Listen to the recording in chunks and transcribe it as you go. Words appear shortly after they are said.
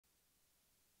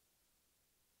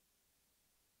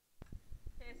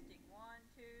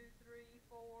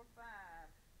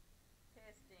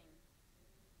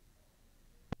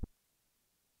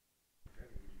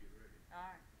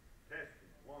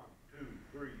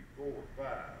4, 5.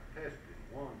 Testing.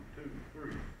 1, 2,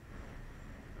 3.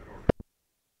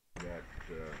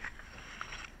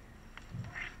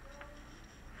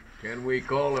 Can we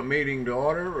call a meeting to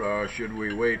order, or should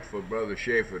we wait for Brother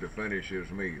Schaefer to finish his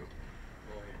meal?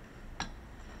 A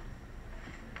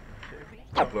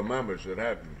couple of members that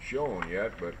haven't shown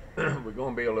yet, but we're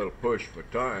going to be a little pushed for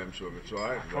time, so if it's all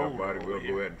right with everybody, we'll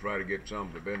go ahead and try to get some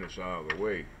of the business out of the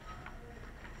way.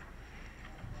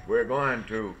 We're going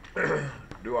to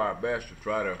do our best to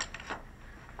try to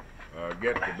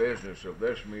get the business of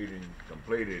this meeting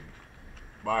completed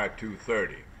by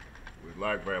 2:30. We'd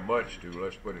like very much to,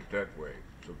 let's put it that way.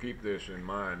 So keep this in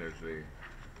mind as the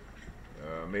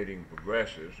meeting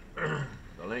progresses. The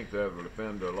length of it will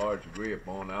depend to a large degree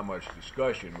upon how much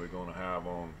discussion we're going to have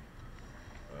on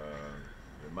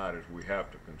the matters we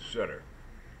have to consider.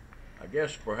 I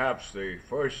guess perhaps the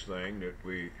first thing that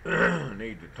we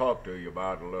need to talk to you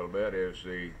about a little bit is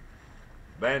the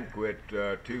banquet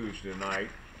Tuesday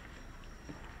night,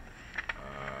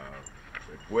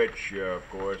 at which, of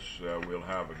course, we'll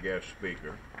have a guest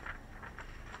speaker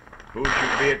who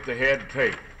should be at the head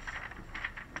table.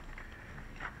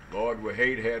 Lord, we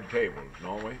hate head tables,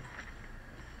 don't we?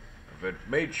 If it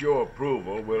meets your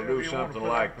approval, we'll do something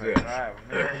like this.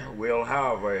 We'll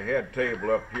have a head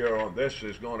table up here on, this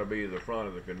is going to be the front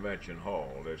of the convention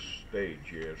hall. This stage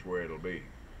here is where it'll be.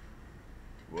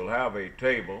 We'll have a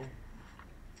table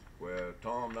where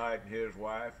Tom Knight and his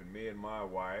wife and me and my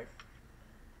wife,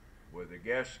 with a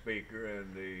guest speaker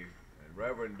and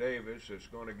Reverend Davis is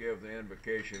going to give the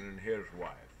invocation, and his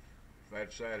wife. If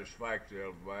that's satisfactory to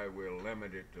everybody, we'll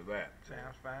limit it to that.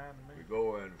 Sounds fine to me. We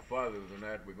go any further than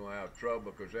that, we're going to have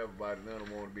trouble because everybody then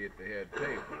will want to be at the head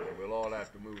table. We'll all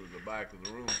have to move to the back of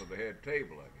the room for the head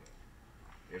table, I guess.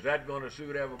 Is that going to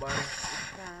suit everybody?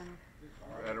 Fine.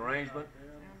 That arrangement?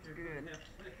 Sounds good.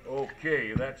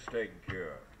 Okay, that's taken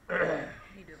care of.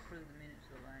 Need to approve the minutes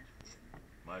of the last meeting.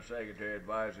 My secretary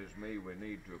advises me we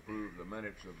need to approve the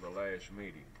minutes of the last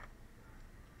meeting.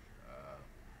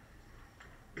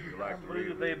 Would you like to read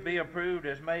it? They be approved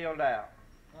as mailed out.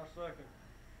 I second.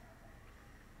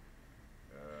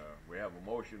 We have a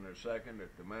motion and a second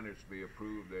that the minutes be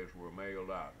approved as were mailed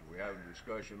out. Do we have a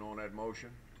discussion on that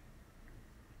motion?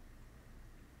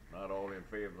 Not all in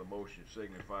favor of the motion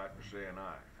signify it by saying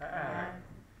aye. Aye.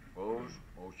 Opposed?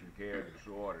 Motion carried and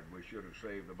so ordered. We should have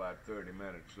saved about 30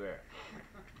 minutes there.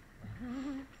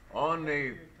 On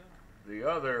the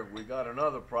other, we got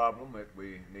another problem that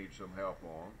we need some help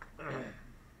on.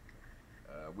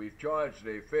 We've charged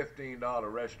a $15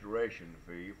 restoration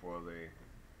fee for the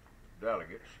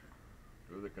delegates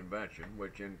to the convention,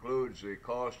 which includes the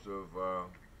cost of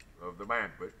the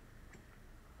banquet.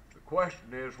 The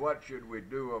question is, what should we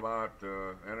do about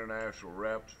international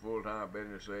reps, full-time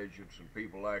business agents, and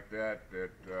people like that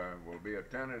will be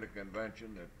attending the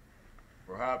convention that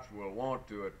perhaps will want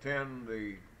to attend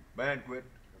the banquet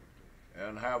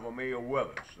and have a meal with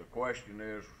us? The question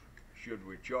is, should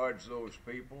we charge those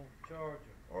people? Charge them.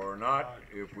 Or not?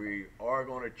 If we are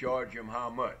going to charge them, how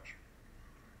much?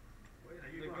 Well,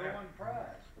 you're going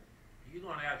price. You're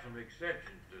going to have some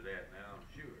exceptions to that now, I'm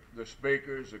sure. The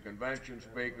speakers, the convention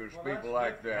speakers, people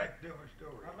like that. Different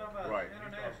story. I'm talking about Right.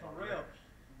 international reps,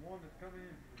 the one that come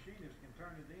in, machinists can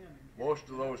turn it in. Most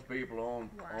of those people on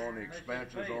the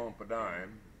expenses on per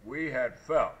dime. We had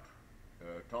felt,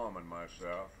 Tom and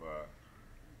myself,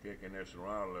 kicking this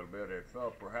around a little bit, it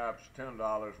felt perhaps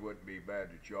 $10 wouldn't be bad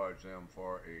to charge them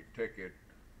for a ticket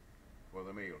for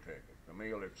the meal ticket. The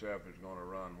meal itself is going to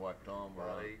run what, Tom?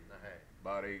 About 8.5.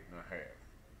 About 8.5.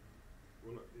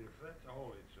 Well, if that's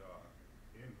all it's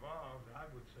involved, I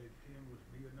would say 10 would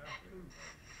be enough too.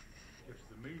 Just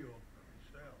the meal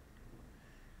itself.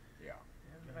 Yeah.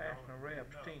 International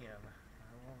reps 10. I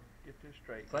want to get this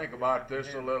straight. Think about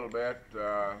this a little bit.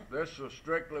 This will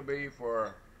strictly be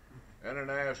for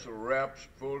international reps,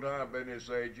 full-time business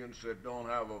agents that don't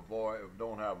have a vote.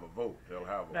 They'll have a voice.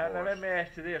 Now let me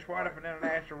ask you this. What if an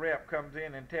international rep comes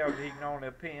in and tells you he can only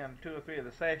attend 2 or 3 of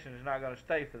the sessions and not going to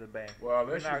stay for the banquet? Well,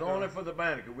 this is only for the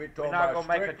banquet. We're talking not about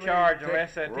going to make a charge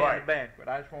unless they attend the banquet.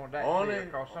 I just wanted that clear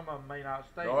because some of them may not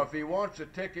stay. So if he wants a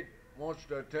ticket, wants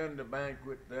to attend the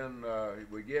banquet, then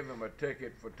we give him a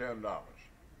ticket for $10.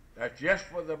 That's just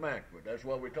for the banquet. That's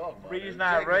what we're talking about. The reason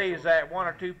I raised that, 1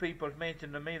 or 2 people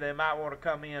mentioned to me they might want to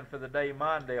come in for the day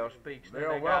Mondale speaks. They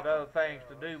got other things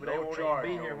to do, but they won't even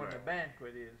be here when the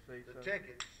banquet is. See, The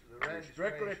tickets, the We're registration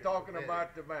strictly talking committee-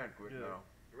 about the banquet now.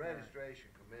 The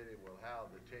registration committee will have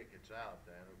the tickets out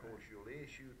then. Of course, you'll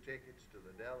issue tickets to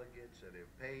the delegates that have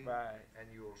paid. Right.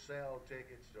 And you'll sell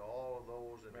tickets to all of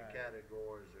those in the Right.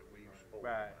 categories that we've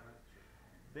spoken Right. about.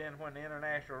 Then when the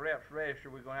international reps register,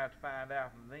 we're gonna have to find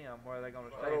out from them where they're gonna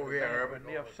stay Oh, for yeah, banquet, and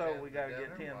if so, we gotta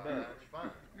get $10. That's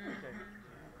fine. Okay.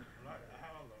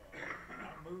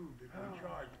 I moved that we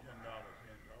charge $10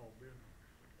 into all business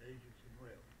agents and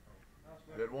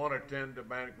reps. that want to attend the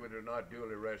banquet are not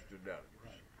duly registered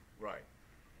delegates. Right.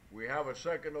 We have a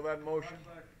second of that motion?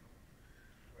 I second.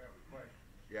 We have a question.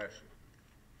 Yes, sir.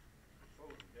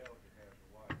 Suppose the delegate has a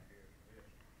wife here, yes,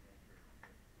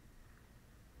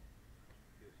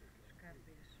 It's gotta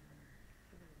be the same thing,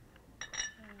 should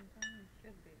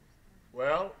be the same.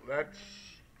 Well, that's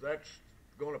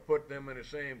going to put them in the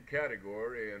same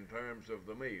category in terms of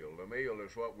the meal. The meal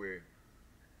is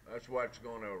that's what's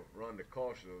going to run the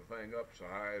cost of the thing up so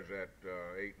high as that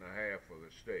 8.5 for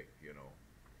the steak, you know.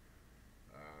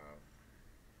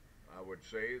 I would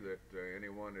say that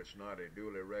anyone that's not a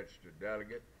duly registered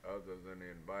delegate, other than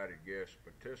the invited guests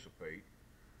participate,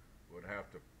 would have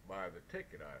to buy the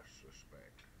ticket, I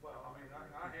suspect. Well, I mean,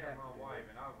 I have my wife,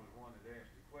 and I was one that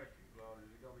asked the question, Claude, is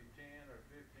it gonna be $10 or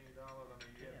 $15? I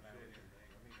mean, you haven't said anything.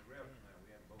 I mean, the reps now, we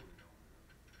haven't voted on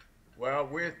it. Well,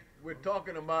 we're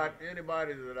talking about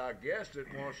anybody that I guess that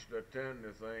wants to attend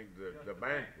the thing, the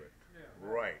banquet. Yeah.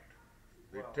 Right.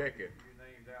 The Well, ticket. You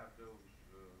named out those,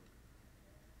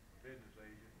 business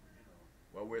agents, you know.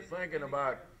 Well, we're thinking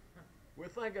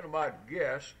about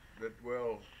guests that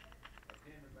will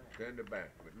attend the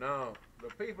banquet. Now, the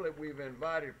people that we've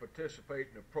invited to participate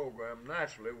in the program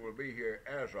naturally will be here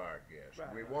as our guests.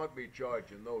 Right. We won't be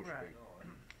charging those Right. people.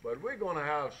 But we're going to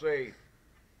have, say,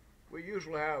 we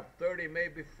usually have 30,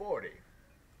 maybe 40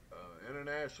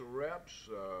 international reps,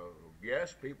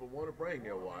 guests. People want to bring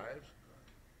their wives.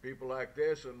 People like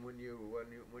this, and when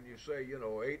you say, you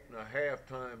know, 8.5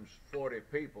 times 40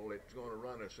 people, it's going to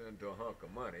run us into a hunk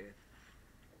of money,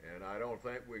 and I don't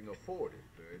think we can afford it.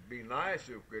 It'd be nice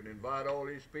if we could invite all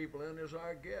these people in as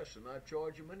our guests and not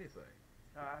charge them anything.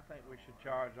 No, I think we should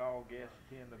charge all guests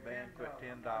attend the banquet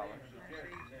 $10. I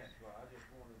suggested that, Claude. I just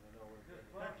wanted to know if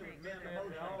That's to amend the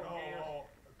motion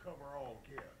to cover all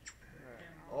guests.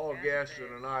 All guests that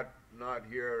are not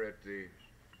here at the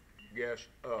guest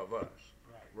of us.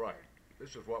 Right. This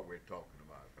is what we're talking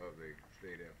about, of the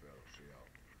state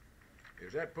AFL-CIO.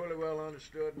 Is that pretty well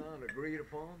understood now and agreed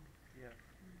upon? Yeah.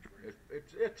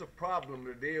 It's a problem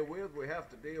to deal with. We have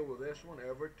to deal with this one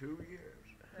every 2 years.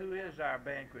 Who is our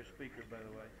banquet speaker, by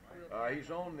the way?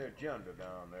 He's on the agenda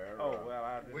down there. Oh, well,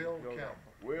 I didn't Will go there.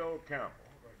 Campbell. Will Campbell.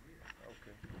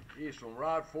 Okay. He's from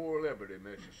Route 4 Liberty,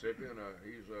 Mississippi, and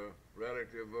he's a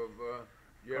relative of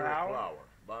Jerry Flower? Flower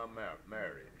by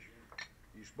marriage.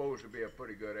 He's supposed to be a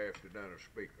pretty good after-dinner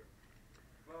speaker.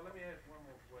 Well, let me ask one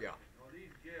more question. Yeah. On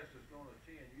these guests that's gonna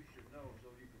attend, you should know so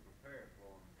you can prepare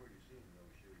for them pretty soon, though,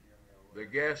 should you? I mean, The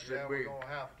guests Yeah, that we're we, gonna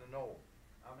have to know.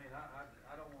 I mean,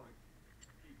 I don't wanna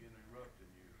keep interrupting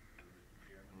you, Mr.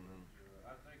 Chairman, but,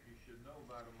 I think you should know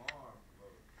by tomorrow,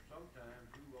 sometime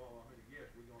how many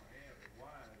guests we're gonna have and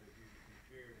why, if you can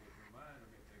share with, remind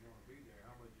them if they're gonna be there,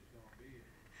 how much it's gonna be,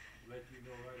 and let you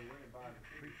know right away and buy the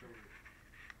ticket so that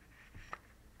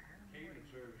catering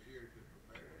service here could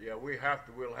prepare. yeah, we'll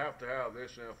have to have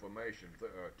this information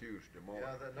Tuesday morning.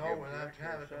 Yeah, we'll have to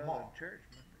have it tomorrow.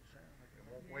 Churchman, it sounds like It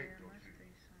won't wait till must Tuesday.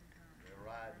 be sometime. They're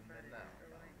riding it now.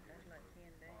 That's like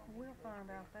 10 days. We'll find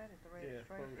out that at the Yeah,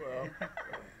 registration. Well,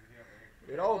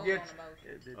 it all Vote gets, on the motion.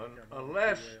 it didn't come out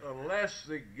unless too well. unless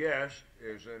the guest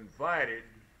is invited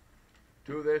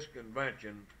to this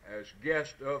convention as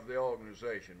guest of the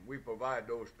organization, we provide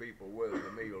those people with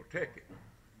a meal ticket.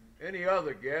 Any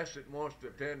other guest that wants to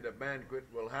attend the banquet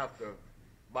will have to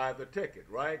buy the ticket,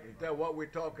 right? Is that what we're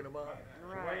talking about? That's the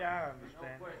way I No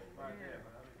understand it. question about that,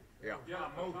 but I mean, Yeah.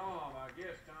 John Tom, I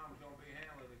guess Tom's gonna be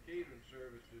handling the catering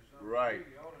service to some Right.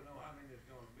 degree. You ought to know how many there's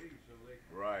gonna be, so they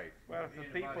can. Right. Well, if the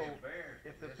Anybody people, embarrassed.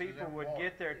 if the This is people would important.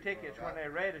 get their tickets when they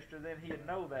register, then he'd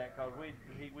know that, cause we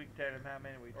can tell him how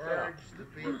many we took. Urge the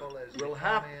people as they You'll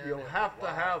come in. have to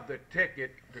why. have the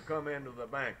ticket to come into the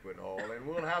banquet hall, and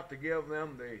we'll have to give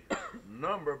them the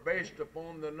number based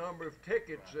upon the number of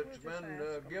tickets that's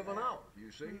been given out,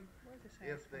 you see? We'll just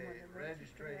If ask the them when they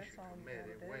register, registration that's all you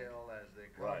committee gotta do. will, as they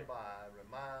come Right. by,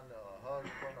 remind a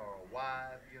husband or a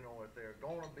wife, you know, if they're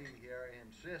gonna be here,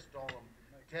 insist on them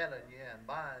telling you and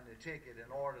buying the ticket in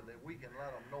order that we can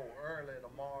let them know early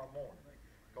tomorrow morning.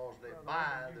 Cause they Well,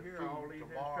 buy did the you hear all food these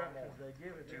tomorrow instructions morning, they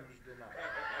give it to us? Tuesday night. I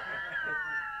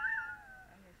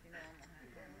guess you know I'm gonna have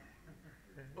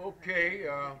to do that. Okay, That's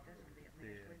gonna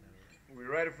be at next week. we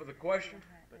ready for the question?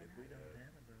 But if we don't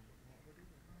have it, then what would we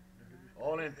do?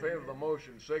 All in favor of the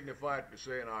motion signify by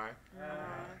saying aye.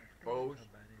 Opposed?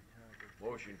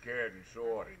 Motion carried and so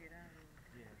ordered. Figured out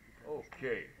it was-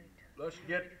 Okay, let's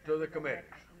get to the committees.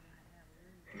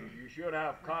 you should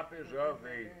have copies of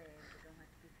the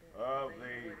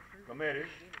committees.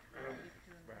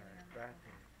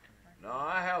 Now,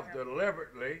 I have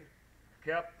deliberately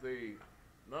kept the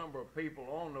number of people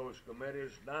on those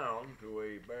committees down to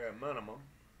a bare minimum,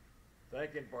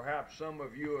 thinking perhaps some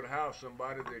of you would have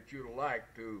somebody that you'd like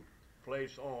to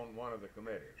place on one of the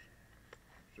committees.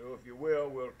 So if you will,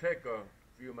 we'll take a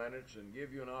few minutes and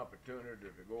give you an opportunity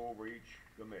to go over each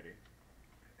committee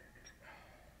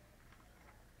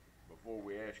before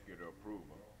we ask you to approve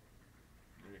them.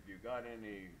 And if you got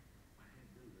any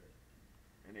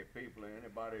people,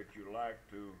 anybody that you'd like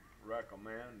to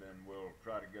recommend, then we'll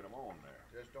try to get them on there.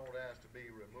 Just don't ask to be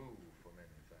removed from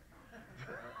anything.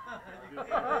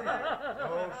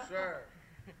 No, sir.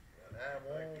 That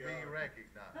won't be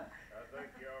recognized. I think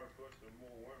you ought to put some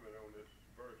more women on this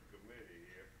first committee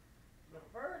here. The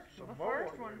first, Some The more.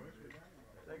 first one.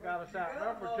 They got us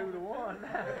outnumbered 2 to 1.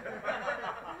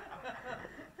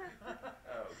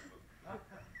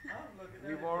 I'm looking at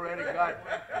We've it. already got,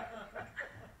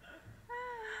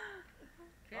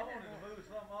 I wanted to move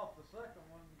something off the second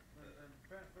one and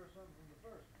transfer something from the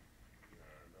first one.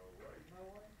 No way, No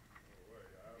way? no way,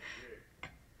 I object.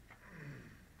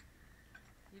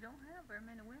 You don't have very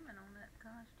many women on that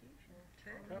constitution.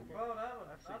 Well,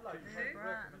 I'd like to make Two.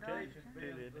 recommendations, Two.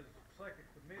 being the second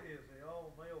committee is the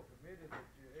all-male committee that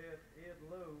you, Ed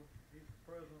Lowe, he's the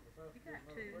president of the You got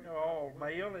Festival. two. No, all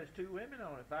male, there's 2 women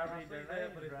on it. If I I read see their that,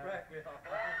 names but it's right. practically.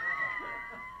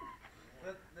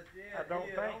 I don't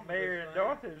think Mary and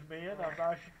Dorothy's men, I'm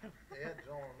not sure. Ed's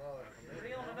on another committee.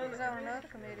 He's on another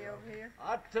committee over here.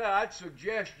 I'd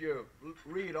suggest you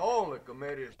read all the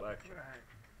committees.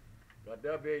 Got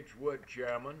W.H. Wood,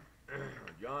 chairman,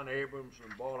 John Abrams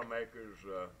from Boilermakers,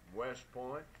 West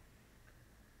Point,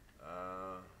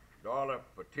 Darla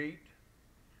Petit,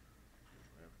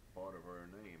 that's part of her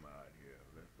name out here,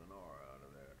 left an R out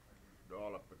of that.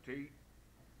 Darla Petit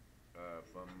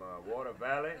from Water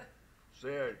Valley,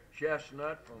 Sarah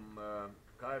Chestnut from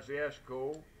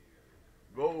Kosciuszko,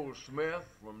 Gold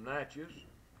Smith from Natchez,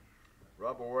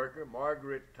 rubber worker,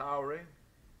 Margaret Towery,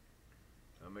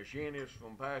 a machinist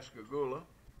from Pascagoula,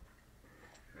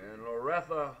 and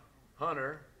Loretha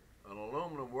Hunter, an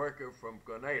aluminum worker from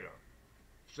Canada.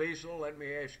 Cecil, let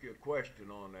me ask you a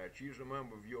question on that. She's a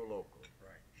member of your local.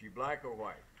 Right. She black or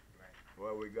white? Right.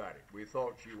 Well, we got it. We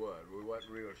thought she was. We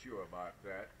wasn't real sure about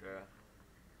that.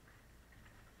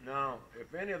 Now,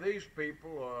 if any of these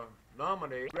people are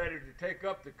nominated, ready to take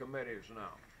up the committees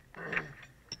now.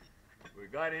 We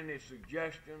got any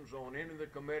suggestions on any of the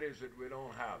committees that we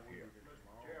don't have here? Mr.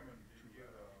 Chairman,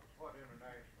 what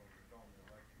international is on the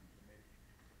election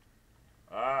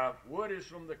committee? Wood is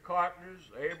from the carpenters,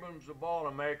 Abrams the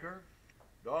boilermaker,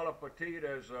 Darla Petit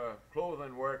is a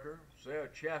clothing worker, Sarah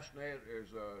Chestnut is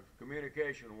a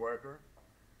communication worker,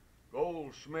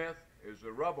 Goldsmith is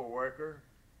a rubber worker,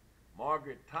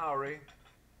 Margaret Towery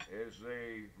is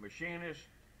a machinist,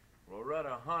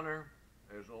 Loretta Hunter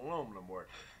is an aluminum worker.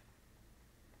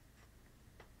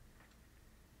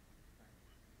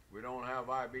 We don't have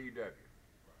IBW.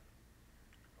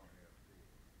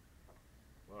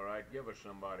 All right, give us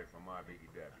somebody from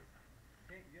IBEW.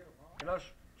 Can't get them all. Let's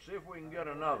see if we can get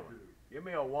another one. Give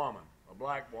me a woman, a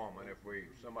black woman, if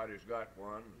somebody's got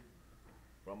one,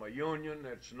 from a union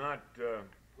that's not,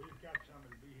 We've got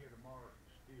somebody to be here tomorrow from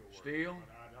Steel? Steel.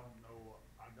 But I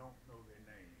don't know their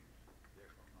names. They're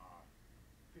from,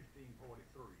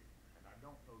 1543, and I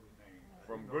don't know their names. I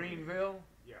from do know their- Greenville.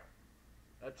 Yeah.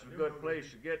 That's a I do good know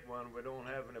place that to get one. We don't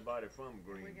have anybody from We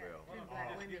got Greenville. two Well,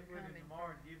 black I'll just women get with him coming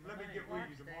tomorrow and give him Let me the get name. with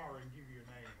you Watch tomorrow that. and give you a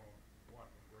name on one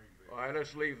from Greenville. All right,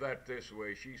 let's leave that this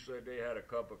way. She said they had a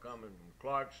couple coming from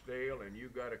Clarksdale, and you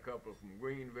got a couple from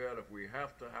Greenville. If we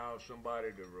have to have somebody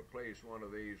to replace one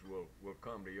of these, we'll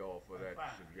come to y'all for that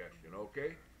That's fine. suggestion,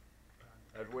 okay?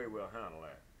 That's the way we'll handle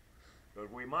that. Because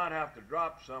we might have to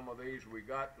drop some of these we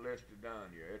got listed down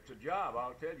here. It's a job,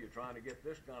 I'll tell you, trying to get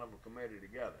this kind of a committee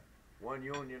together. One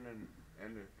union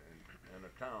and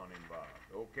a town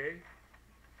involved, okay?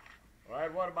 All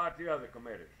right, what about the other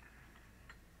committees?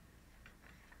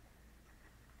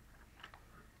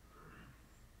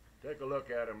 Take a look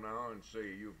at them now and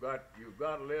see. You've got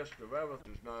a list of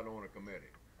everything that's not on a committee.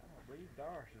 I believe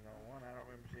Darcy's on one. I don't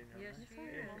remember seeing her Yes, name. she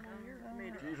is on your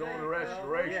committee. She's on the Yeah,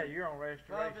 restoration. you're on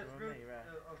restoration Private with group me, right?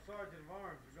 of Sergeant of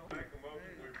Arms are gonna. Make a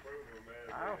motion to approve them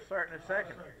as I'll is. certainly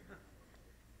second it.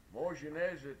 Motion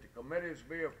is that the committees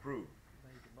be approved.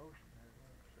 Made the motion.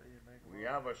 So you make a We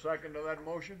motion. have a second to that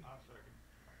motion? I'll second.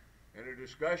 Any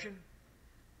discussion?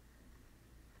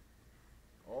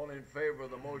 All in favor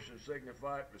of the motion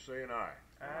signify it by saying aye.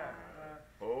 Aye.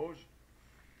 Opposed?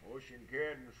 Motion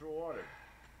carried and so ordered.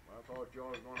 I thought y'all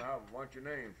was gonna have a bunch of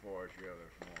names for us here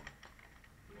this morning.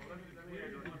 Well, let me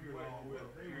ask you one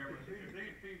question, Mr. Chairman. If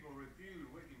these people refuse,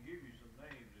 we can give you some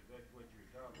names if that's what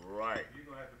you're talking about. Right. You're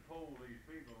gonna have to poll these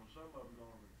people, and some of them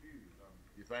gonna refuse.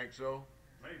 You think so?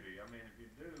 Maybe, I mean, if you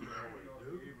do, then we ought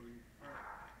to be able to.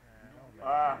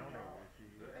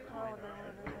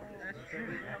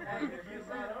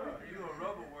 You a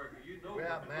rubber worker, you know. We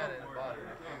haven't had anybody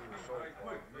refuse so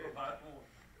far.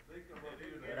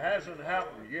 It hasn't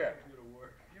happened yet. You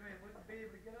mean, wouldn't be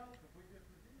able to get off if we just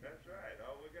refused? That's right,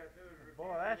 all we gotta do is refuse.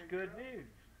 Boy, that's good news.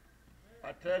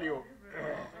 I tell you,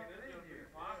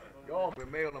 y'all we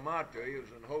mailed them out to you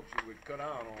in hopes that we'd cut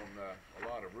out on a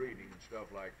lot of reading and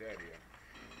stuff like that here.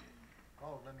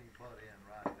 Oh, let me butt in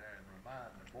right there and remind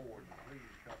the board to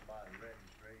please come by the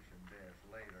registration desk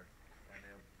later, and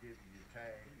they'll give you your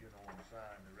tag, you know, and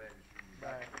sign the registry. You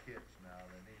got the kits now,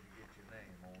 they need to get your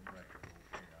name on record,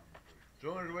 okay?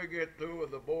 Soon as we get through with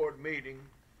the board meeting,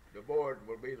 the board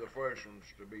will be the first ones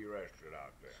to be registered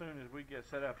out there. As soon as we get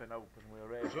set up and open, we'll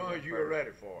ready. As soon as you're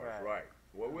ready for us, right.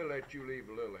 Well, we'll let you leave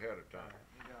a little ahead of time.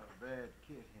 We got a bad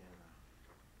kid here now.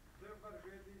 Has everybody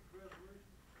read these resolutions?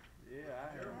 Yeah,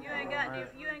 I heard. You ain't got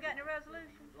any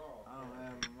resolutions? I don't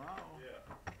have them all.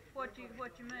 What you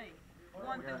mean?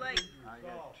 1 through 8? I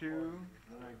got 2,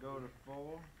 then I go to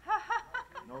 4,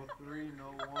 no 3,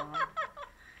 no 1, 5,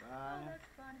 That's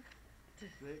funny.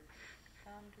 6,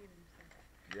 I'm kidding.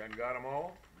 You hadn't got them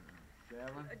all? 7.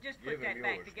 Just Give put him that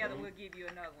back yours, together, Tom. we'll give you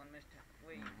another one, Mr.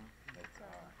 Williams.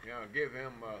 Yeah, give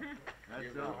him, That's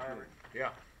give him, okay.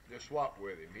 yeah, just swap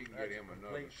with him. He can get him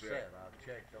another set. I'll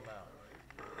check them out.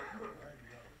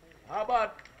 How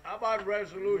about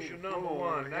resolution number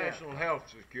 1, national health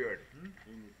security?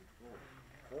 He needs a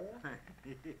 4. 4?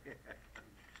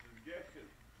 Suggestion,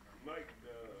 make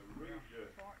read the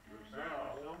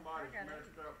resolve. Somebody's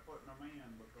messed up putting them in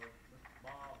because Mr.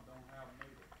 Bob don't have them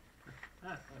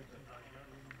either.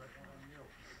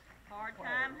 Hard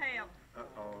time help.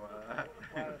 Uh-oh.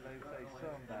 Why did they say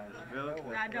somebody?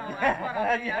 I don't, that's what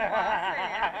I mean, that's what I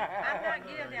said. I'm not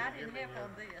guilty, I didn't help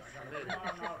on this.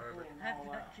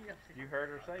 I'm not guilty. You heard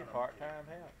her say part-time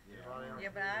help.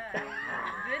 Yeah, but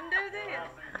I didn't do this.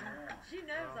 She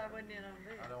knows I wasn't in on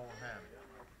this. I don't have it.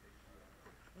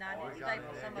 No, I didn't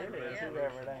staple some of them Really, it's together.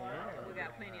 everything in. We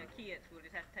got plenty of kits, we'll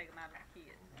just have to take them out of the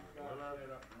kits. We'll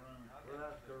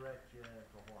have to correct you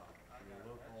after a while.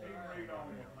 You'll look on. He can read on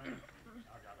it, man.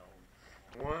 I got a hold.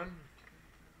 1,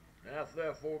 now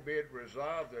therefore be it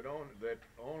resolved that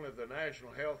only the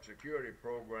National Health Security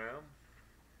Program,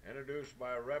 introduced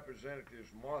by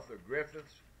Representatives Martha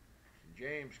Griffiths and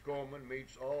James Coleman,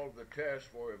 meets all the tests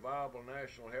for a viable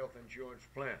national health insurance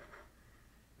plan.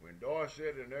 We endorse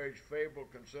it and urge favorable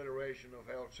consideration of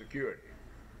health security.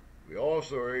 We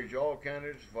also urge all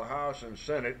candidates for House and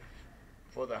Senate,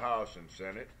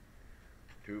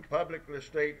 to publicly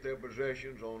state their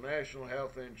positions on national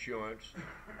health insurance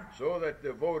so that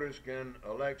the voters can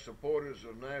elect supporters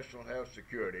of national health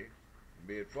security.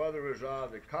 Be it further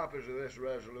resolved that copies of this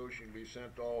resolution be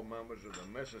sent to all members of the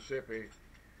Mississippi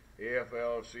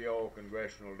AFL-CIO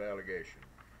congressional delegation.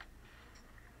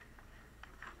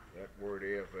 That word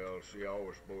AFL-CIO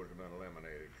was supposed to have been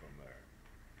eliminated from there.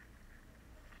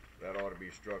 That ought to be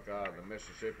struck out of the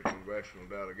Mississippi congressional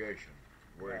delegation.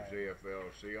 Where's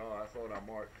AFL-CIO? I thought I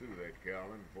marked through that,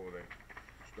 Calvin, before they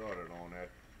started on that.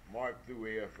 Mark through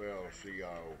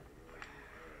AFL-CIO.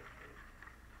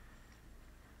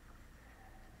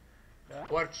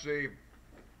 What's the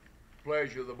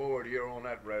pleasure of the board here on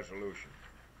that resolution?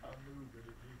 I move that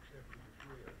it be accepted as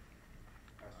read.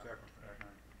 I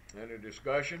second. Any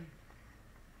discussion?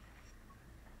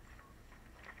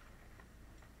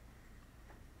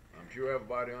 I'm sure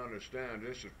everybody understands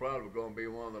this is probably going to be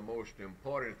one of the most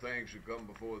important things to come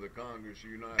before the Congress of the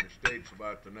United States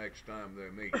about the next time they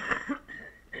meet.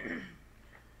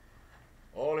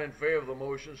 All in favor of the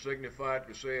motion signify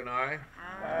by saying aye.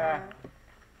 Aye.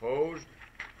 Opposed?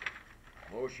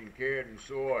 Motion carried and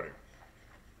so ordered.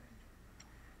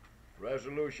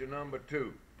 Resolution number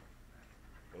 2,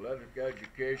 political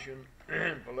education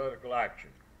and political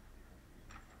action.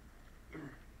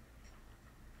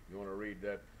 You want to read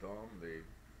that, Tom, the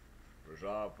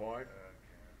resolve point?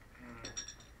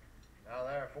 Now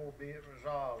therefore be it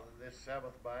resolved that this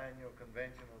 7th biannual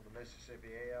convention of the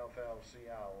Mississippi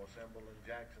AFL-CIO assembled in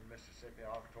Jackson, Mississippi,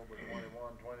 October 21,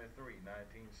 23,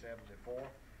 1974,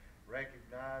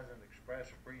 recognize and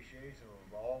express appreciation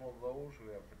of all of those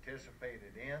who have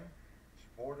participated in,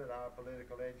 supported our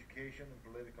political education and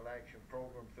political action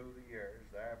program through the years,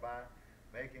 thereby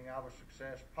making our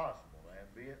success possible. And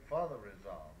be it further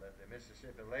resolved that the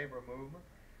Mississippi labor movement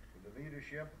With the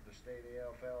leadership of the state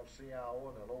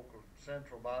AFL-CIO and the local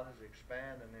central bodies,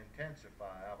 expand and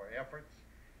intensify our efforts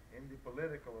in the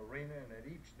political arena, and that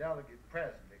each delegate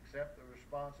present accept the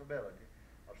responsibility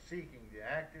of seeking the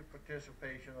active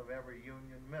participation of every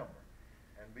union member.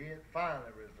 And be it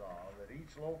finally resolved that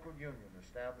each local union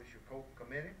establish a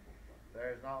committee,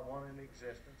 there is not one in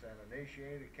existence, and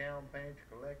initiate a campaign to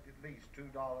collect at least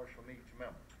 $2 from each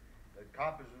member. That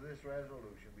copies of this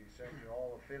resolution be sent to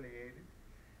all affiliated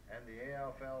and the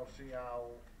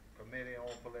AFL-CIO Committee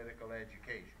on Political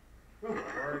Education. The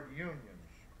word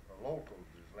unions or locals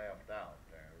is left out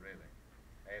there, really,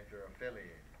 after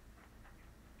affiliated.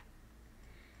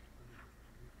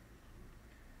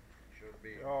 Should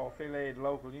be. All affiliated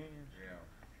local unions? Yeah.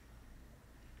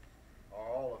 Or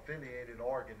all affiliated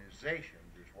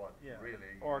organizations is what really.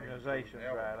 Organizations,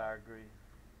 right, I agree.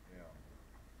 Yeah.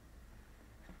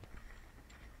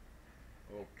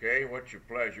 Okay, what's your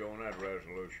pleasure on that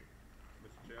resolution?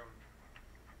 Mr. Chairman,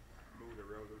 move the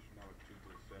resolution number 2 to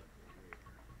accept.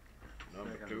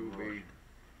 Number Second 2 be motion.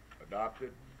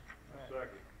 adopted.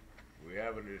 Second. We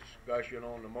have a discussion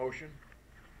on the motion.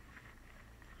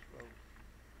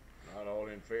 Not all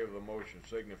in favor of the motion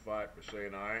signify it by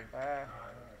saying aye. Aye.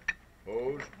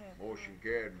 Opposed? Motion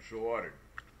carried and so ordered.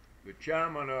 The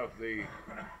chairman of the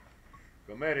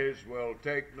committees will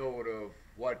take note of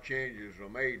what changes are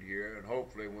made here, and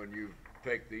hopefully when you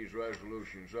take these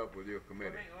resolutions up with your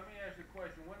committee. Let me ask you a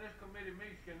question. When this committee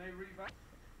meets, can they revise?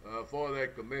 For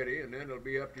that committee, and then it'll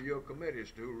be up to your committee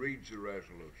as to who reads the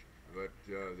resolution. But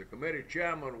the committee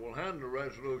chairman will handle the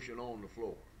resolution on the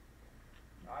floor.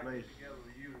 I Please. get together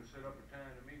with you and set up a time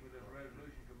to meet with this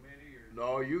resolution committee, or?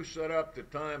 No, you set up the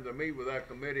time to meet with that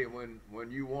committee when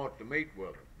you want to meet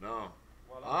with them. Now,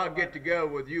 Well, I'll get together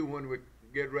with you when we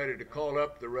get ready to call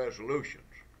up the resolutions.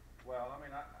 Well, I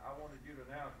mean, I wanted you to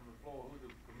announce from the floor who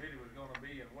the committee was gonna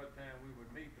be and what time we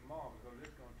would meet tomorrow, because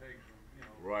it's gonna take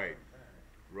some, Right. some time.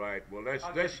 Right, well,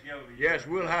 I'll get together with you. yes,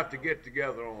 we'll have to get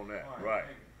together on that, All right.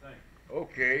 Thank you.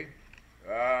 Okay,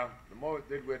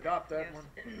 did we adopt that Yes. one?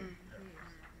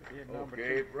 Yeah, number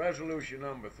Okay, 2. resolution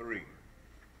number 3.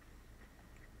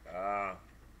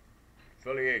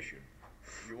 Affiliation.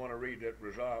 You wanna read that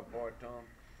resolved part, Tom?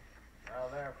 Now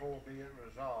therefore be it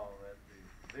resolved that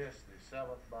the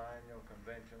 7th biennial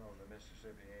convention of the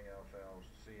Mississippi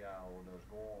AFL-CIO does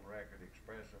go on record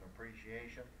expressing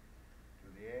appreciation to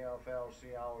the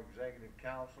AFL-CIO Executive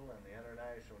Council and the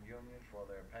international unions for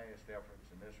their past efforts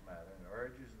in this matter, and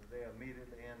urges that they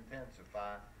immediately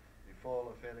intensify the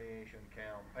full affiliation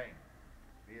campaign.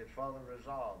 Be it further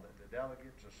resolved that the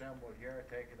delegates assembled here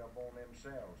take it upon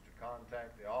themselves to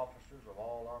contact the officers of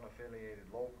all unaffiliated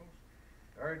locals,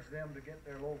 urge them to get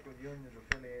their local unions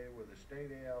affiliated with the state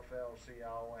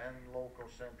AFL-CIO and local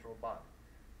central body.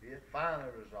 Be it finally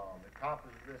resolved that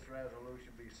copies of this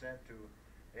resolution be sent to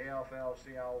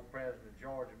AFL-CIO President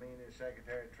George Meany,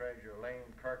 Secretary Treasurer Lane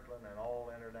Kirkland, and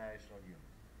all international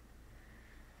unions.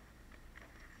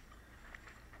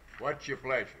 What's your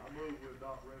pleasure? I move we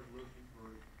adopt resolution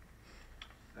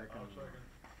 3.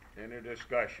 Second. Any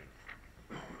discussion?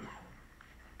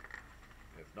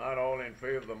 If not, all in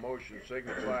favor of the motion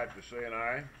signify it by saying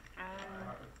aye.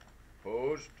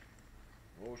 Opposed?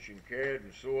 Motion carried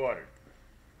and so ordered.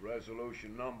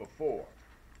 Resolution number 4.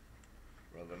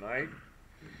 Brother Knight,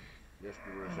 just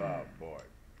the resolved part.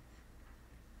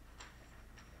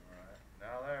 All right.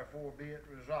 Now therefore be it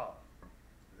resolved.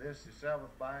 This, the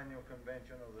 7th biennial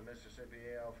convention of the Mississippi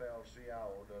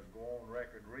AFL-CIO does go on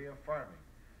record reaffirming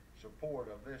support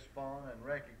of this fund and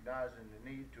recognizing the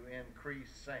need to increase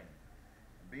same.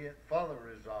 Be it further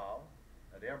resolved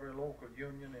that every local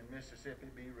union in Mississippi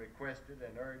be requested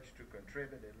and urged to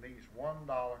contribute at least $1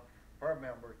 per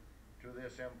member to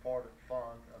this important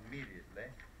fund immediately.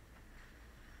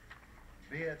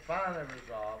 Be it finally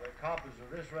resolved that copies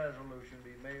of this resolution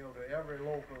be mailed to every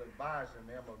local advising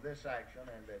them of this action,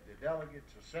 and that the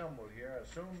delegates assembled here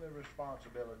assume the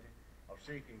responsibility of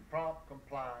seeking prompt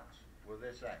compliance with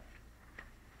this action.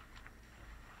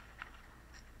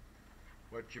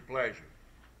 What's your pleasure?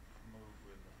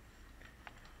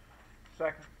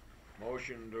 Second.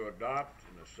 Motion to adopt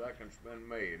and a second's been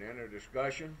made. Any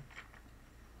discussion?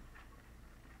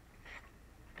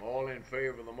 All in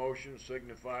favor of the motion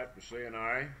signify it by saying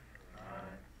aye.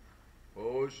 Aye.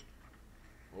 Opposed?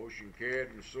 Motion carried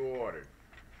and so ordered.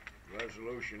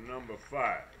 Resolution number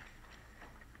 5.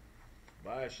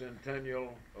 Bicentennial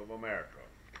of America.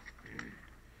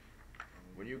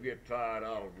 When you get tired,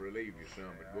 I'll relieve you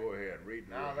some, but go ahead, read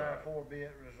the Now resolve. therefore be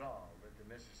it resolved that the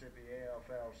Mississippi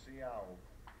AFL-CIO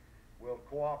will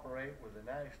cooperate with the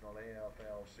National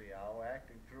AFL-CIO,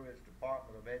 acting through its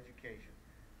Department of Education,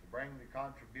 to bring the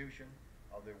contribution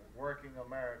of the working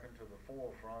American to the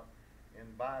forefront in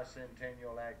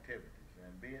bicentennial activities,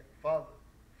 and be it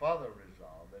further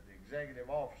resolved that the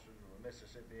executive officers of the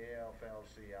Mississippi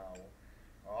AFL-CIO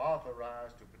are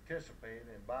authorized to participate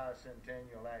in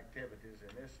bicentennial activities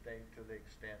in this state to the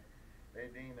extent they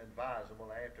deem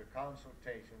advisable after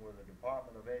consultation with the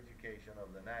Department of Education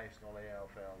of the National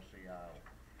AFL-CIO.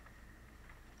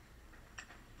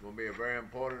 It's going to be a very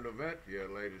important event here,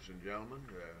 ladies and gentlemen.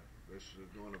 This is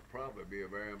going to probably be a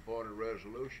very important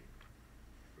resolution.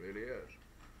 It really is.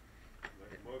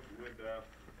 Make a motion with that.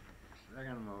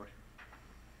 Second motion.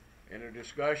 Any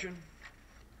discussion?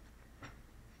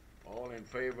 All in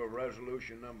favor of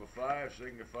resolution number 5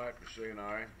 signify by saying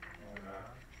aye.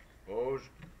 Opposed?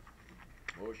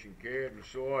 Motion carried and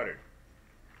so ordered.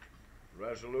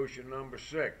 Resolution number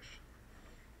 6.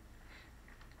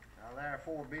 Now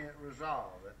therefore be it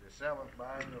resolved that the 7th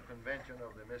Biennial Convention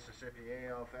of the Mississippi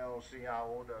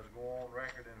AFL-CIO does go on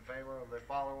record in favor of the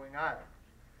following items.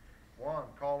 1.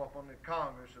 Call upon the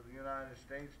Congress of the United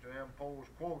States to impose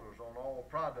quotas on all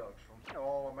products from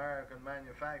all American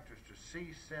manufacturers to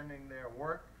cease sending their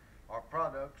work or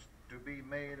products to be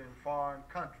made in foreign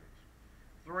countries.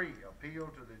 3. Appeal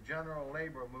to the general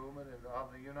labor movement of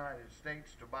the United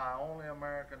States to buy only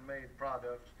American-made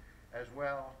products as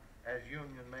well as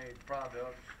union-made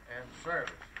products and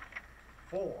services.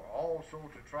 4. Also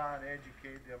to try and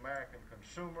educate the American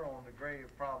consumer on the grave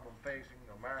problem facing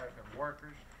American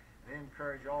workers and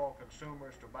encourage all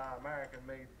consumers to buy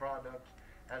American-made products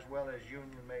as well as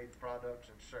union-made products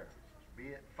and services.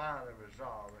 Be it finally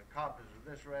resolved that copies of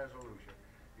this resolution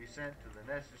be sent to the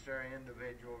necessary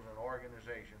individuals and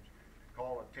organizations to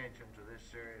call attention to this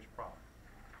serious problem.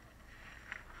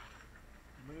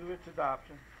 Move its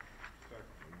adoption.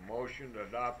 Motion to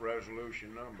adopt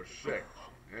resolution number 6.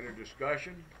 Any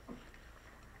discussion?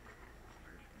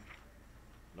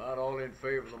 Not all in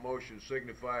favor of the motion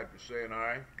signify by saying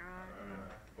aye.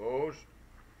 Opposed?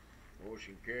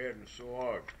 Motion carried and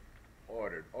so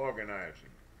ordered. Organizing.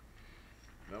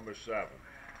 Number 7.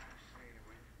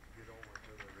 Get over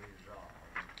to the resolve.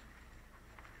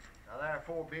 Now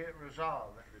therefore be it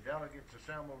resolved that the delegates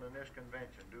assembled in this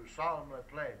convention do solemnly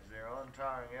pledge their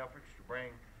untiring efforts to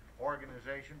bring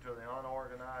organization to the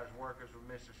unorganized workers of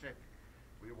Mississippi.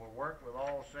 We will work with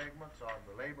all segments of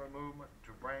the labor movement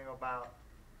to bring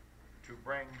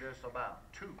this about.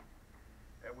 2.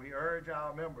 That we urge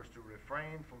our members to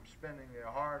refrain from spending their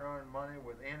hard-earned money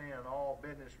with any and all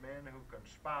businessmen who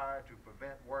conspire to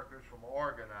prevent workers from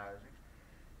organizing.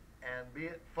 And be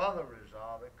it further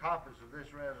resolved that copies of this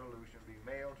resolution be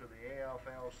mailed to the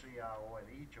AFL-CIO and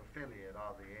each affiliate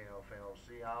of the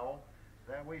AFL-CIO,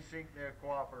 that we seek their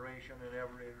cooperation in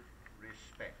every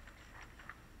respect.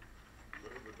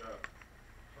 Move it up.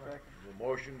 The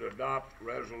motion to adopt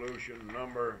resolution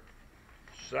number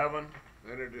 7.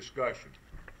 Any discussion?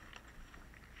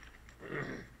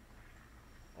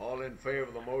 All in favor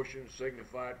of the motion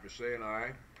signify by saying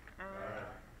aye.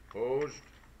 Opposed?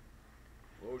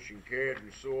 Motion carried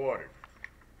and so ordered.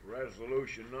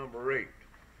 Resolution number 8.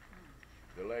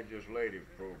 The legislative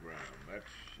program.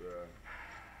 That's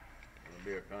going to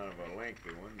be a kind of a lengthy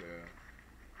one.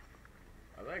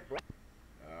 I think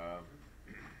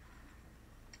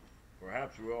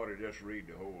perhaps we ought to just read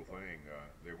the whole thing,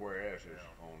 the whereases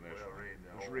on this one.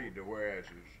 Let's read the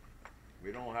whereases.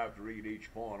 We don't have to read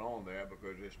each point on there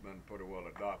because it's been pretty well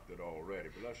adopted already.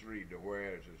 But let's read the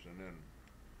whereases and then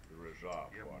the resolve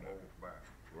part of it.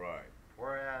 Right.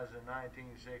 Whereas in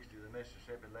 1960 the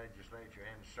Mississippi legislature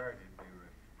inserted the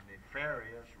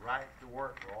nefarious right to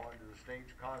work law into the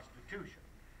state's constitution.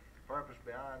 The purpose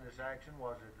behind this action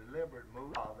was a deliberate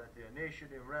move that the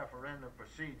initiative referendum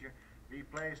procedure be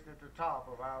placed at the top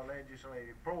of our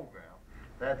legislative program,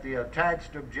 that the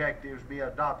attached objectives be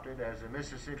adopted as the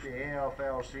Mississippi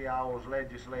AFL-CIO's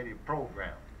legislative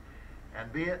program,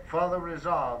 and be it further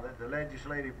resolved that the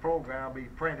legislative program be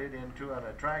printed into an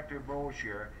attractive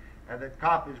brochure and that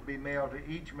copies be mailed to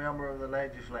each member of the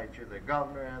legislature, the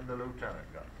governor and the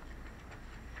lieutenant governor.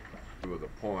 Two of the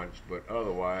points, but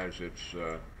otherwise it's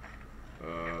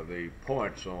the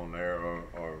points on there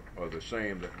are the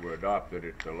same that were adopted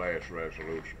at the last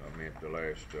resolution, at the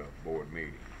last board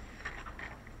meeting.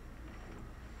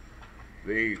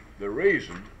 The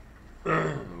reason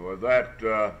was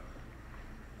that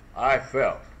I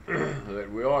felt that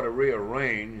we ought to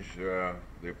rearrange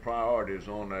the priorities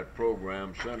on that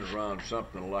program centered around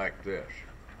something like this.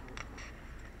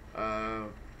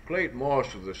 Clayton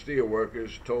Moss of the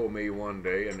Steelworkers told me one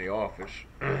day in the office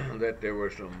that there were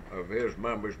some of his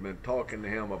members been talking to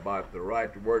him about the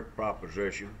right to work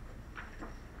proposition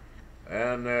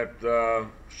and that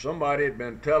somebody had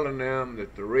been telling them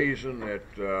that the reason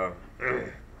that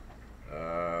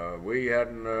we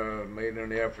hadn't made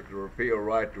any effort to repeal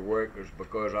right to work was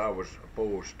because I was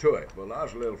opposed to it. Well, I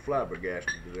was a little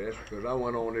flabbergasted to this because I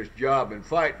went on this job in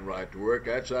fighting right to work.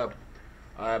 That's how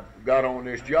I got on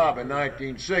this job in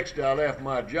 1960. I left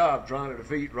my job trying to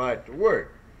defeat right to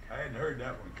work. I hadn't heard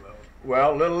that one, Clell.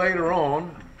 Well, a little later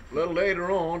on,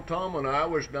 Tom and I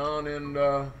was down in,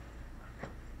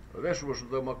 this was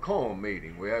the Macomb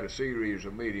meeting. We had a series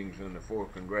of meetings in the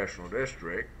 4th Congressional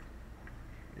District.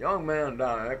 A young man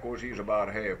down there, of course, he's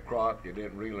about half-cropped. You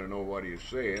didn't really know what he was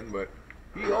saying, but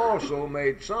he also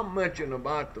made some mention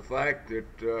about the fact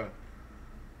that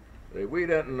we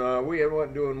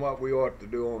wasn't doing what we ought to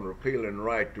do on repealing the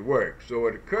right to work. So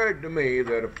it occurred to me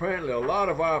that apparently a lot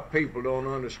of our people don't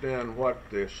understand what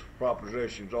this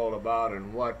proposition's all about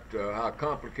and how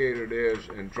complicated it is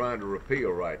in trying to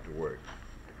repeal right to work.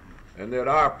 And that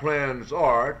our plans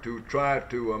are to try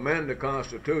to amend the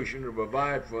Constitution to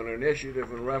provide for an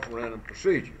initiative and referendum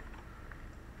procedure.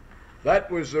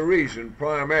 That was the reason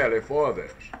primarily for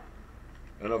this.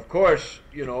 And of course,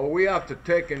 you know, we have to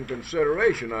take in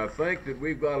consideration, I think, that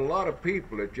we've got a lot of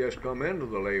people that just come into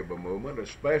the labor movement,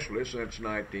 especially since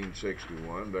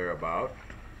 1961, thereabout.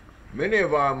 Many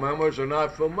of our members are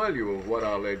not familiar with what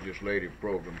our legislative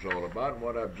program's all about and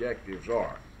what our objectives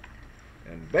are.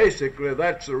 And basically,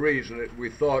 that's the reason that we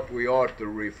thought we ought to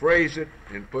rephrase it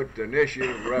and put the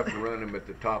initiative referendum at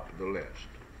the top of the list.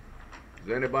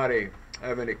 Does anybody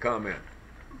have any comment?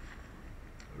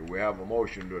 Do we have a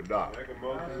motion to adopt? Make a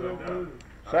motion to adopt.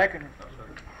 Second.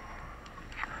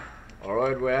 All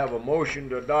right, we have a motion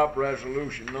to adopt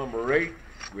resolution number 8.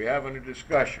 We have any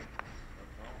discussion?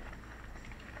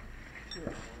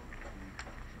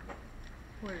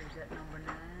 Where is that, number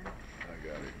 9? I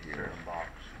got it here.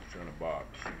 It's in a box.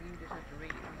 You just have to read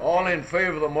it. All in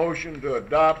favor of the motion to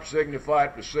adopt signify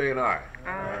by saying aye.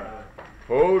 Aye.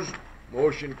 Opposed?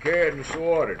 Motion carried and so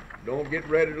ordered. Don't get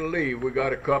ready to leave. We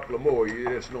got a couple of more. You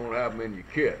just don't have them in your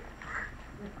kit.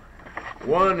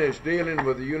 One is dealing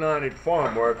with the United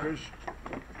Farm Workers.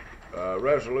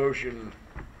 Resolution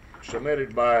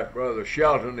submitted by Brother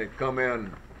Shelton. It come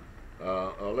in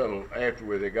a little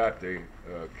after they got the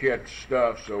kit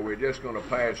stuff, so we're just going to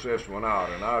pass this one out,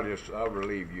 and I'll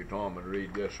relieve you, Tom, and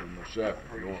read this one myself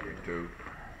if you want me to.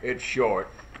 It's short.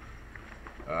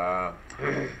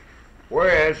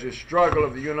 Whereas the struggle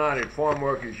of the United Farm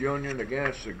Workers Union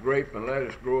against the grape and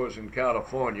lettuce growers in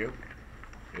California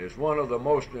is one of the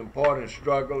most important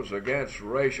struggles against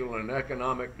racial and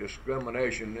economic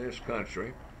discrimination in this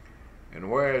country,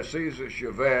 and whereas Cesar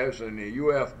Chavez and the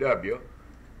UFW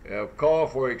have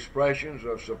called for expressions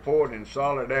of support and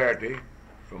solidarity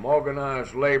from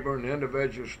organized labor and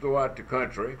individuals throughout the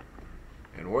country,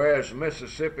 and whereas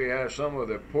Mississippi has some of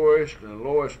the poorest and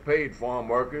lowest paid farm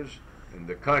workers in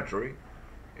the country,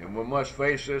 and we must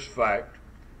face this fact,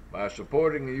 by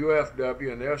supporting the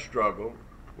UFW in their struggle,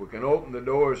 we can open the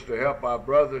doors to help our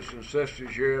brothers and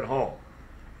sisters here at home.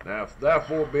 Now,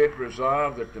 therefore be it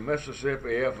resolved that the Mississippi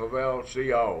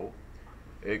AFL-CIO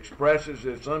expresses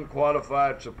its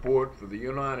unqualified support for the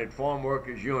United Farm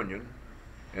Workers Union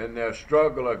in their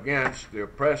struggle against the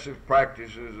oppressive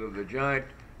practices of the giant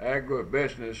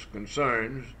agribusiness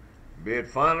concerns. Be it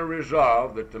finally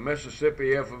resolved that the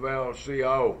Mississippi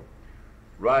AFL-CIO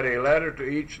write a letter to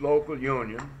each local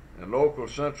union and local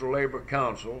Central Labor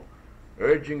Council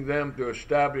urging them to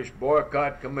establish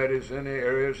boycott committees in the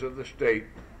areas of the state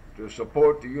to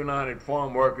support the United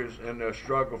Farm Workers in their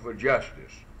struggle for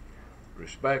justice.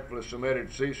 Respectfully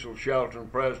submitted, Cecil Shelton,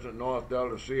 President, North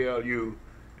Delta CLU,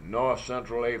 and North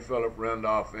Central A. Philip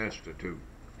Randolph Institute.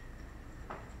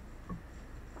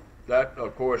 That,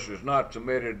 of course, is not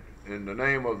submitted in the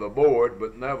name of the board,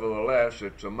 but nevertheless,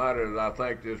 it's a matter that I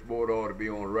think this board ought to be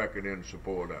on record in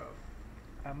support of.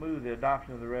 I move the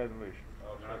adoption of the resolution.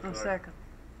 A second.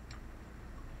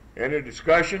 Any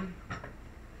discussion?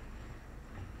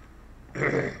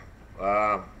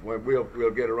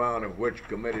 We'll get around to which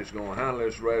committee is going to handle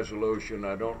this resolution.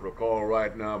 I don't recall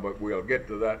right now, but we'll get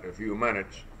to that in a few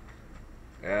minutes.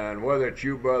 And whether it's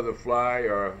you, Brother Fly,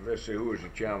 or let's see who is the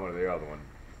chairman of the other one.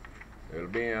 It'll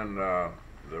be in the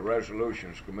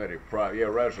Resolutions Committee.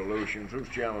 Resolutions. Who's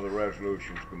chairman of the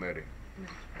Resolutions Committee?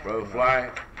 Brother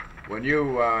Fly, when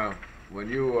you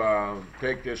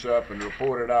take this up and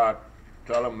report it out,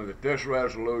 tell them that this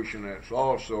resolution has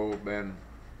also been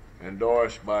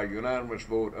endorsed by unanimous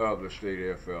vote of the state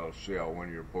AFL-CIO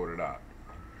when you report it out.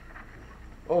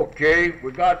 Okay,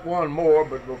 we got one more,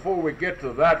 but before we get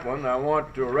to that one, I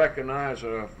want to recognize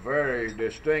a very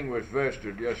distinguished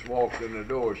visitor just walked in the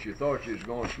door. She thought she was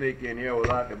going to sneak in here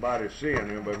without anybody seeing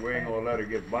her, but we ain't going to let her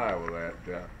get by with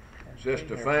that.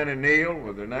 Sister Fannie Neal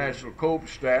with the National Cope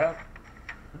staff,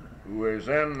 who is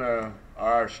in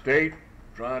our state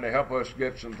trying to help us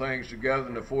get some things together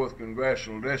in the 4th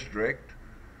Congressional District.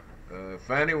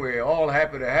 Fannie, we're all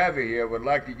happy to have you here. Would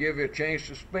like to give you a chance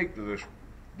to speak to this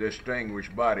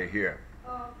distinguished body here.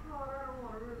 Claude, I don't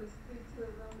want to really speak to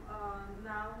them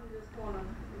now. We just want to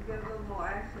get a little more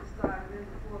action started in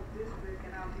the 4th District,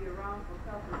 and I'll be around for a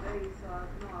couple of days, so I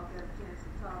know I'll get a chance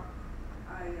to talk.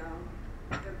 I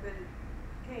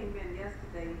came in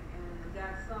yesterday and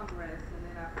got some rest, and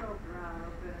then I poked around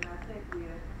a little bit, and I think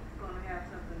we're going to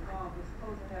have something going. We're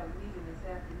supposed to have a meeting this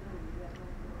afternoon. Is that no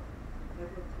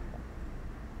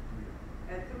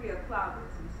at 3 o'clock with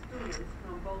some students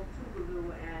from both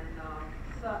Tougaloo and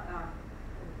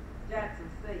Jackson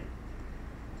State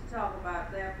to talk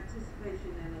about their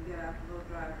participation in the Get Out the Low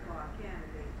Drive for our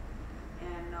candidate.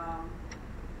 And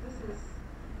this is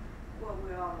what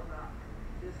we're all about,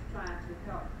 just trying to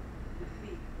help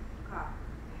defeat copper.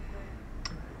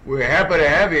 We're happy to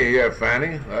have you here,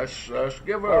 Fannie. Let's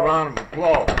give her a round of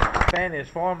applause. Fannie is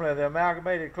formerly the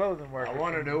Amalgamated Clothing Workers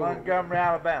from Montgomery,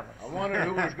 Alabama. I wondered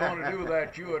who was going to do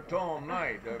that you or Tom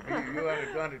Knight. If you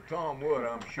had done it, Tom would,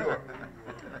 I'm sure.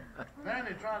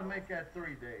 Fannie, try to make that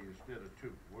 3 days instead of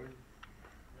 2, will you?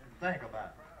 Think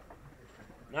about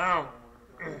it. Now,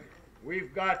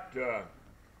 we've got,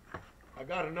 I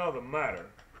got another matter,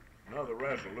 another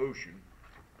resolution,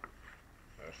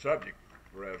 a subject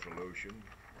resolution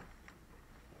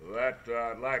that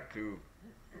I'd like to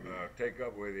take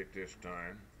up with you at this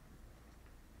time.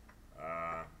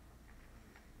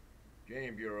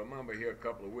 James, you remember here a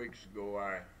couple of weeks ago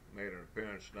I made an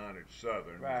appearance down at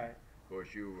Southern. Right. Of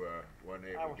course, you weren't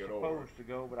able to get over. I was supposed to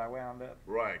go, but I wound up.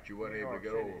 Right, you weren't able to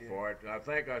get over for it. I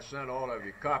think I sent all of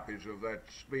you copies of that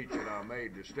speech that I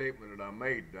made, the statement that I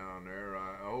made down there.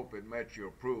 I hope it met your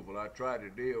approval. I tried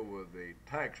to deal with the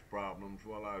tax problems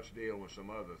while I was dealing with some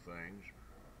other things.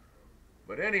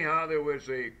 But anyhow, there was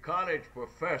a college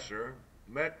professor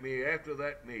met me after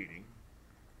that meeting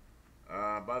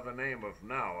by the name of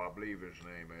Now, I believe his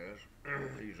name is.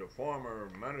 He's a former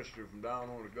minister from down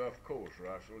on the Gulf Coast,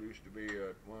 Russell. Used to be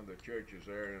at one of the churches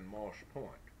there in Moss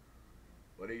Point.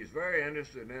 But he's very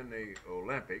interested in the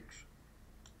Olympics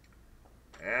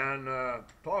and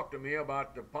talked to me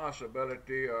about the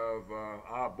possibility of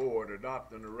our board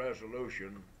adopting a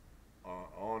resolution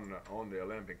on the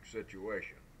Olympic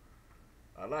situation.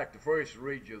 I'd like to first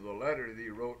read you the letter that he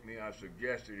wrote me. I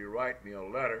suggested he write me a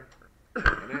letter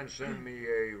and then send me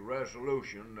a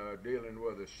resolution dealing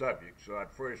with the subject. So I'd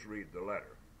first read the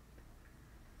letter.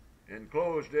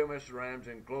 Enclosed, dear Mr. Rams,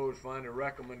 enclosed find a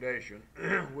recommendation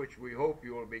which we hope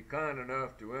you will be kind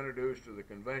enough to introduce to the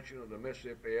convention of the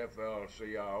Mississippi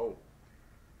AFL-CIO.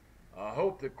 I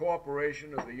hope the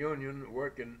cooperation of the union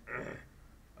working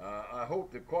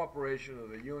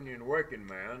working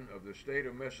man of the state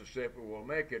of Mississippi will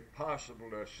make it possible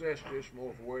to assist this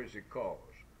most worthy cause.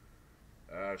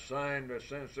 Signed,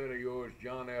 sincerely yours,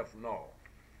 John F. Naw.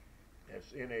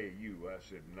 That's N-A-U. I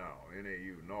said now.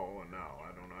 N-A-U. No, and now.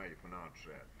 I don't know how you pronounce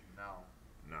that. Now.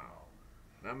 Now.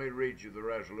 Let me read you the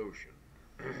resolution.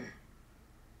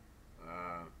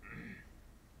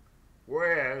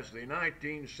 Whereas the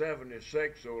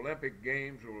 1976 Olympic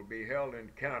Games will be held in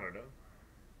Canada,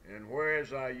 and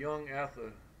whereas our young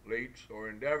athletes are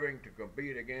endeavoring to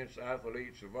compete against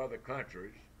athletes of other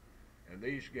countries in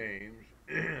these games,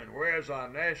 and whereas our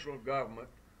national government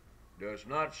does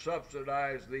not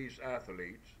subsidize these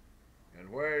athletes, and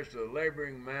whereas the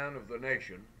laboring man of the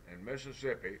nation in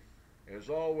Mississippi has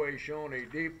always shown a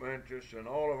deep interest in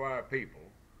all of our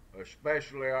people,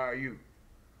 especially our youth.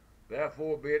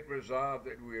 Therefore be it resolved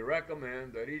that we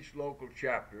recommend that each local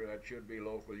chapter, that should be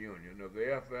local union, of the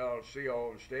AFL-CIO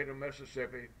of the state of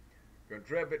Mississippi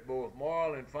contribute both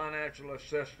moral and financial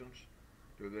assistance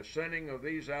to the sending of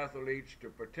these athletes to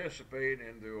participate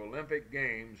in the Olympic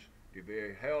Games to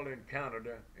be held in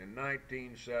Canada in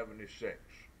 1976.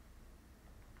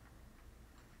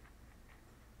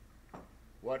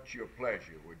 What's your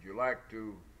pleasure? Would you like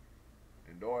to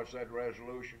endorse that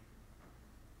resolution?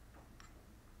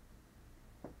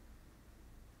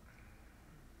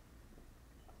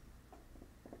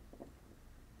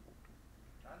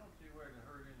 I don't see where it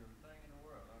hurt anything in the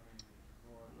world. I mean, as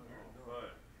far as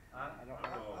But I don't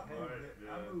know.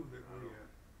 I move that we,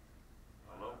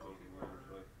 local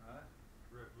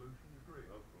resolution agreed.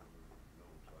 local,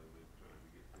 don't say that we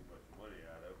get too much money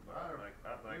out of it, but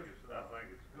I think it's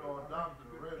So adopting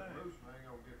the resolution ain't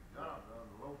gonna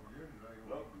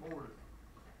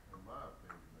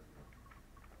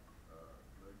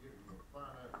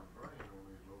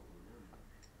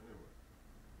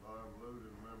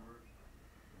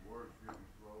work's getting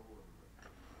slow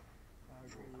and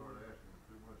people start asking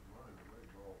too much money, they may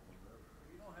go off on that.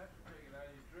 You don't have to take it out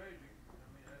of your treasury. I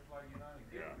mean, that's like United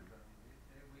Yeah. Givers. I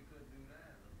mean, we could do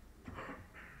that.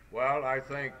 Well, I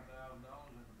think,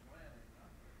 $5,000 in the plan ain't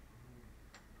nothing.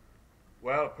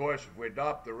 well, of course, if we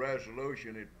adopt the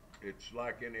resolution, it's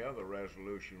like any other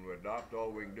resolution we adopt.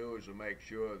 All we can do is to make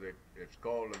sure that it's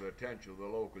called to the attention of the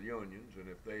local unions, and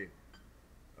if they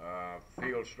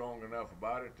feel strong enough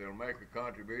about it, they'll make a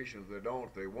contribution. If they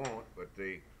don't, they won't. But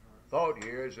the thought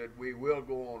here is that we will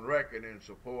go on record in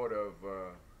support of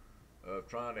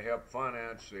trying to help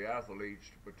finance the athletes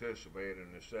to participate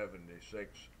in the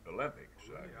 '76 Olympics.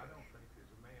 Really, I don't think there's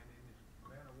a man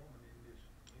or woman in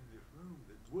this room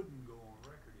that wouldn't go on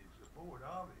record in support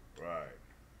of it. Right.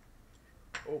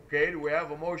 Okay, do we have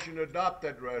a motion to adopt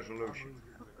that resolution?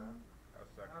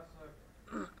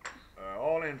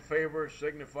 All in favor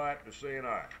signify it by saying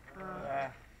aye.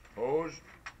 Opposed?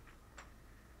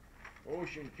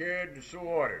 Motion carried and so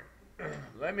ordered.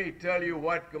 Let me tell you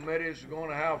what committees are going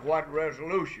to have what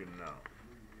resolution now.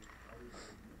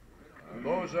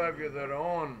 Those of you that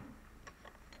are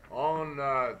on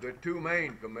the two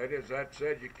main committees, that's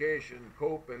Education,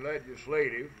 COPE, and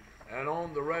Legislative, and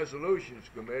on the Resolutions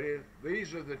Committee,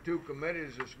 these are the two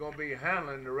committees that's going to be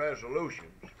handling the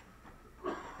resolutions.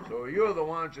 So you're the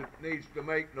ones that needs to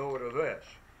make note of this.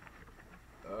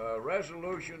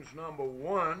 Resolutions number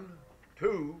 1,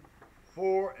 2,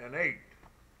 4, and 8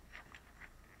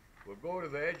 will go to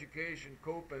the Education,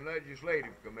 COPE, and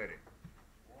Legislative Committee.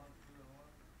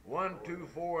 1, 2,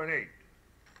 4, and 8.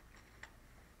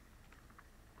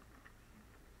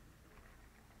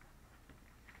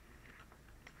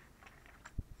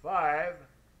 Five,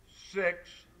 6,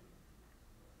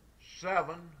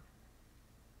 7,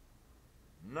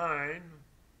 9,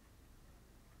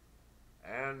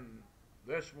 and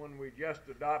this one we just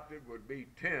adopted would be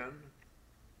 10,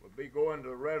 would be going to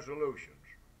the resolutions.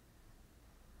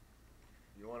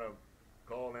 You want to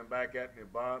call them back at me,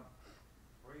 Bob?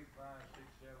 3, 5, 6,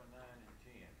 7, 9,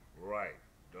 and 10. Right.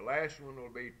 The last one will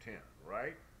be 10,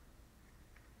 right?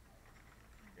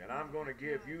 And I'm going to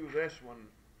give you this one,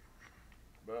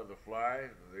 Brother Fly,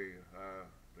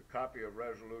 the copy of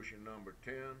resolution number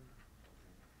 10,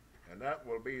 and that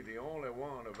will be the only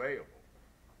one available.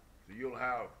 So you'll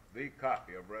have the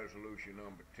copy of resolution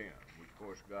number 10. We of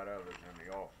course got others in the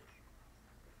office.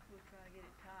 We'll try to get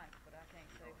it typed, but I can't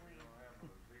say when. We don't have no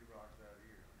Xerox out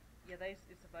here. Yeah,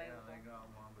 it's available. Yeah, they got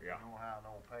one, but Yeah. they don't have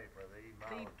no paper. They eat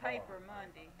Be my paper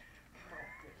Monday.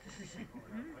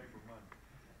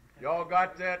 Y'all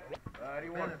got that? I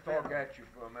didn't want to talk at you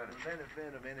for a minute. In the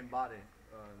benefit of anybody,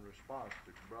 in response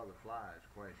to Brother Fly's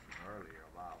question earlier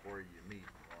about where you meet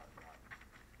and whatnot,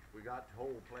 we got the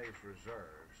whole place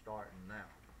reserved starting now.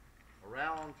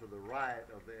 Around to the right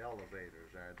of the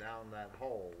elevators there, down that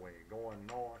hallway going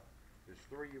north, there's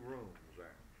 3 rooms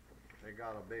there. They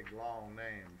got a big long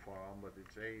name for them, but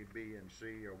it's A, B, and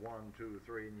C, or 1, 2,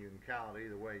 3, and you can count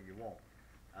either way you want.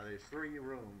 Now there's 3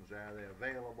 rooms there. They're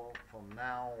available from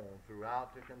now on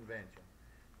throughout the convention.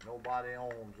 Nobody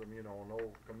owns them, you know,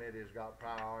 no committee's got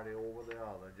priority over the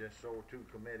other, just so 2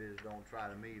 committees don't try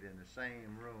to meet in the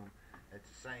same room at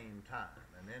the same time.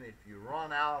 And then if you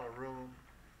run out of room,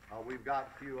 we've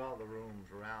got a few other rooms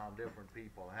around different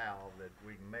people have that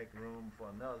we can make room for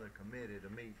another committee to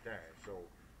meet there. So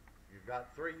you've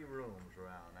got 3 rooms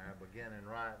around there beginning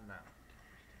right now.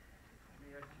 Let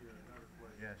me ask you another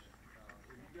question. Yes.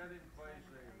 If you got in place,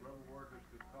 rubber workers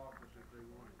could caucus if they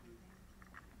wanted to.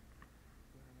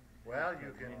 Well,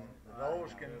 you can,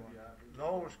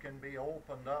 those can be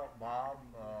opened up, Bob,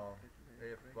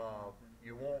 if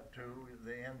you want to,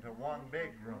 into one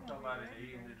big room. Somebody in the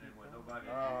evening and when nobody.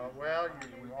 Well,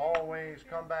 you always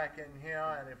come back in here,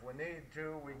 and if we need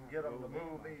to, we can get them to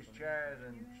move these chairs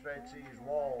and stretch these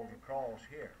walls across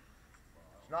here.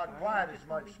 It's not quite as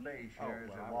much space here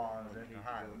as it was in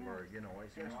Heidelberg, you know,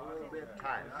 it's just a little bit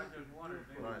tight. I just wondered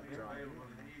if they would be available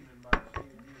in the evening by the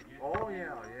CMU. Oh,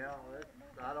 yeah,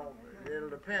 it'll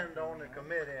depend on the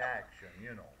committee action,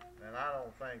 you know. And I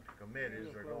don't think the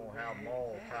committees are gonna have them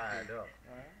all tied up.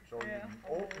 So you can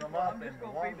open them up into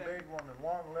one big one and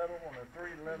one little one, or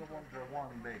 3 little ones or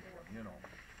one big one, you know.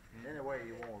 Any way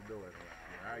you wanna do it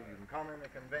around here. You can come in the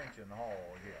convention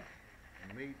hall here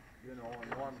and meet, you know,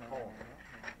 in one corner.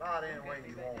 About any way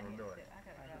you wanna do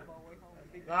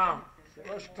it. Now,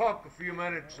 let's talk a few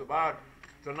minutes about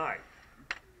tonight,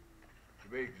 to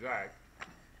be exact.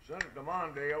 Senator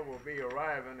Mondale will be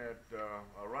arriving at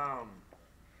around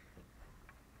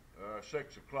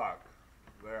 6 o'clock,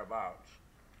 thereabouts.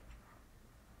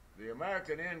 The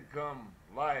American Income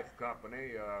Life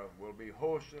Company will be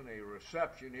hosting a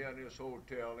reception here in this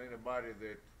hotel. Anybody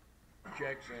that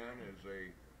checks in as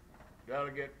a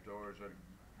delegate or as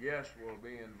a guest will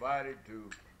be invited to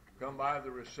come by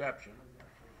the reception.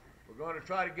 We're going to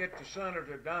try to get the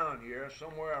senator down here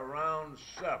somewhere around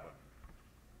 7,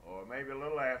 or maybe a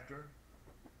little after,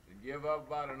 to give up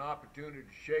about an opportunity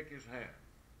to shake his hand.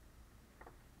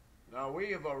 Now, we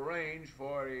have arranged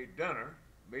for a dinner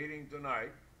meeting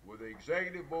tonight with the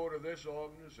executive board of this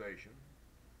organization,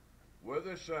 with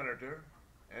the senator,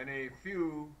 and a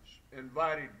few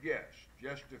invited guests,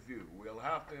 just a few. We'll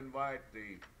have to invite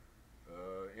the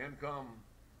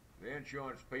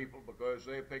insurance people, because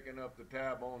they're picking up the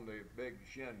tab on the big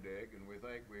shindig, and we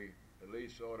think we at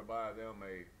least ought to buy them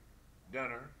a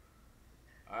dinner.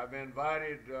 I've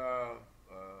invited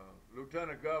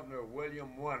Lieutenant Governor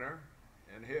William Winter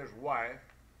and his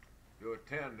wife to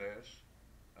attend this,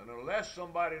 and unless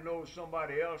somebody knows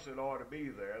somebody else that ought to be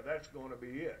there, that's going to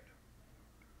be it.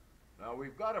 Now,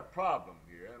 we've got a problem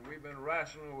here, and we've been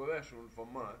wrestling with this one for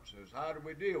months, is how do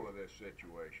we deal with this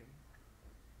situation?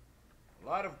 A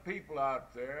lot of people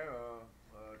out there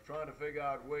trying to figure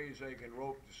out ways they can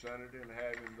rope the senator and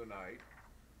have him tonight.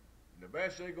 And the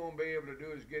best they're going to be able to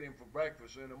do is get him for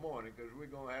breakfast in the morning, because we're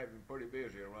going to have him pretty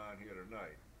busy around here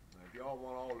tonight. Now, if y'all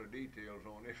want all the details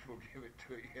on this, we'll give it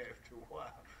to you after a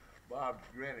while. Bob's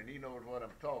grinning. He knows what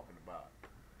I'm talking about.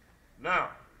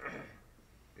 Now,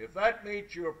 if that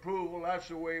meets your approval, that's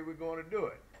the way we're going to do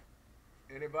it.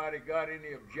 Anybody got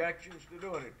any objections to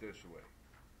doing it this way?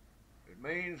 It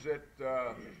means that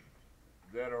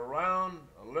that around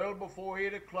a little before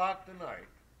 8 o'clock tonight,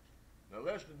 now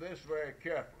listen to this very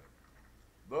carefully.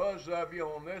 Those of you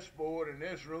on this board in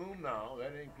this room now,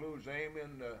 that includes Amy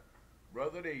and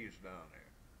Brother D's down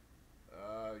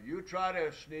there, you try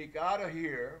to sneak out of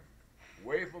here,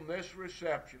 away from this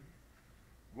reception,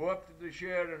 go up to the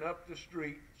Sheridan, up the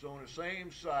street. It's on the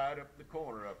same side, up the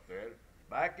corner up there,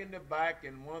 back in the back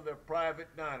in one of their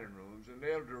private dining rooms, and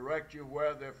they'll direct you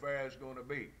where their fare is going to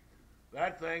be.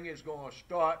 That thing is going to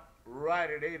start right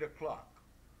at 8 o'clock.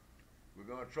 We're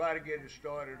going to try to get it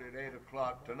started at 8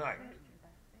 o'clock tonight.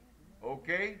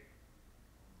 Okay?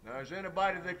 Now, is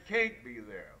anybody that can't be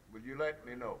there? Will you let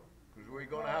me know? Because we're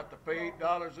going to have to pay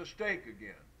 $8 a steak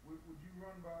again. Would you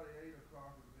run by the 8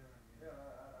 o'clock event? Yeah,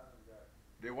 I got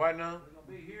it. Did what now? We're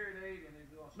gonna be here at 8 and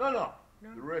it's gonna No, start.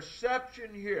 no. The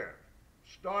reception here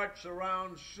starts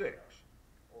around 6.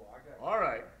 Oh, I got it. All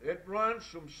right. It runs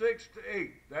from 6 to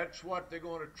 8. That's what they're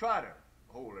going to try to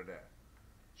hold it at.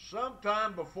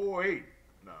 Sometime before 8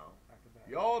 now,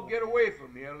 y'all get away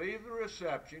from here, leave the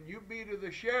reception. You be to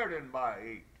the Sheridan by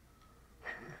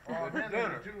 8. The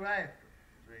dinner.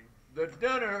 The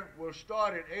dinner will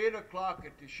start at 8 o'clock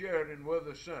at the Sheridan with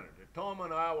the senator. Tom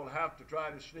and I will have to try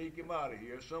to sneak him out of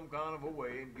here some kind of a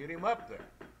way and get him up there.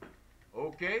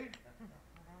 Okay?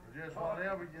 Just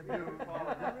whatever you do,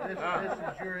 this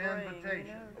is your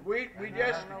invitation. We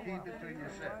just keep it to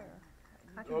yourself.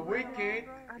 Well, we can't,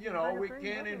 you know, we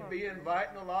can't be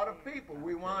inviting a lot of people.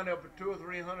 We wind up with 200 or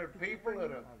 300 people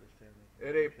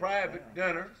at a private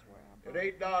dinner at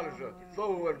 $8 a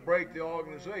throw would break the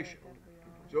organization.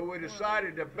 So we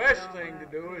decided the best thing to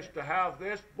do is to have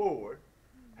this board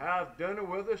have dinner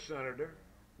with the senator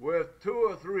with 2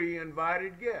 or 3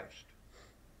 invited guests.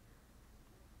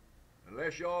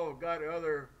 Unless y'all got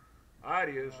other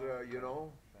ideas, you know,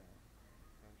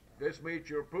 this meets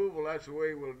your approval, that's the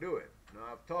way we'll do it.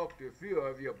 Now, I've talked to a few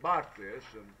of you about this,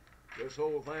 and this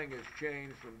whole thing has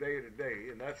changed from day to day,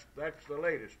 and that's the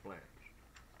latest plans.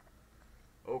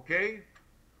 Okay?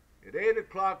 At 8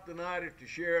 o'clock tonight at the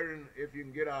Sheridan, if you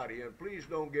can get out of here, and please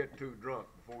don't get too drunk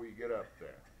before you get up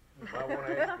there. I want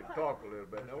to ask you to talk a little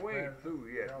bit. Now, we ain't through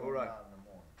yet. All right.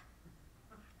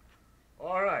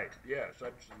 All right. Yes,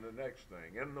 that's the next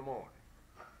thing, in the morning.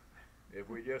 If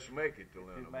we just make it till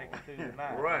in the morning. Make it through the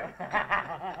night.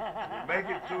 Right. We make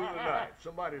it through the night.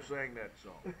 Somebody sang that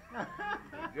song.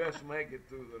 We just make it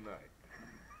through the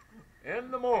night.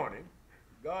 In the morning,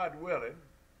 God willing,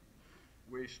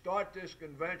 we start this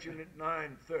convention at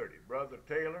 9:30. Brother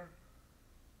Taylor,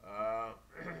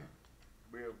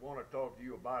 we want to talk to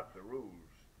you about the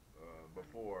rules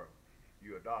before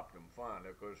you adopt them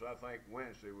finally, because I think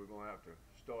Wednesday we're going to have to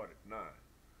start at 9.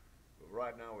 But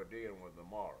right now we're dealing with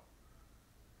tomorrow.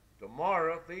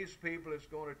 Tomorrow, these people is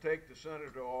going to take the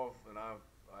senator off, and I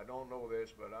don't know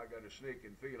this, but I got a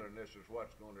sneaking feeling this is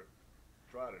what's going to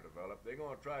try to develop. They're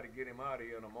going to try to get him out of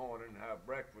here in the morning and have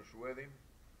breakfast with him.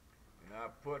 And I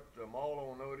put them all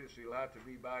on notice he'll have to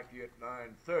be back here at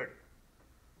 9:30.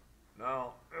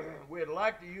 Now, we'd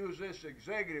like to use this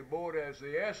executive board as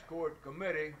the escort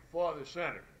committee for the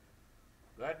senator.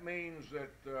 That means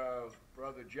that,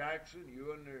 Brother Jackson,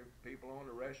 you and the people on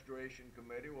the restoration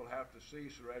committee will have to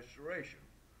cease restoration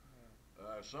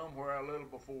somewhere a little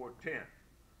before 10.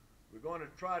 We're going to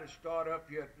try to start up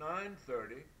here at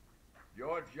 9:30.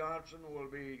 George Johnson will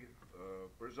be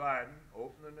presiding,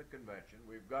 opening the convention.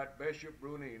 We've got Bishop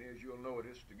Brunini, as you'll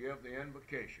notice, to give the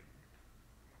invocation.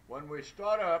 When we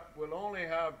start up, we'll only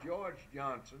have George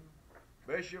Johnson,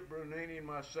 Bishop Brunini, and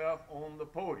myself on the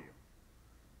podium.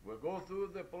 We'll go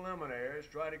through the preliminaries,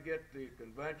 try to get the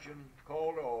convention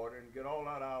called to order and get all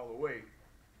that out of the way.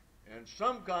 And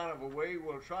some kind of a way,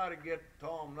 we'll try to get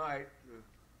Tom Knight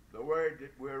the word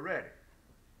that we're ready.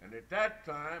 And at that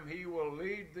time, he will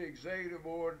lead the executive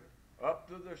board up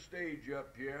to the stage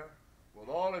up here with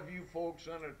all of you folks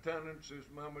in attendance as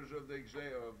members of the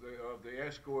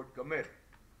escort committee.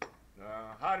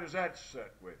 Now, how does that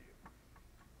sit with you?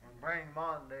 And bring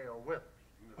Mondale with us.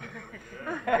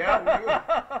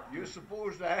 Yeah, you're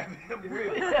supposed to have him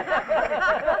with you.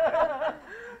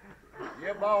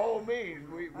 Yeah, by all means,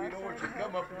 we don't want you to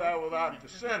come up there without the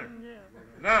senator.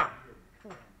 Now,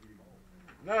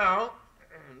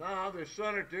 the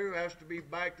senator has to be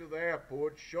back to the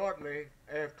airport shortly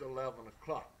after 11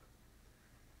 o'clock.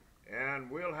 And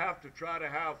we'll have to try to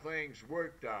have things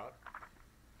worked out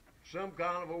some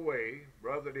kind of a way,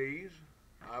 Brother Dees,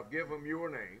 I'll give him your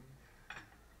name,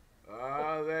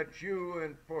 that you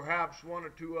and perhaps one or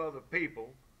two other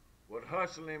people would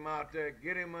hustle him out there,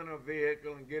 get him in a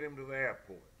vehicle, and get him to the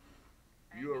airport.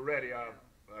 You are ready, I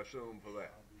assume, for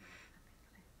that.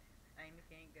 Amy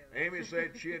can't go. Amy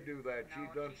said she'd do that. No,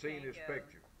 She's done she seen can't his go.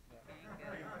 picture.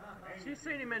 Can't go. She's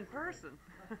seen him in person.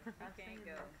 She can't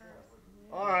go.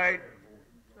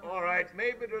 All right,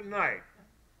 maybe tonight.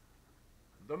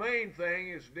 The main thing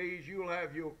is, Dees, you'll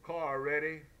have your car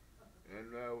ready,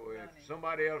 and if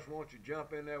somebody else wants to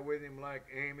jump in there with him like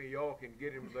Amy, y'all can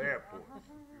get him to the airport.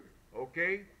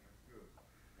 Okay? Good.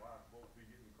 Wife's supposed to be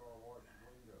getting the car washed and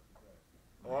cleaned up today.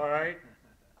 All right.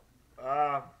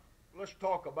 Let's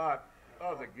talk about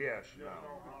other guests now.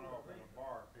 Don't run off in a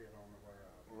bar pit on the way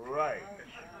out. Right.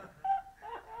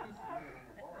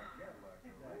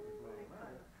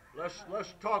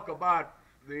 Let's talk about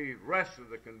the rest of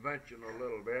the convention a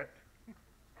little bit,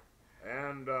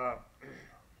 and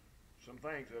some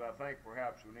things that I think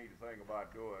perhaps we need to think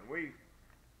about doing. We're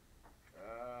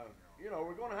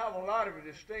going to have a lot of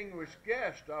distinguished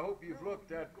guests. I hope you've looked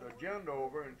that agenda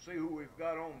over and see who we've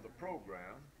got on the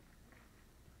program.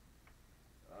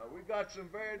 We've got some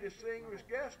very distinguished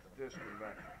guests at this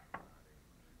convention.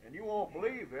 And you won't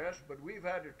believe this, but we've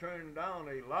had to turn down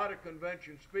a lot of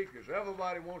convention speakers.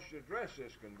 Everybody wants to address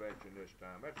this convention this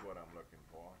time. That's what I'm looking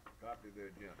for. Copy the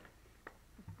agenda.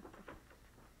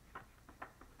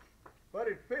 But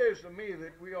it appears to me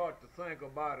that we ought to think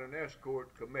about an escort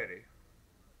committee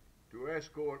to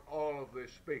escort all of the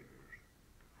speakers.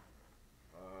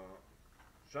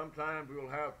 Sometimes we'll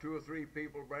have 2 or 3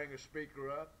 people bring a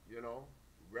speaker up,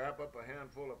 grab up a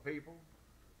handful of people.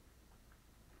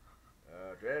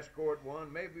 To escort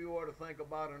one, maybe we ought to think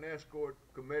about an escort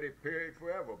committee period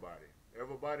for everybody.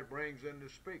 Everybody brings in the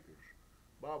speakers.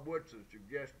 Bob Woodson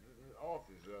suggested in the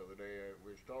office the other day,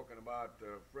 was talking about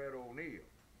Fred O'Neill,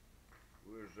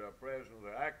 who is president of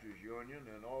the Actors Union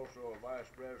and also a vice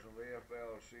president of the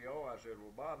AFL-CIO. I said,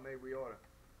 well, Bob, maybe we ought to,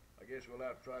 I guess we'll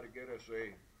have to try to get us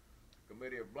a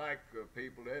committee of black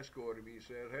people to escort him. He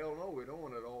said, hell no, we don't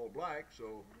want it all black,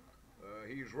 so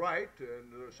he's right,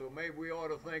 and so maybe we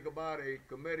ought to think about a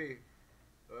committee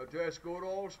to escort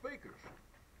all speakers.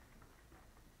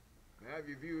 Have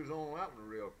your views on that one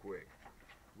real quick.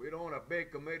 We don't want a big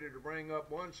committee to bring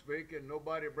up one speaker and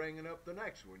nobody bringing up the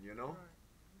next one,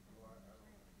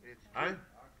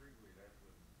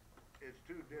 It's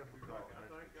too difficult,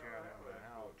 Mr. Chairman, to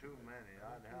have too many.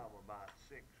 I'd have about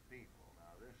 6 people.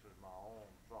 Now, this is my own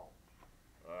thoughts.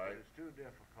 Right. It's too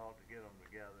difficult to get them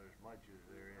together as much as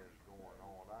there is going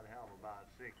on. I'd have about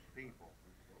 6 people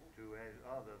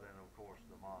other than, of course,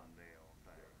 the Mondale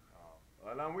thing.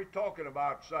 Now we're talking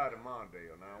about outside of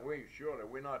Mondale. Now, we're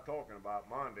not talking about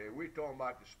Mondale. We're talking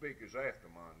about the speakers after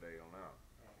Mondale now.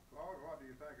 Claude, what do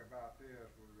you think about this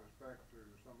with respect to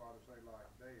somebody, say, like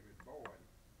David Boyd,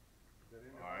 that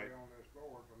anybody on this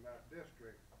board from that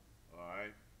district All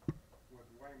right. with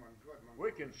Wayman Goodman?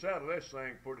 We can settle this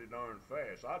thing pretty darn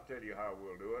fast. I'll tell you how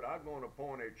we'll do it. I'm going to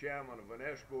appoint a chairman of an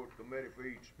escort committee for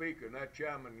each speaker, and that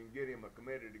chairman can get him a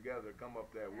committee together to come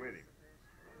up there with him.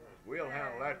 We'll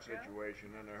handle that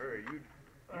situation in a hurry. You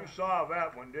saw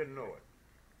that one, didn't know it.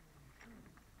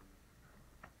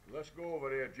 Let's go over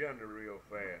the agenda real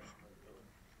fast.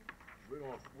 We're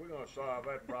gonna solve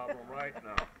that problem right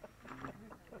now.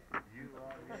 You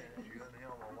and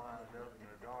him will wind up in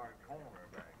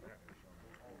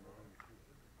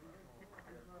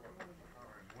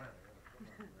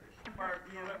first,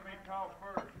 you let me talk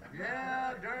first.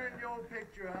 Yeah, during your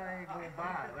picture, I ain't gonna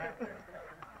buy that.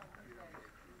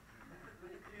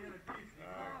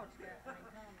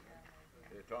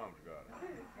 Yeah, Tom's got it.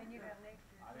 And you got an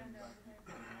extra agenda over there?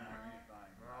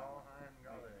 No, I hadn't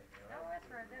got it. No, that's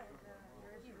right, that was,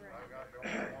 Reggie Gray. I got the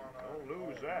only one. Don't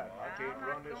lose that. I can't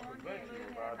run this convention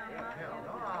without that. Yeah,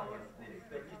 no, I was.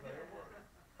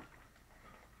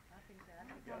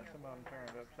 Got some of them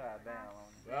turned upside down on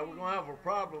you. Well, we're gonna have a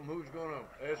problem. Who's gonna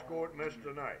escort Miss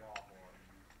tonight?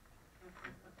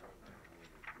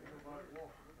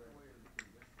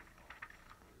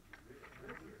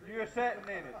 You're sitting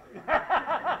in it.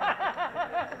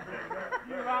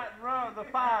 You're right in front of the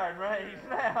firing range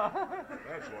now.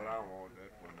 That's what I want.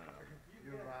 That's one now.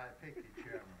 You're right, pick your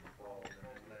chairman before, and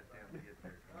then let them get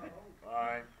their committee. All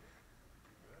right.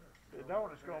 If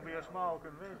don't, it's gonna be a small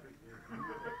convention.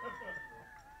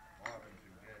 Marvin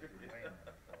suggested Wayman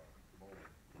for board.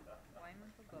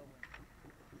 Wayman for going.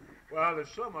 Well, there's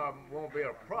some of them won't be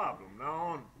a problem.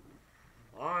 Now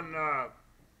on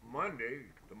Monday,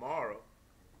 tomorrow,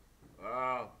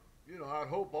 you know, I'd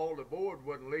hope all the board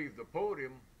wouldn't leave the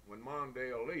podium when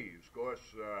Mondale leaves. Of course,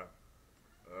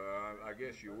 I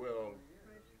guess you will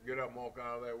get up and walk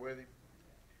out of there with him.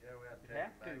 Yeah, we have to You take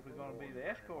have it to back if we're the gonna be board the and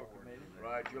escort board. committee.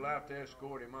 Right, you'll have to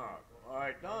escort him out. All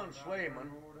right, Don Slayman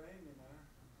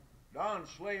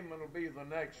will be the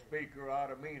next speaker out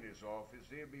of Meany's office.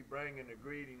 He'll be bringing the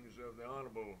greetings of the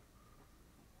Honorable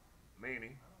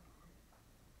Meany.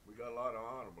 We got a lot of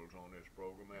honorables on this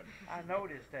program, haven't we? I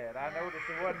noticed that. I noticed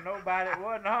there wasn't nobody that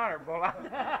wasn't honorable.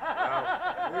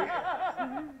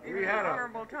 We had a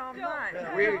Honorable Tom Knight.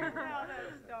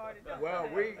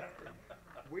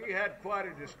 we had quite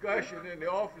a discussion in the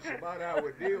office about how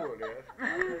we deal with this.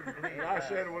 And I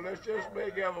said, well, let's just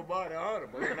make everybody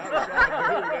honorable. And I decided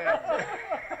to do that.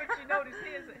 But you notice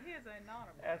his ain't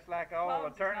honorable. That's like all Tom's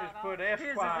is attorneys not put honorable. His is the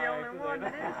Esquire only into one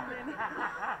their that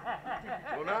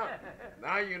isn't. Well,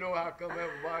 now you know how come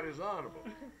everybody's honorable.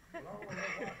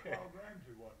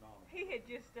 He had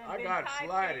just done I been got typed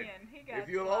slighted. in. He got If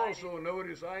you'll slighted. also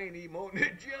notice, I ain't even on the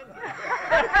agenda.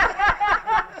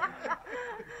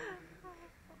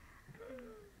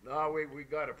 No, we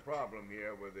got a problem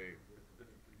here with the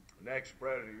next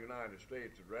president of the United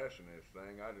States addressing this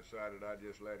thing. I decided I'd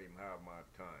just let him have my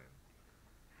time.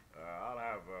 I'll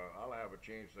have a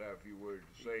chance to have a few words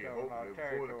to say, hopefully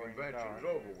before the convention's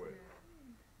over with.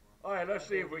 All right, let's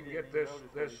see if we can get this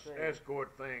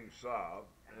escort thing solved.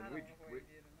 And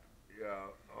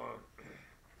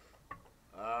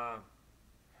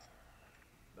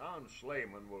Don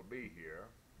Slayman will be here.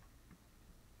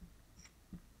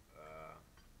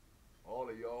 All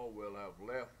of y'all will have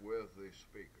left with the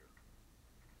speaker.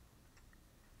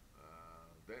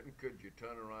 Then could you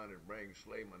turn around and bring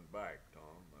Slayman back,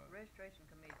 Tom? Registration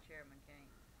committee chairman came.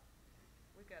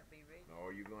 We gotta be ready.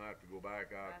 No, you're gonna have to go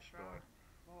back out and That's start.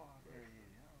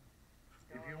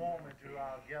 If you want me to,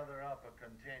 I'll gather up a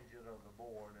contingent of the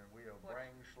board and we'll What?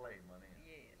 bring Slayman in.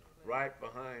 Yes. Right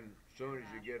behind, as soon as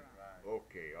you get.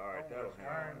 Okay, all right, that'll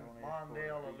Turn happen.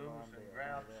 Mondale loose and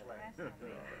grab Slayman. That's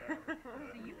not me.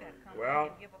 See, you gotta come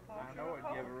Well, back and give a partial I know it.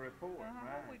 Give a report.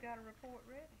 report, We right? got a report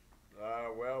ready.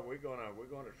 Well, we're gonna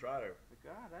try to.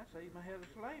 God, that's even ahead of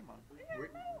Slayman.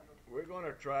 We're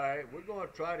gonna try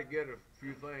to get a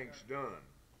few things done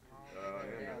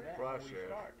in the process. We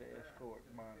start to escort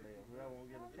Mondale. We don't want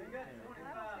to get a chance in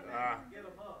it. Get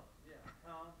them up, yeah,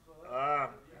 Tom, so You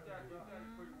got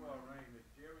pretty well arranged,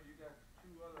 Mr. Chairman. You got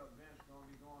two other events gonna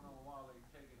be going on while they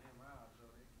taking him out, so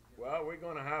they can get. Well, we're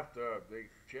gonna have to. The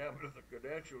chairman of the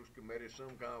Credentials Committee,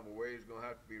 some kind of a way, is gonna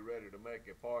have to be ready to make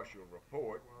a partial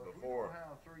report Well, if we before. don't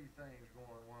have three things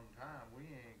going at one time, we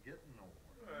ain't getting nowhere.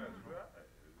 That's right.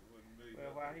 It wouldn't be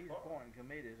Well, while he's appointing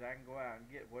committees, I can go out and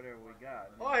get whatever we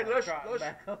got. All right, let's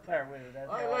back up there with it. That's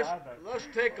all all right, I know. let's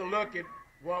take a look at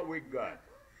what we got.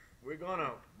 We're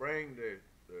gonna bring the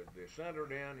senator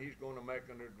in. He's gonna make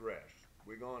an address.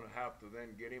 We're gonna have to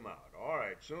then get him out. All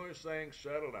right, soon as things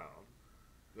settle down,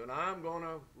 then I'm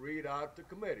gonna read out the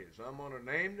committees. I'm gonna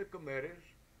name the committees.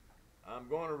 I'm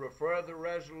gonna refer the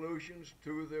resolutions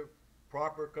to the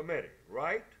proper committee,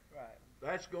 right? Right.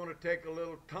 That's gonna take a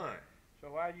little time.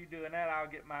 So while you doing that, I'll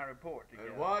get my report together.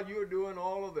 And while you're doing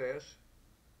all of this,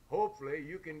 hopefully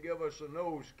you can give us a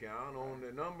nose count on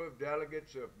the number of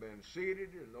delegates that have been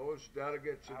seated, and those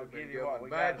delegates that I'll have been give you what given we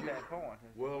got at badges that point.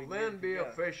 will We can then get it be together.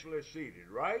 officially seated,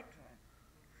 right?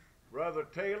 Brother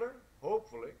Taylor,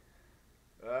 hopefully,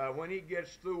 when he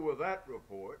gets through with that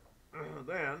report,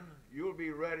 then you'll be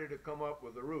ready to come up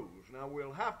with the rules. Now,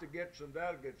 we'll have to get some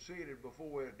delegates seated before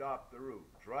we adopt the rules,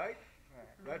 right?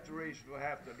 That's the reason we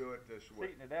have to do it this way.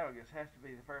 Seating the delegates has to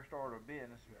be the first order of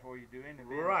business before you do any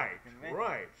business. Right, at the convention.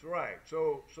 right.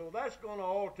 So that's gonna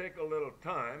all take a little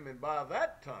time, and by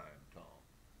that time, Tom,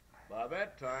 by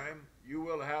that time, you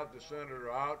will have the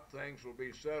senator out, things will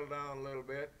be settled down a little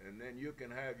bit, and then you can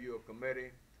have your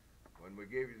committee, when we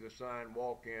give you the sign,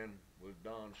 walk in with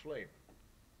Don Slavin.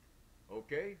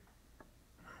 Okay?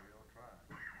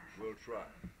 We'll try.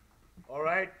 All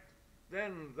right,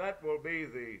 then that will be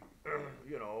the,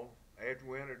 you know, after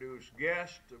we introduce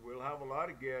guests, we'll have a lot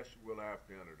of guests we'll have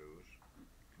to introduce.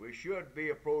 We should be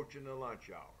approaching the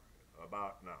lunch hour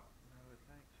about now. I would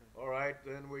think so. All right,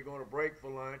 then we're going to break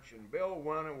for lunch, and Bill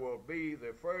Winter will be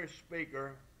the first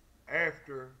speaker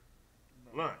after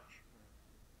lunch.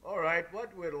 All right,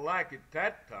 what we'd like at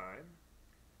that time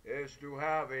is to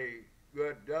have a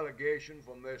good delegation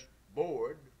from this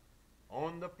board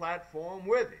on the platform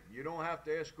with him. You don't have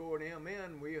to escort him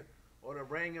in. We ought to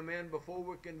bring him in before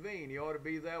we convene. He ought to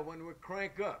be there when we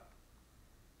crank up.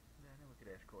 Yeah, then we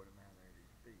could escort him out there to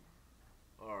his feet.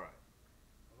 All right.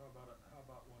 Well, how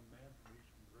about one man from each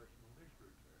congressional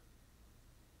district there?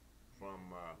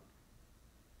 From,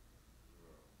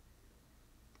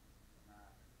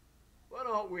 why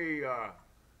don't we,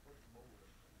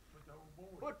 Put the whole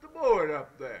board. put the board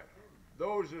up there?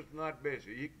 Those that's not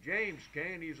busy. James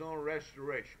can, he's on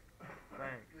restoration.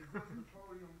 Thanks.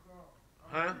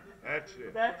 Huh? That's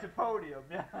it. That's the podium,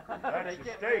 yeah. That's They the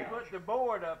can't stage. put the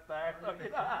board up there. So you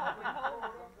know.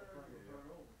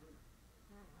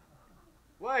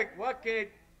 Why can't, Had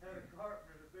a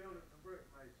carpenter to build it and a brick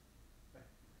mason.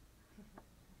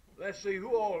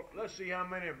 let's see how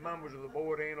many members of the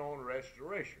board ain't on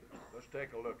restoration. Let's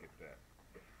take a look at that.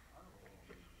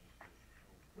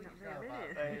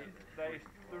 There's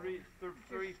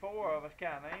three, four of us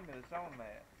kind of aiming us on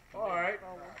that. All right.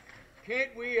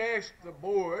 Can't we ask the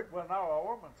board, Well, no,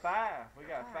 Orman, five. We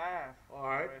got five. all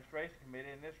right, Restoration committee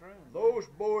in this room. those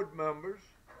board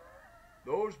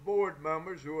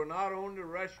members who are not on the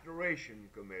restoration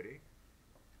committee,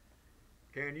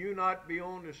 can you not be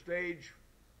on the stage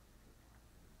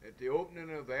at the opening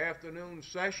of the afternoon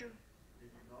session? Can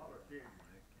you not or can you?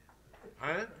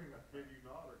 Huh? Can you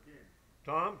not or can you?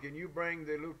 Tom, can you bring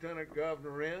the lieutenant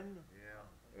governor in?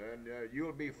 Yeah. And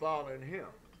you'll be following him.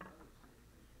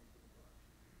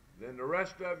 Then the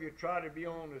rest of you try to be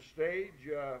on the stage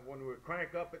when we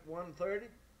crank up at 1:30.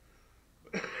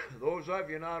 Those of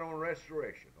you not on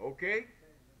restoration, okay?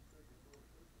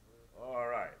 All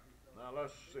right. Now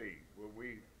let's see.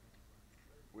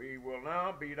 We will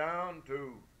now be down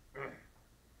to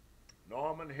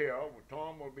Norman Hill.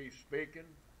 Tom will be speaking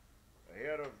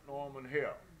ahead of Norman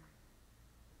Hill.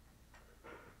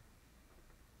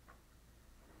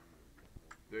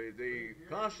 The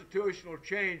Constitutional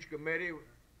Change Committee,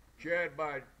 chaired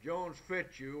by Jones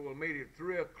Fitzhugh, will meet at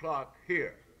 3 o'clock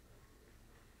here.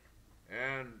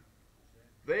 And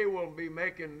they will be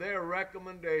making their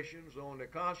recommendations on the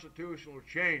constitutional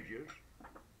changes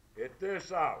at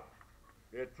this hour,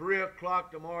 at 3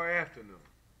 o'clock tomorrow afternoon.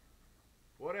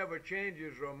 Whatever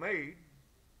changes are made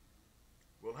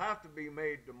will have to be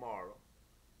made tomorrow,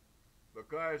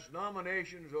 because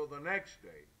nominations are the next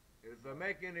day. If they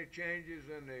make any changes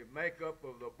in the makeup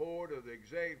of the board or the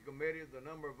executive committee, the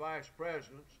number of vice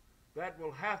presidents, that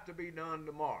will have to be done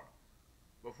tomorrow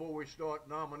before we start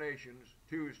nominations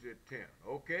Tuesday at 10,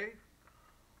 okay?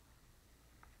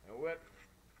 And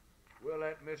we'll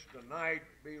let Mr. Knight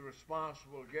be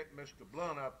responsible, get Mr.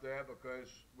 Blunt up there, because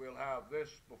we'll have this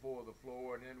before the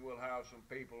floor, and then we'll have some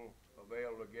people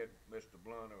available to get Mr.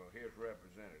 Blunt or his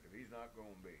representative. He's not going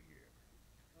to be here.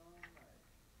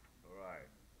 All right.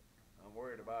 I'm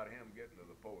worried about him getting to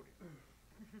the podium.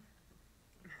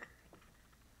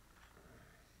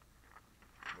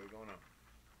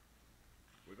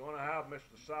 We're gonna have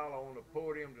Mr. Sala on the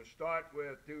podium to start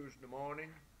with Tuesday morning,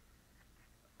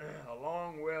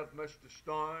 along with Mr.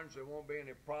 Starnes. There won't be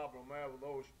any problem there with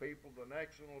those people. The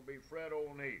next one will be Fred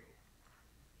O'Neill.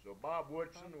 So Bob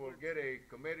Woodson will get a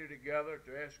committee together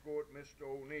to escort Mr.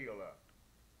 O'Neill up.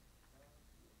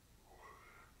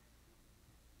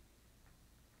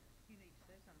 You need to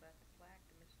say something about the plaque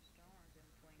to Mr. Starnes in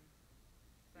between.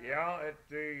 Yeah, at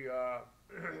the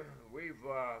we've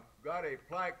got a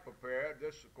plaque prepared.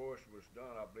 This, of course, was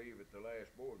done, I believe, at the last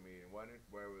board meeting, wasn't it,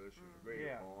 where this was agreed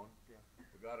upon. Yeah.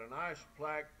 We got a nice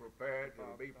plaque prepared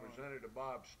that'll be presented to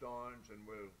Bob Starnes, and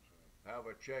we'll have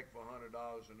a check for $100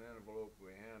 in an envelope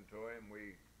we hand to him.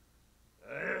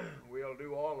 We'll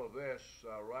do all of this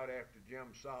right after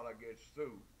Jim Sala gets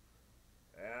through,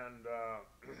 and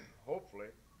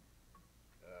hopefully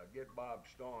get Bob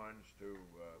Starnes to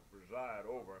preside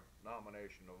over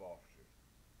nomination of officers.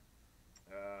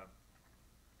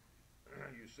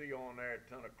 you see on there at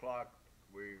 10 o'clock,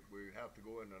 we have to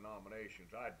go into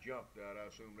nominations. I jumped that. I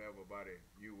assumed everybody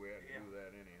knew we had to do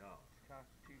that anyhow.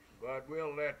 Constitution. But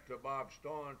we'll let Bob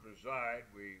Starnes preside.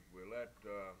 We'll let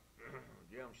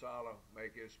Jim Sala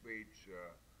make his speech,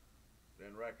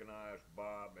 then recognize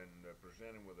Bob and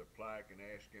present him with a plaque and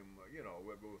ask him,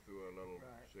 we'll go through a little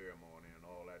ceremony and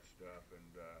all that stuff and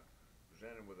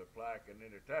present him with a plaque. And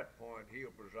then at that point,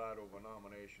 he'll preside over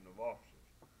nomination of officers.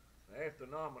 Now, after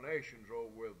nominations are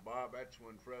over with, Bob, that's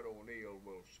when Fred O'Neill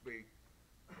will speak,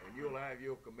 and you'll have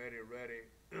your committee ready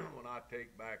when I take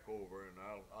back over, and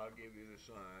I'll give you the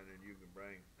sign, and you can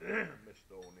bring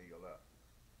Mr. O'Neill up.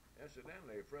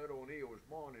 Incidentally, Fred O'Neill was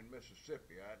born in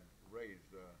Mississippi. I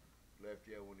left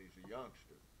here when he's a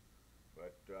youngster,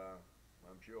 but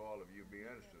I'm sure all of you be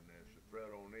interested in this.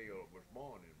 Fred O'Neill was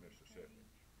born in Mississippi.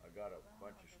 I got a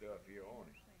bunch of stuff here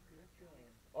on him.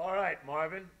 All right,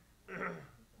 Marvin.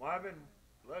 Marvin,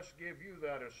 let's give you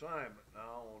that assignment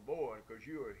now on board because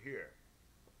you are here.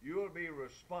 You'll be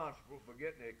responsible for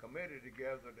getting a committee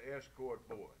together to escort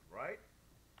board, right?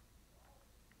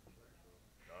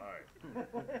 All right.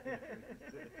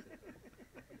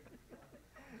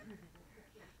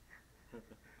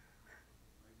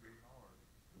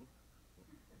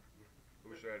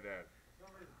 Who said that?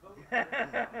 Some of his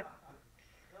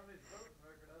voting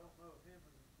record, I don't know if him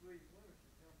and William Winter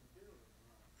should come together or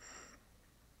not.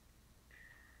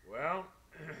 Well,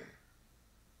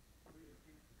 We just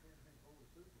keep defending him over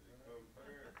supervisor.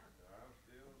 Compared, I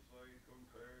still say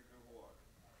compared to what?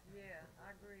 Yeah,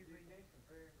 I agree You with you. can't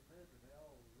compare him to Method, they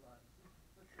all like.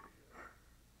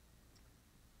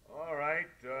 all right.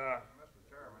 Mr.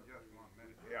 Chairman, just 1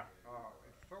 minute. Yeah.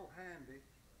 It's so handy.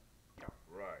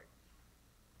 Right.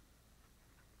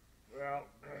 Well,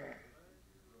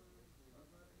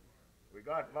 we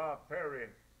got Bob Perry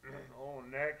on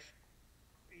next.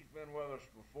 He's been with us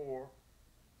before.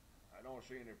 I don't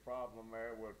see any problem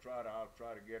there. I'll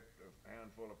try to get a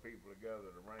handful of people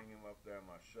together to bring him up there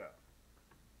myself.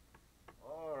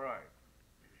 All right.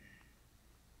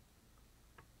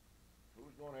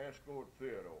 Who's going to escort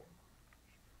Theodore?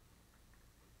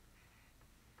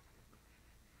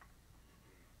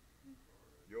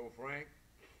 Joe Frank?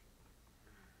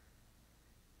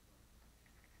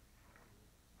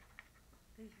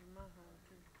 He's from my home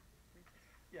too.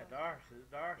 Yeah, Doris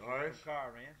Doris? from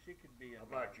car rent. She could be How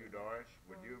involved. about you, Doris?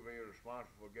 Would you be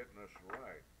responsible for getting us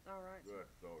right? All right. Good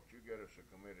thought. You get us a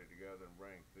committee together and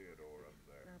bring Theodore up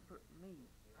there. Now put me.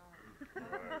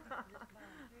 Right.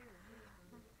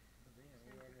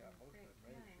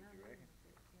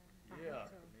 Yeah,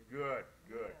 good.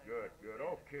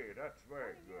 Okay, that's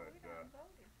very good.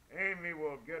 Amy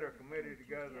will get her committee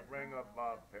together to bring up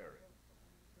Bob Perry.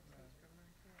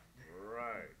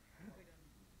 Right.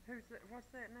 Who's that? What's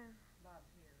that now? Bob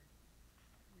Perry.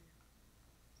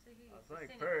 See, he's I the think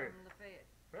Senate Perry- from Lafayette.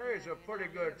 Perry's a County, and pretty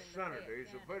I good live in senator. Lafayette He's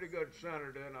a County. pretty good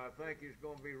senator, and I think he's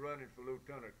going to be running for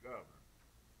lieutenant governor.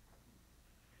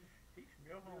 He's from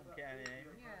your home county,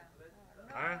 ain't he?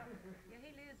 Yeah. Huh? Yeah,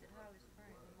 he lives at Holly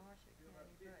Springs in Marshall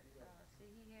County, but, see,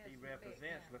 he has He Lafayette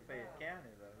represents County. Lafayette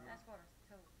County, though. Yeah. That's what I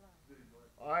told Flo.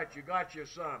 All right, you got your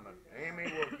assignment.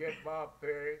 Amy will get Bob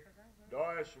Perry.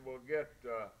 Doris will get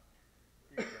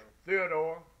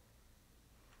Theodore.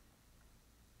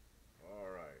 All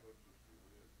right.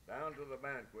 Down to the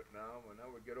banquet now, and then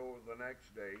we get over the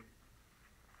next day.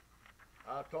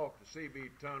 I'll talk to C.B.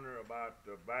 Turner about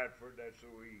Bradford. That's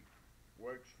who he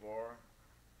works for.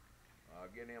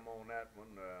 I'll get him on that one.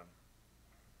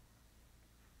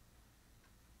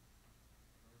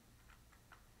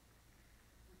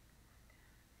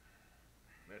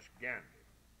 Miss Gandy.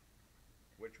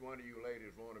 Which one of you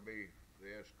ladies want to be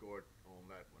the escort on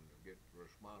that one to get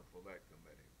responsible for that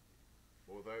committee?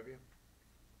 Both of you?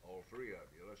 All three of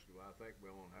you. Let's do. I think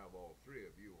we're going to have all three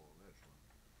of you on this one.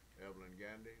 Evelyn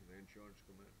Gandy, the insurance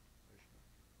committee.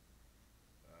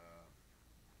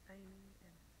 Amy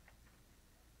and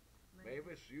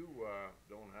Mavis, you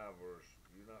don't have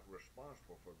you're not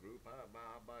responsible for a group. How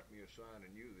about me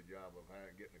assigning you the job of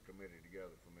getting a committee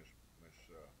together for Miss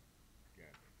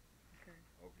Gandy? Okay.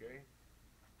 Okay.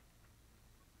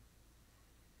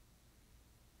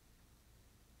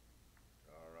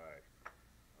 All right.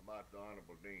 How about the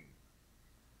Honorable Dean?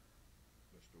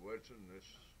 Mr. Woodson, this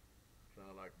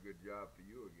sounds like a good job for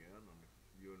you again, and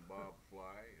you and Bob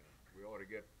Fly. We ought to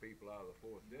get people out of the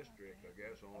 4th District, I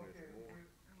guess, on this board.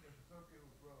 If it's okay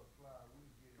with Brother Fly, we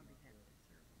get him up there.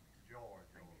 George,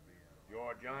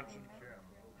 George Johnson.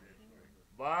 chairman of the district.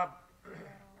 Bob,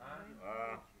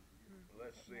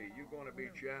 let's see, you're going to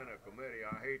be chairing a committee.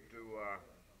 I hate to,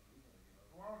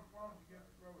 Why don't you get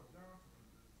Brother Johnson?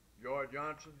 George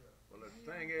Johnson? Well,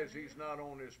 the thing is, he's not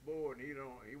on this board, and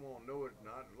he won't know it, and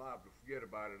I'd liable to forget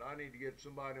about it. I need to get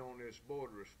somebody on this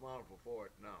board responsible for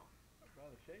it now.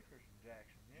 Brother Schaefer's from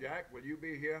Jackson. Yeah. Jack, will you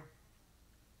be here?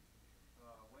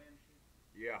 Wednesday?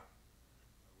 Yeah.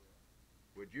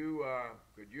 Could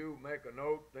you make a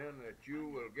note then that you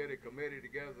will get a committee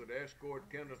together to escort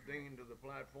Kenneth Dean to the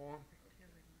platform?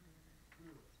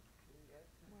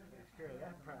 Takes care of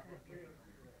that problem. Then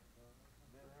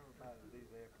everybody will be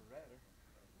there for rather.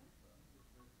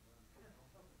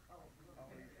 All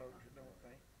these folks that don't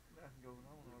think nothing going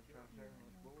on are trying to serve on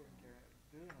this board and care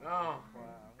doing Now,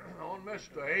 on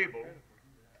Mr. Abel,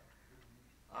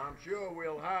 I'm sure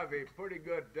we'll have a pretty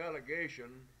good delegation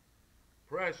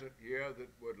present here that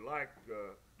would like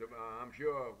I'm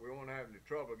sure we won't have any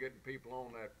trouble getting people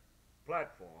on that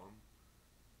platform.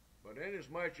 But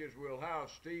inasmuch as we'll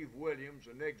have Steve Williams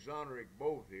and Nick Zonerick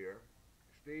both here,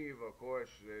 Steve, of course,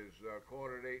 is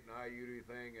coordinating the IUD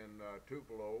thing in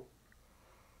Tupelo.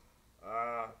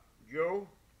 Joe,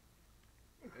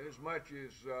 inasmuch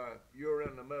as you're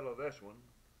in the middle of this one,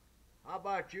 how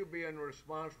about you being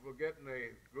responsible for getting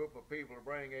a group of people to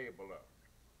bring Abel up?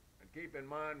 And keep in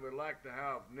mind, we'd like to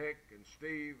have Nick and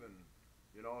Steve and,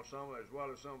 you know, as well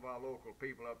as some of our local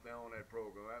people up there on that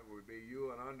program. That would be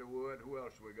you and Underwood. Who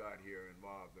else we got here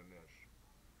involved in this?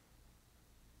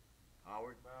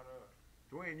 Howard? About us.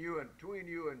 Between you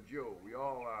and Joe, we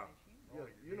all,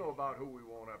 you know about who we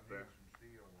want up there.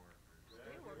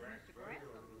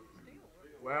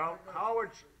 Well, Howard,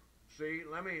 see,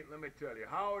 let me tell you,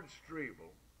 Howard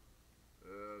Strebel,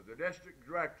 the district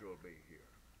director will be here,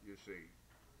 you see.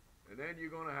 And then you're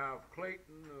going to have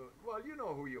Clayton, well, you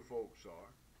know who your folks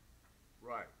are.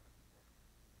 Right.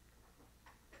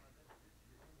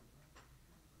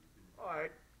 All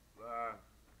right.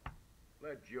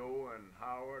 Let Joe and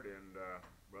Howard and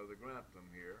Brother Grantham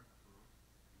here.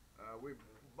 We,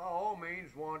 by all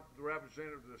means, want the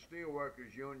representative of the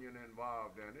Steelworkers Union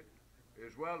involved in it,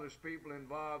 as well as people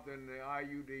involved in the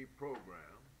IUD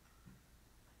program.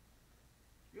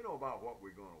 You know about what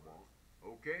we're going to want,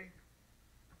 okay?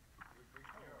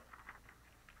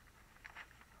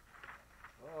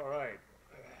 All right.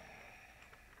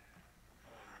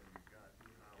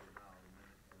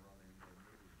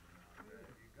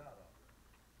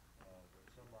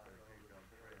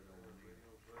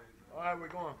 All right, we're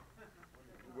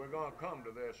going to come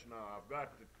to this now. I've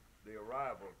got the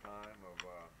arrival time of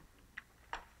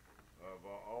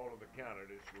all of the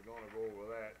candidates. We're going to go over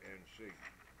that and see.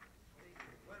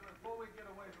 Wait, before we get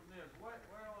away from this, where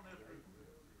on this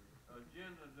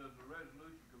agenda does the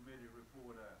resolution committee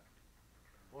report out?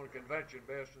 On convention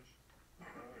business.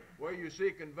 Where you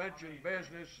see convention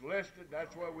business listed,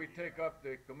 that's where we take up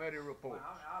the committee reports.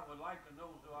 Well, I would like to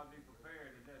know so I'd be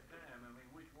prepared at that time. I mean,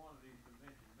 which one of these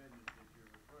convention business that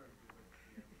you're referring to,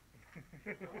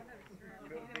 Mr.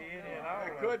 Could be any and all.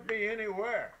 It could be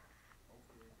anywhere.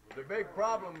 The big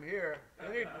problem here,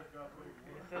 listen.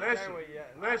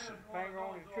 Finger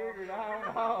on the trigger, and eye on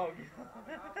the hog.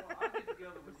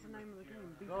 What's the name of the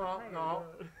game? No.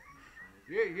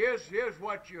 Here's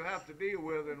what you have to deal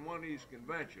with in one of these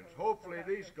conventions. Hopefully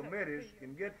these committees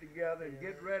can get together and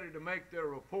get ready to make their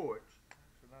reports.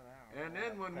 And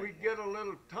then when we get a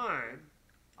little time,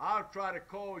 I'll try to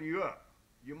call you up.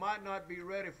 You might not be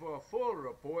ready for a full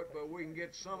report, but we can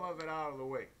get some of it out of the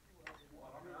way.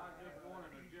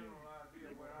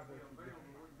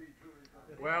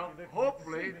 Well,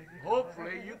 hopefully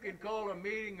you can call a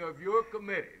meeting of your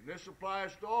committee. This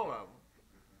applies to all of them.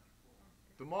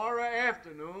 Tomorrow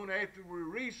afternoon, after we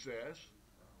recess,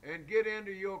 and get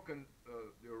into your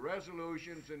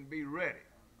resolutions and be ready.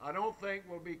 I don't think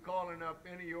we'll be calling up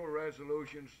any of your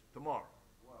resolutions tomorrow.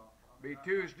 Be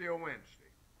Tuesday or Wednesday.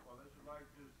 Well, this is like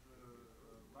this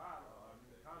bylaw,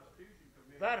 the Constitution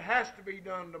Committee. That has to be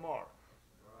done tomorrow.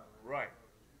 Right.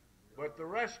 But the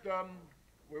rest of them,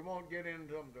 we won't get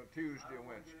into them till Tuesday or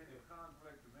Wednesday.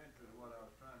 Conflict of interest is what I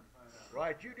was trying to find out.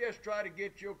 Right, you just try to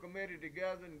get your committee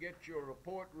together and get your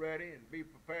report ready and be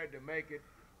prepared to make it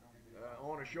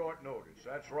on a short notice.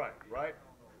 That's right, right?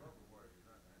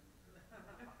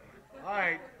 All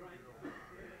right.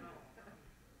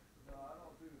 No, I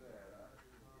don't do that.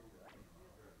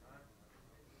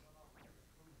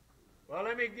 Well,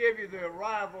 let me give you the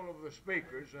arrival of the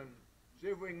speakers and see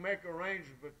if we can make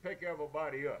arrangements to pick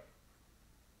everybody up.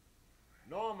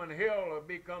 Norman Hill will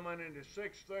be coming into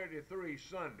 6:33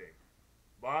 Sunday.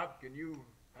 Bob, can you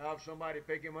have somebody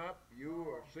pick him up? You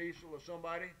or Cecil or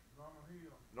somebody?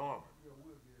 Norman.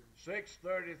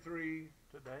 6:33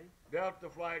 Today? Delta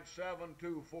Flight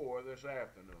 724 this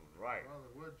afternoon, right?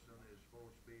 Brother Woodson is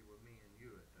supposed to be with me and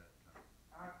you at that time.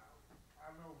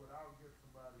 I know, but I'll get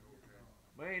somebody to get it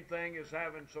on. Main thing is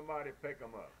having somebody pick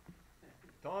them up.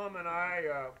 Tom and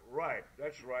I, right,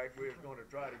 that's right, we was gonna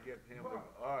try to get him to,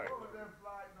 all right. What was that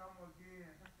flight number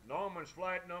again? Norman's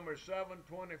flight number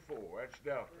 724, that's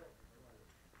Delta.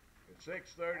 It's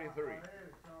 6:33. I had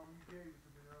it, Tom, you gave it to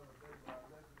me the other day, but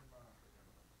I left it in my,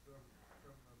 some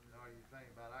of it. No, you think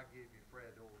about it, I gave you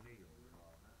Fred O'Neill.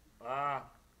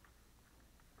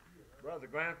 Brother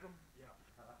Grantham?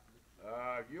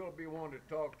 You'll be wanting to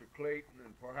talk to Clayton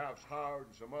and perhaps Howard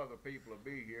and some other people will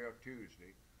be here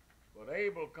Tuesday. But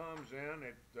Abel comes in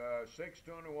at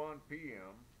 6:21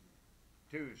 p.m.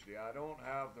 Tuesday. I don't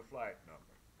have the flight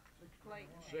number.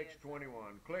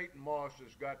 6:21. Clayton Moss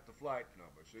has got the flight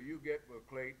number. So you get with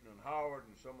Clayton and Howard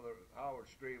and some of the, Howard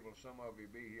Strevel, some of you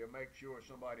be here. Make sure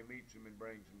somebody meets him and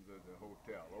brings him to the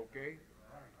hotel, okay?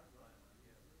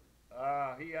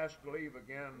 He has to leave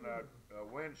again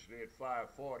Wednesday at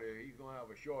 5:40. He's going to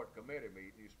have a short committee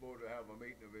meeting. He's supposed to have a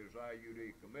meeting of his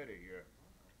IUD committee here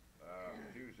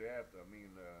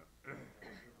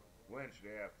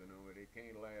Wednesday afternoon, but it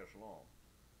can't last long.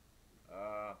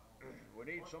 We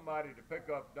need somebody to pick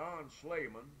up Don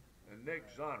Slayman and Nick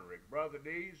Zonerick. Brother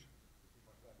Dees,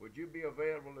 would you be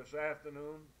available this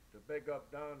afternoon to pick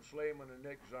up Don Slayman and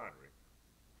Nick Zonerick?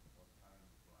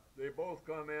 They both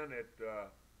come in at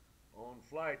on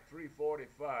flight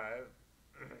 345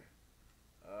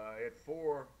 at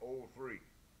 4:03.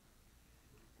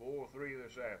 4:03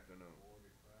 this afternoon.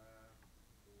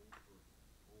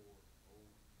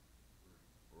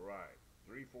 Right.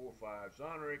 345.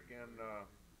 Zonerick and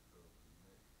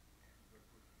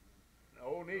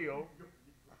O'Neill.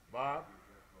 Bob.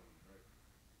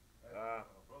 Brother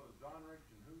Zonrich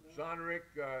and who then? Zonerick,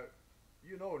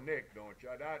 you know Nick, don't you?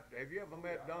 Have you ever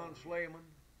met Don Slayman?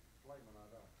 Slayman, I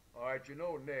don't. All right, you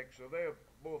know Nick, so they're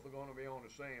both are going to be on the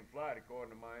same flight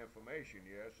according to my information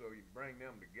here, so you bring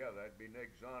them together. That'd be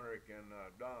Nick Zonerick and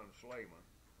Don Slayman.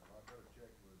 Well, I better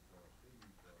check with Steve.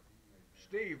 He may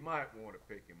Steve might want to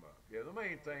pick him up. Yeah, the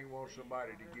main thing wants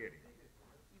somebody to get him.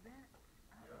 You bet.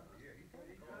 Yeah, he I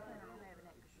plan on having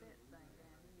that cassette thing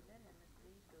down here. You better have Mr.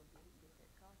 Dees go get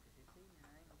that cartridge this evening.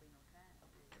 There ain't gonna be no time.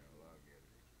 Well, I'll get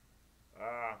it.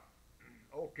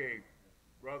 Okay,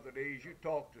 Brother Dees, you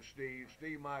talk to Steve.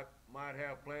 Steve might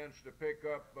have plans to pick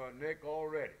up Nick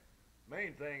already.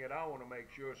 Main thing that I want to make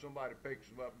sure somebody picks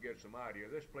him up and gets him out of here.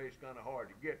 This place is kind of hard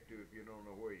to get to if you don't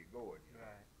know where you're going.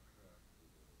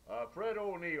 Right. Fred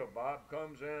O'Neill, Bob,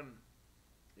 comes in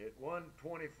at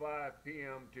 1:25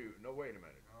 p.m. No, wait a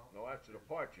minute. No, that's the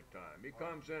departure time. He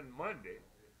comes in Monday,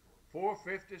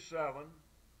 4:57,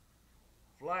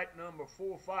 flight number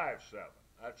 457.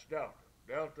 That's Delta.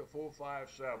 Delta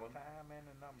 457. Time and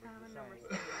the number's Time the and same. number's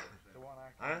The one I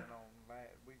Huh? came on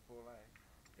week before last.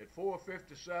 At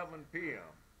 4:57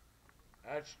 p.m.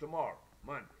 That's tomorrow,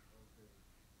 Monday.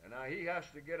 And now he has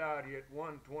to get out here at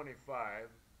 1:25,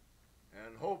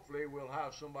 and hopefully we'll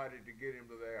have somebody to get him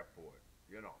to the airport.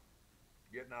 You know,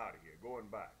 getting out of here, going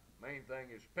back. Main thing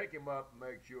is pick him up and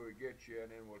make sure he gets here,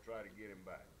 and then we'll try to get him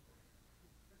back.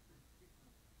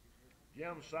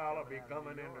 Jim Sala be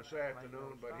coming in this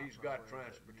afternoon, but he's got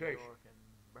transportation. New York and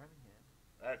Birmingham.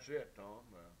 That's it, Tom,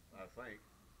 I think,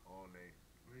 on the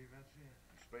Believe that's it.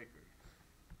 speakers.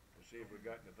 Let's see if we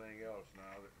got anything else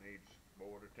now that needs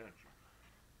board attention.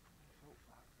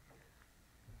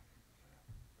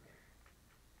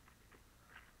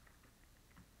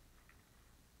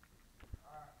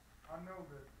 I know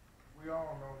that we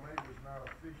all know, maybe it's not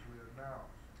officially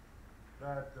announced,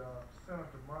 that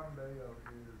Senator Mondale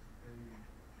is a,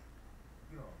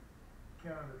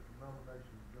 candidate for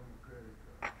nomination of Democratic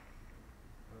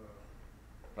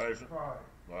Person? Party.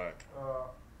 Right.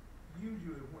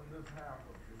 Usually when this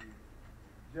happens, the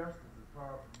Justice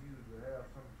Department usually have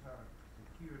some kind of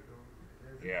security.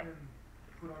 Has he Yeah. been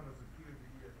put under security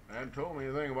yet? Hadn't told me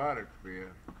anything about it,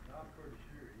 Spear. I'm pretty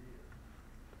sure he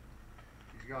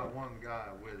is. He's got one guy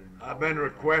with him. I've been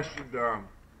requested to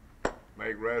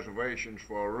make reservations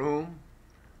for a room,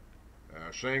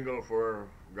 single for a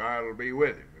guy that'll be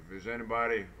with him. If there's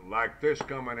anybody like this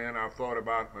coming in, I've thought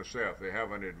about it myself. They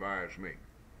haven't advised me.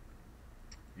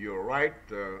 You're right,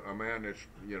 a man that's,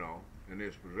 in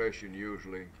this position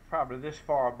usually. Probably this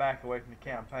far back away from the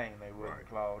campaign they wouldn't, Right.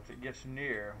 Claude. It gets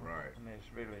near. Right. And it's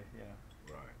really,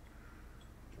 Right.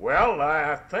 Well,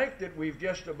 I think that we've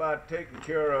just about taken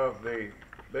care of the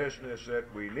business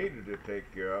that we needed to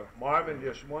take care of. Marvin,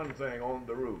 just one thing on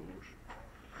the rules.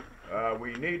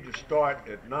 We need to start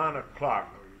at 9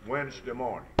 o'clock Wednesday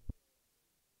morning.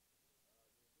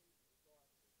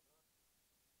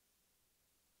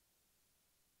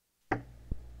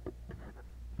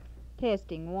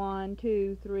 Testing, 1,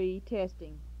 2, 3,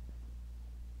 testing.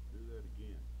 Do that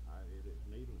again. It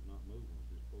needs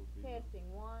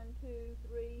Testing, 1, 2,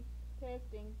 3,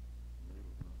 testing.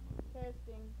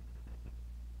 Testing.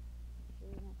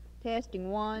 Testing,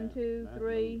 1, 2,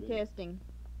 3, testing.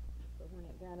 But when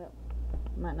it got up,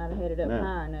 might not have had it up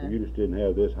high enough. You just didn't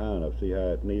have this high enough. See how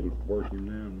it's needle working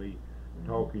now, and me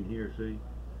talking here, see?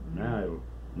 Now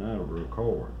it'll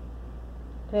record.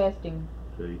 Testing.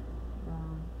 See?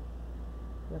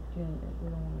 But we don't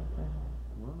want it that high.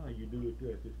 Well, now you do it too.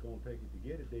 If it's gonna take it to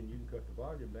get it, then you can cut the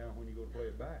volume down when you go to play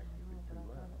it back. If it's too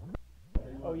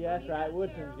loud. Oh, yeah, that's right.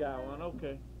 Woodson's got one.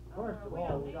 Okay. First of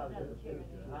all, we gotta get a picture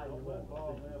of how you want the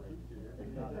picture.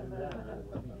 Not do that.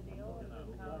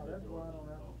 That's why I don't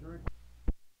have to drink.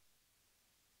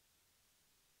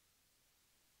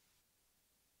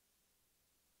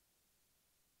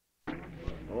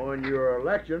 On your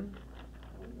election,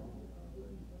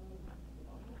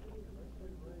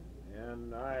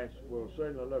 and I will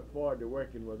certainly look forward to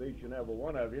working with each and every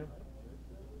one of you.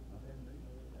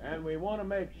 And we want to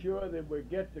make sure that we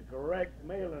get the correct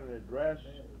mailing address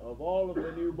of all of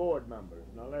the new board members.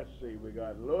 Now let's see, we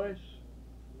got Lewis,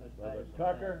 Brother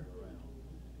Tucker,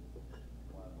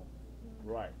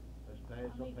 right,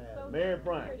 Mayor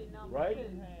Frank, right?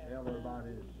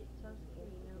 Everybody's,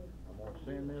 I'm gonna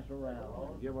send this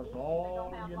around, give us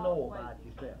all you know about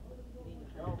yourself.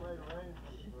 Y'all made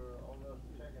arrangements for all us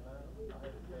checking out.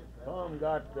 Tom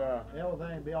got,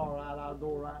 Everything be all right, I'll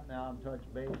go right now and touch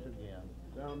base again.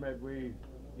 tell him that we,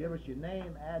 Give us your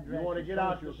name, address, You wanna your get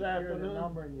out social this security afternoon?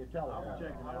 number, and your telephone. I'm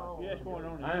checking out. Yeah, it's going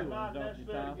on in I'm the Not don't you,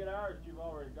 necessary Tom? to get ours, you've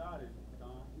already got it,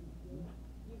 Tom.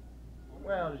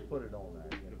 Well, just put it on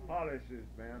there. the policy's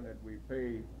been that we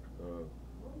pay,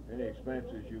 any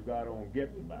expenses you got on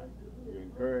getting back. You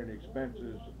incur any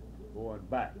expenses going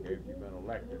back if you've been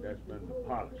elected. That's been the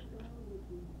policy.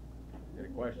 Any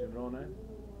questions on that?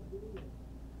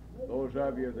 Those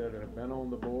of you that have been on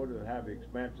the board that have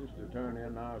expenses to turn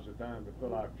in, now's the time to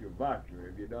fill out your voucher.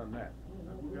 Have you done that?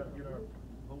 We gotta get our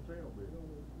hotel bill.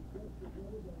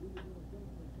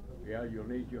 Yeah, you'll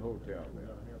need your hotel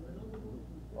bill.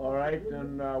 All right,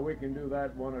 then we can do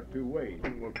that one or two ways.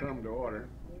 We'll come to order.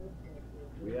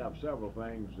 We have several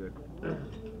things that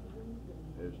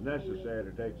is necessary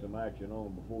to take some action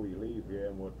on before you leave here,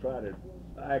 and we'll try to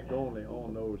act only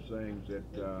on those things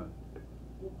that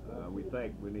we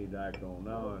think we need to act on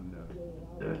now, and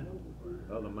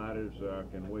other matters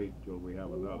can wait till we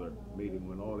have another meeting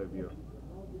when all of you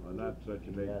are not such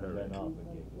a big hurry.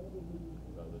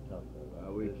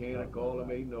 We can't call a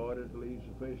meeting to order till he's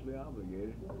officially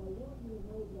obligated.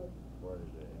 What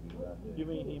is it? You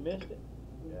mean he missed it?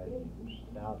 Yeah,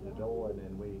 he out the door, and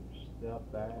then we stood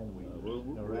up there, and we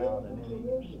sitting around, and then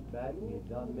he back, and he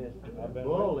done missed it.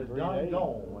 Bull is done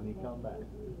gone when he come back.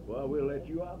 Well, we'll let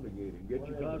you obligate him. Get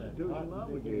your constitution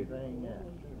obligated.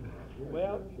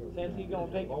 Well, since he's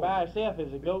gonna take it by himself,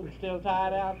 is the goat still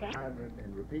tied out there?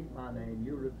 And repeat my name,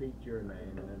 you repeat your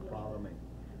name, and then follow me.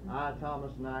 I,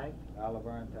 Thomas Knight,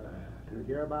 do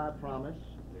hereby promise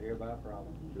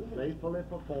to faithfully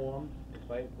perform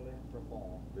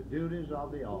the duties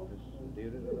of the office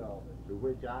to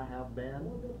which I have been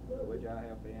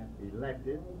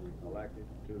elected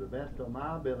to the best of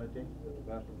my ability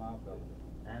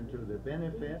and to the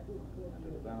benefit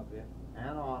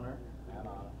and honor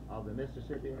of the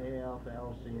Mississippi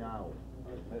AFL-CIO.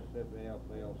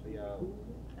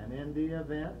 And in the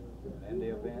event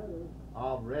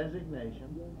of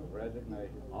resignation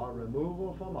or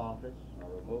removal from office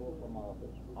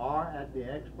or at the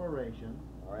expiration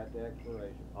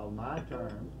of my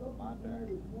term,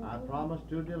 I promise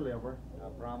to deliver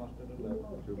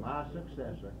to my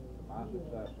successor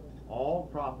all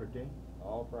property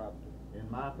in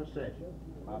my possession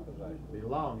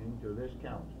belonging to this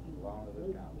county.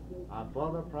 I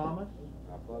further promise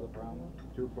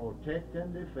to protect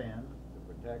and defend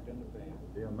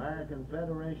the American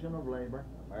Federation of Labor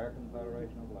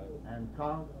and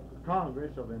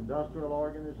Congress of Industrial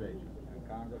Organization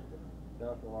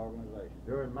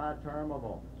during my term of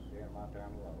office.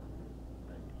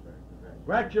 Thank you, sir.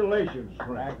 Congratulations,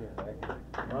 Frank.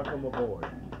 Welcome aboard.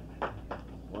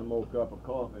 One more cup of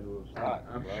coffee and we'll start.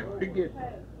 I'm sure we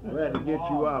glad to get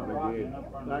you obligated.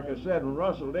 Like I said, when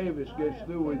Russell Davis gets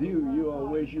through with you, you'll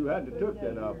wish you hadn't took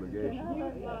that obligation.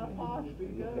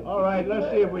 All right, let's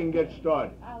see if we can get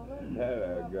started.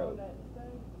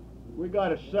 We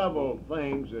got several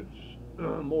things that's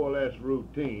more or less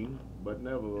routine, but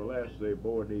nevertheless the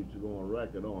board needs to go on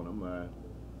record on them.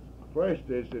 First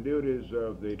is the duties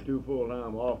of the two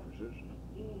full-time officers.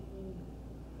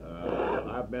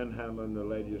 I've been handling the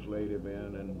legislative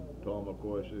end, and Tom, of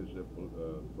course, is the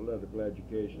political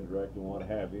education director, what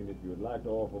have you. And if you'd like to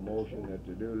offer a motion that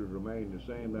the duties remain the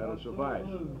same, that'll suffice.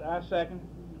 I second.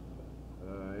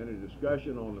 Any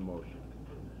discussion on the motion?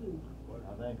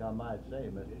 I think I might say,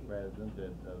 Mr. President,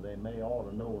 that they may ought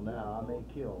to know now, I may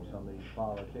kill some of these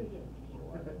politicians. So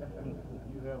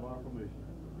You have our permission.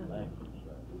 thank you,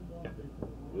 sir.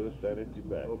 We'll send it to you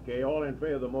back. Okay, all in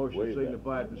favor of the motion Wait a minute.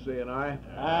 signify by saying aye.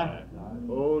 Aye.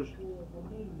 Opposed?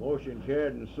 Motion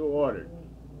carried and so ordered.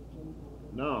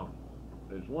 Now,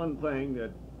 there's one thing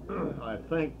that I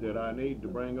think that I need to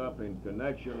bring up in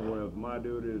connection with my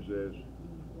duties as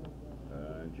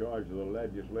in charge of the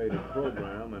legislative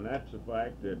program, and that's the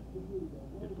fact that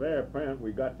it's very apparent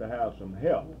we got to have some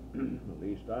help. At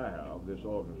least I have. This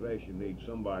organization needs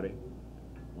somebody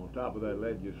on top of that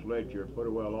legislature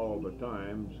pretty well all the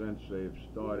time since they've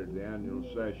started the annual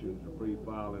sessions, the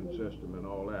pre-filing system and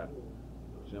all that.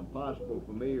 It's impossible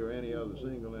for me or any other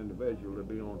single individual to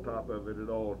be on top of it at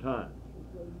all times.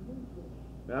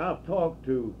 Now, I've talked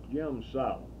to Jim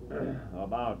South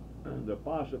about the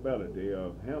possibility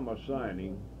of him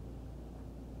assigning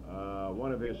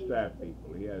one of his staff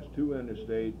people. He has two in the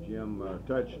state, Jim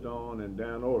Touchstone and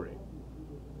Dan Ory.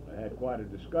 I had quite a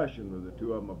discussion with the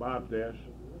two of them about this,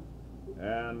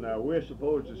 and we're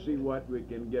supposed to see what we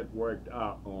can get worked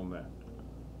out on that.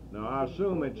 Now, I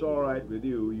assume it's all right with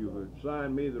you. You've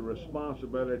assigned me the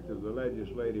responsibility of the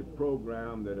legislative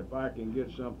program that if I can get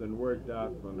something worked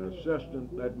out for an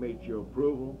assistant, that meets your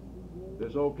approval.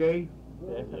 This okay?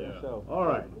 Definitely so. All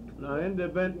right. Now, in the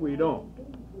event we don't,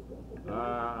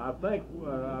 I think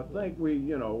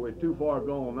we're too far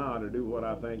gone now to do what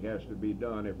I think has to be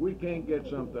done. If we can't get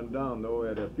something done, though,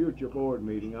 at a future board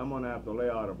meeting, I'm going to have to lay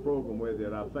out a program with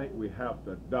it I think we have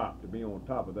to adopt to be on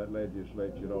top of that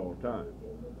legislature at all times.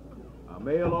 I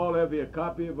mailed all of you a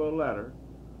copy of a letter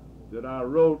that I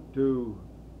wrote to,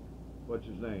 what's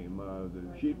his name,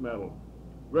 the sheet metal,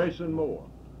 Grayson Moore.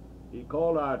 He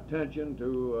called our attention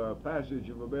to passage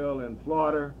of a bill in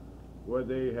Florida where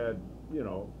they had,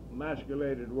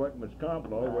 emasculated workman's comp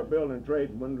law where building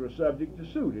tradesmen were subject to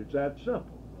suit. It's that simple.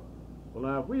 Well,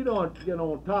 now, if we don't get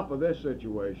on top of this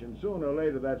situation, sooner or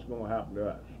later that's going to happen to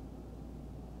us.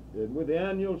 And with the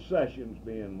annual sessions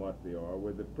being what they are,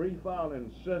 with the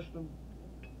pre-filing system,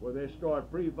 where they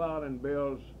start pre-filing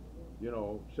bills,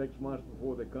 6 months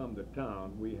before they come to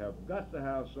town, we have got to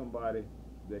have somebody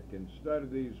that can study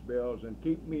these bills and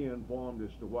keep me informed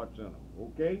as to what's in them,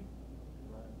 okay?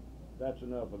 That's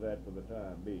enough of that for the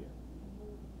time being.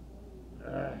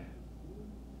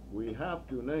 We have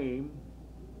to name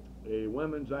a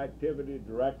women's activity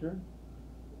director.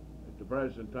 At the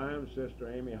present time, Sister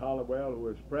Amy Hollowell, who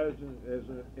is president, is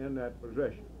in that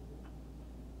position.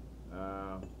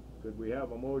 Could we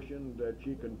have a motion that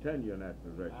she continue in that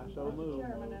position? I so move.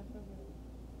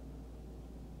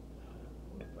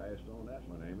 Passed on that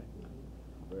one, Amy.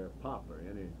 Very popular.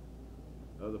 Any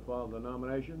other further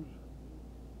nominations?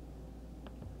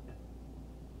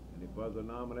 Any further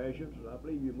nominations? I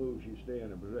believe you move she stay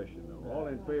in a position, though. All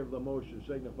in favor of the motion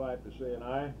signify by saying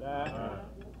aye. Aye.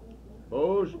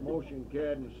 Opposed? Motion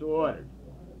carried and so ordered.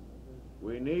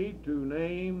 We need to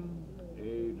name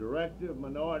a director of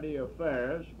minority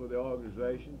affairs for the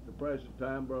organization. At the present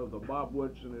time, Brother Bob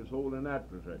Woodson is holding that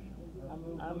position.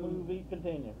 I move we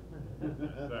continue.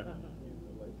 Second.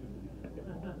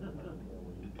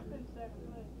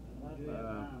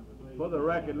 For the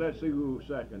record, let's see who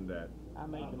seconded that. I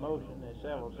made the motion, there's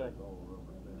several seconds.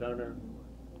 Turner,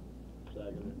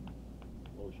 seconded.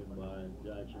 Motion by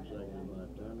Jackson, seconded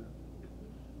by Turner.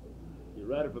 You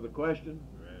ready for the question?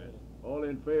 Ready. All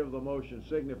in favor of the motion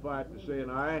signify by saying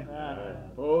aye. Aye.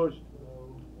 Opposed?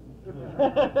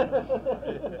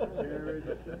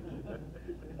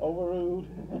 Overruled.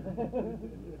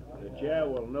 The chair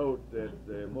will note that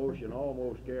the motion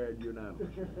almost carried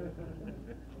unanimously.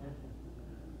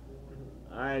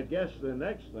 I guess the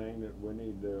next thing that we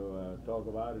need to talk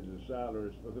about is the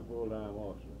salaries for the full-time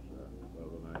officers,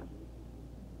 Brother Knight.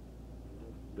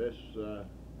 This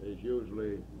is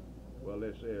usually, well,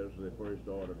 this is the first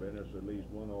order of business, at least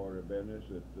one order of business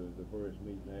at the first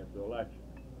meeting after election.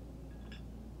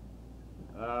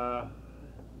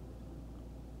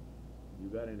 You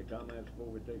got any comments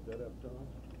before we take that up, Tom?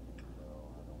 No,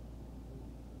 I don't.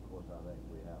 Of course, I think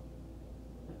we have to.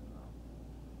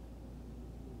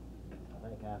 I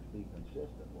think I have to be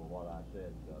consistent with what I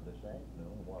said this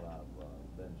afternoon, what I've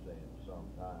been saying for some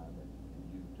time, and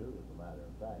you too, as a matter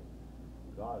of fact.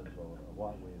 Regardless of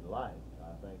what we like,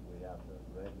 I think we have to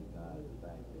recognize the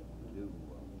fact that we do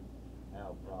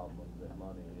have problems, that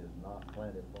money is not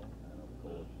plentiful, and of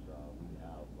course, we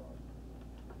have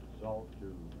sought to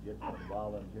get some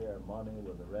volunteer money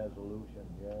with a resolution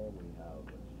here. We have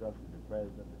instructed the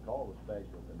president to call a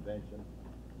special convention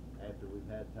after we've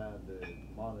had time to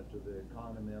monitor the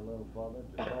economy a little further,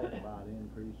 to talk about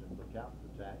increasing per capita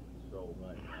tax. So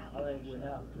I think we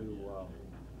have to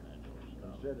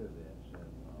consider this in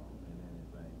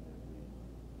anything that we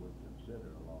would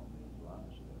consider along these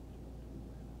lines.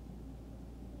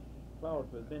 Claude,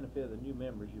 for the benefit of the new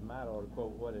members, you might ought to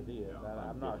quote what it is.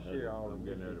 I'm not sure all of I'm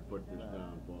this. getting ready to put this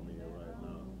down for me here right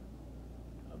now.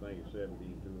 I think it's 17.2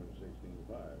 and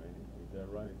 16.5, ain't it? Is that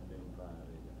right?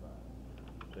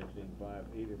 16,585.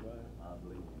 16.585? I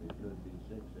believe it could be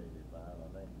 685. I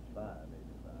think it's 585.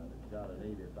 It's got an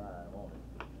 85 on it,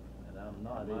 and I'm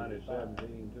not. Mine is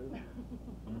 17 too.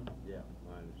 Yeah.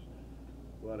 Mine is.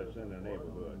 Well, it's in the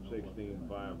neighborhood. 16,500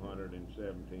 and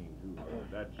 17,200.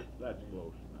 That's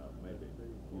close enough. Maybe a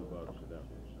few bucks a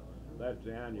difference. That's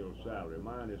the annual salary.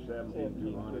 Mine is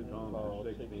 17,200. Tom's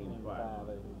is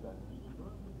 16,500.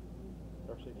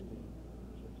 Or 16.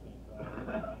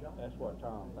 That's what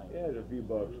Tom thinks. Yeah, there's a few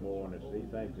bucks more, and he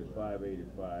thinks it's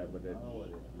 585, but it's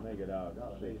make it out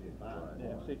 65.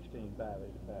 Yeah, 16,585.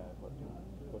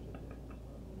 What's it?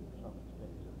 Some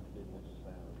expensive business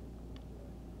salary.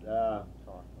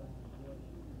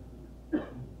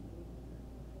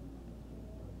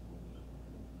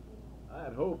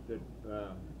 I'd hoped that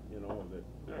that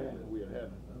we had had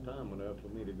time enough for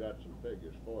me to got some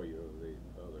figures for you of the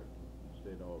other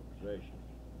state organizations,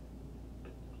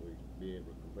 so we could be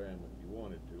able to compare them if you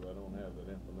wanted to. I don't have that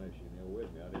information here with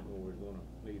me. I didn't know we were going to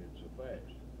need it so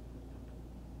fast.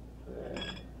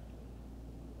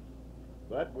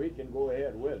 But we can go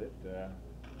ahead with it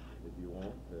if you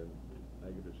want to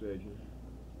make a decision.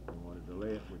 If you want to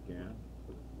delay it, we can.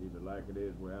 Either like it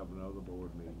is, we'll have another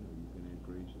board meeting, or you can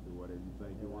increase it to whatever you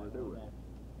think you want to do with it.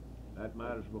 That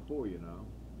matters before you now,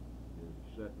 is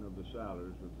setting of the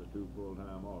salaries of the 2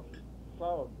 full-time officers.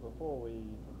 Claude, before we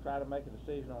try to make a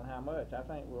decision on how much, I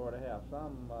think we ought to have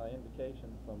some indication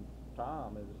from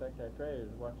Tom as the Secretary of Treasury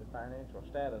what the financial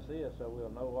status is, so we'll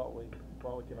know what we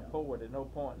can afford. There's no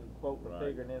point in quoting a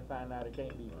figure and then find out it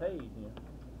can't be paid. You know?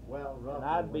 Well, and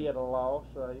I'd be at a loss,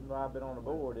 even though I've been on the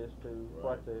board, as to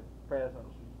what the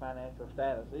president's financial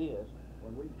status is.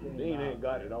 When we came Dean out, ain't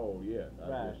got it all yet.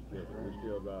 Right. We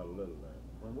still got a little there.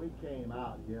 when we came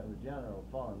out, the general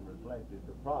fund reflected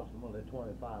approximately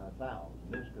 25,000.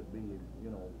 This could be, a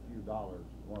few dollars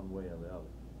one way or the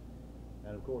other.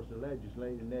 And of course, the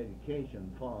legislative and education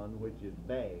fund, which is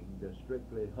bagged,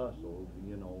 strictly hustled,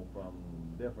 from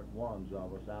different ones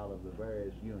of us out of the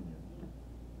various unions.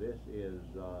 This is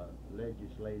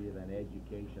legislative and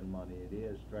education money. It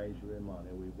is treasury money.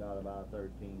 We've got about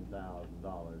 $13,000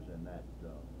 in that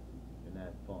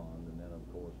fund, and then of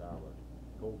course our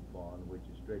Coke fund, which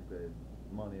is strictly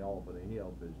money off of the hip,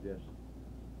 is just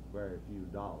very few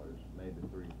dollars, maybe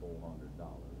 $300-400.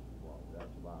 Well,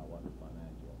 that's about what the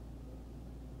financial.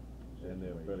 And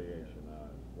the affiliation,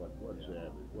 what's the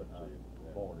average? What's the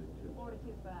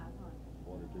 42,500.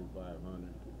 42,500,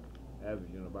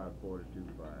 averaging about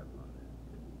 42,500.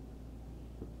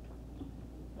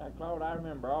 Now, Claude, I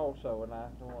remember also, and I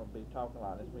don't want to be talking a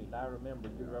lot this meeting, I remember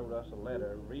you wrote us a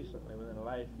letter recently, within the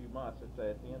last few months, that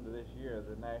said at the end of this year,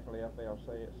 the National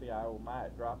AFL-CIO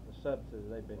might drop the subsidies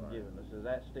they've been giving us. Is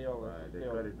that still? Right, they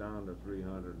cut it down to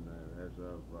 300, and as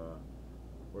of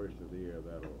first of the year,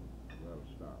 that'll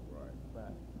stop, right?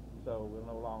 Right. So we'll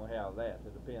no longer have that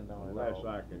to depend on. Unless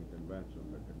I can convince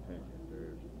them to continue,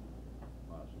 there's a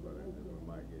possibility that we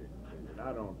might get it continued.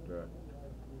 I don't,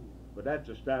 but that's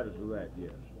the status of that,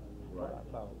 yes. Right.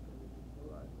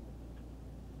 Right.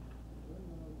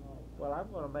 Well,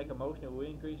 I'm going to make a motion that we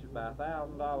increase it by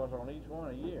 $1,000 on each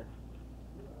one a year.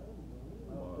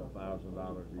 $1,000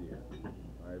 a year.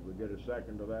 All right, we get a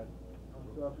second to that?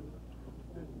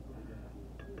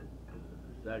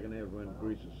 Second is we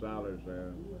increase the salaries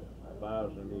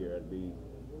 $1,000 a year. It'd be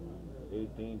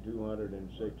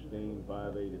 18,216,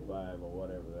 585, or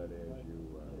whatever that is. You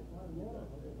got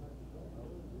there.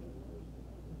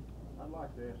 I'd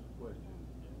like to ask a question,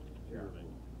 Chairman.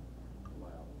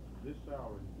 This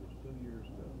salary was 2 years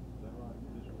ago, is that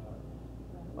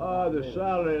right? The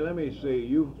salary, let me see,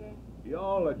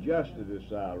 y'all adjusted the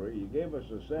salary, you gave us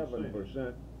a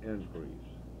 7% increase.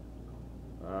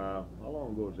 How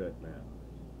long ago was that now?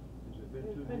 Has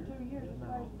it been 2 years?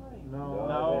 No,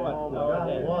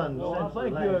 I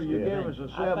think you gave us a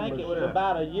 7%. I think it was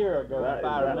about a year ago, if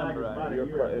I remember right.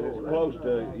 It's close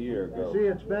to a year ago. See,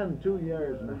 it's been 2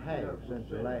 years and a half since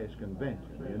the last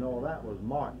convention. That was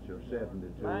March of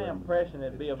 '72. My impression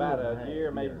it'd be about a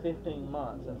year, maybe 15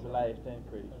 months since the last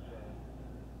increase.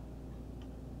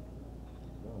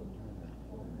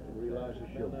 Realize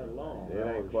it's been that long. It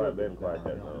ain't quite been quite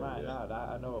that long. Might not.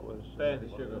 I know it was. Sandy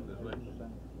shook up this list.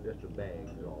 Just a bag.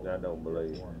 I don't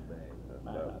believe. One bag.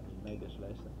 Maybe it's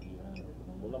less than you.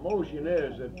 Well, the motion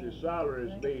is that the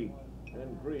salaries be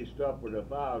increased upward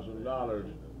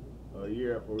 $1,000 a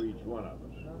year for each one of us.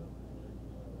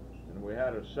 And we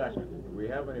had a second. Do we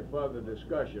have any further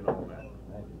discussion on that?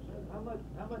 How much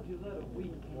is that a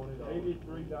week? $83, I mean,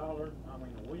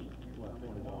 a week.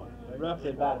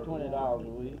 Roughly about $20 a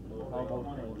week, almost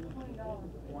 $20.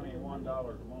 $21 a month,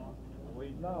 a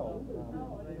week. No.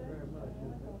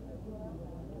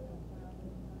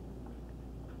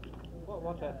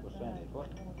 What's that percentage? What?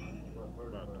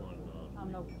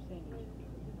 I'm no percentage.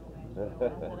 I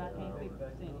said I can't pick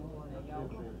percentage,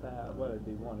 y'all. Well, it'd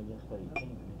be 1 against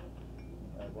 18,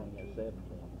 1 against 17.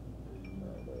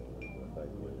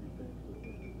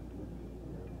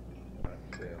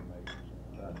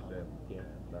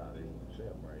 About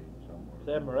 7 or 8 somewhere.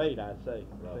 7 or 8, I'd say.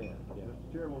 Right. Yeah.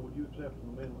 Mr. Chairman, would you accept an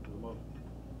amendment to the motion?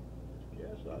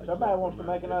 Yes. Somebody wants to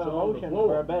make another motion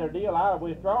for a better deal, I'll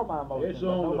withdraw my motion. It's but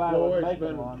on the nobody floor. was It's making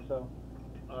been, one, so.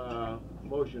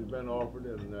 Motion's been offered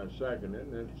and seconded,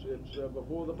 and it's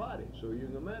before the body, so you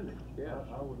can amend it. Yes.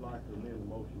 I would like to amend the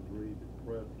motion to read that the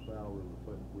present salary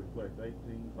reflect 18.5.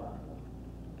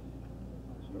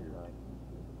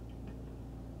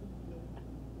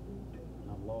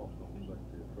 I'm lost on the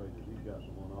Secretary of Treasury. He's got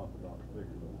some unorthodox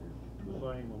figures on here. The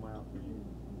same amount for you.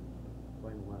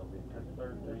 Same amount of income. That's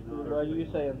 1300. Well, you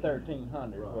saying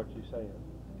 1,300, Right. what you saying?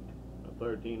 A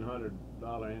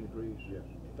 $1,300 increase? Yes.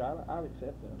 I'll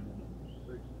accept that.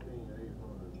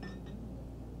 16,800.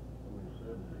 I mean,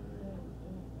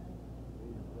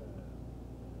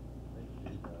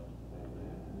 17,800.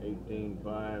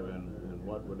 18.5, and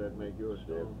what would that make yours,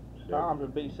 Dave? Tom's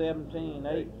would be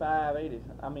 17,885,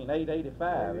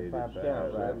 885 if I'm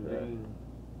counting right.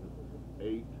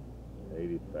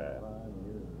 17,885.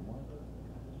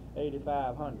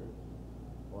 8,500.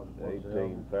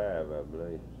 18.5, I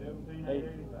believe.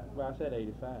 17,885. Well, I said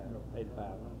 85,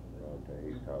 8,500. Okay,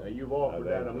 he's talking. Now, you've offered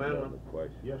that amendment?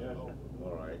 Yes, sir.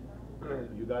 All right.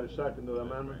 You got a second to the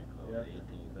amendment? Yes.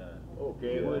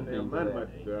 Okay, then the amendment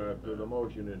to the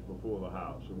motion is before the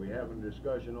House. Are we having a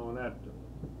discussion on that,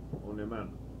 on the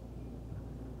amendment?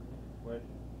 Question?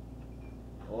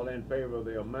 All in favor of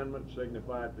the amendment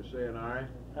signify it by saying aye.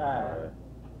 Aye.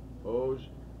 Opposed?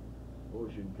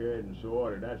 Motion carried and so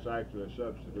ordered. That's actually a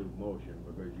substitute motion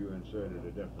because you inserted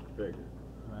a different figure.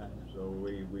 Right. So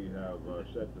we have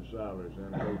set the salaries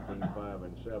in 18.5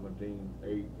 and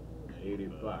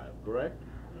 17,885, correct?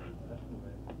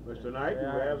 Mr. Knight, do you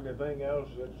have anything else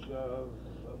that's of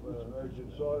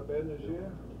urgent sort of business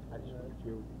here?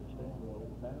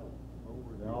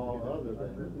 No, other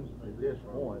than, at this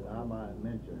point, I might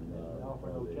mention,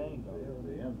 for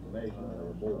the information of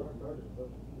the board,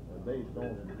 based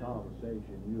on the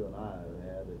conversation you and I have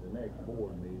had, at the next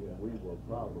board meeting, we will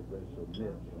probably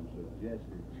submit some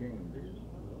suggested changes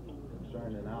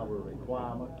concerning our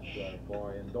requirements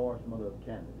for endorsement of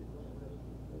candidates.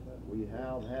 We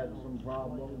have had some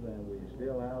problems, and we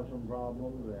still have some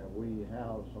problems, and we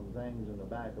have some things in the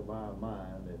back of our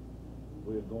mind that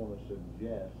we're going to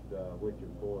suggest, which of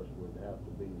course would have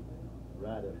to be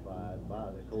ratified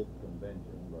by the Cope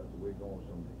Convention, but we're going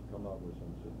to come up with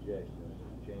some suggestions to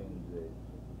change the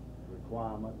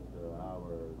requirement, our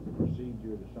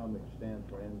procedure to some extent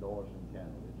for endorsing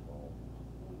candidates for.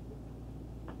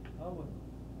 I would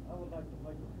like to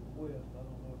make a request. I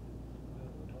don't know if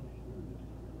it's a motion or just a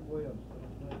request.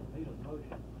 I don't think we need a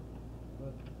motion.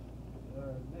 But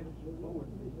next board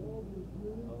meeting,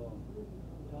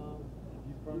 Tom,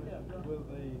 you furnish us with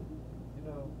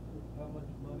how much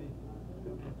money comes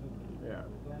into the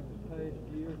thing this past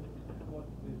year, what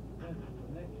the potential for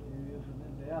next year is, and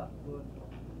then the output.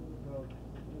 Because,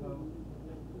 the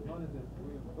money that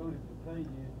we voted to pay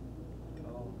you,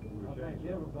 I think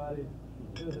everybody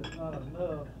feels it's not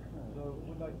enough, so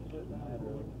we'd like to sit down and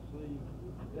see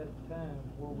at that time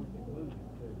where we can move it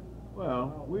to.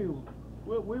 Well,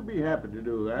 we'll be happy to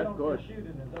do that, of course. Don't just shoot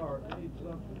in the dark. I need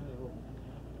something that'll.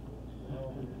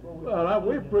 Well,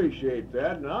 we appreciate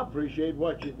that, and I appreciate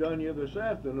what you've done here this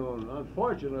afternoon.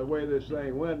 Unfortunately, the way this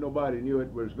thing went, nobody knew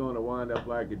it was going to wind up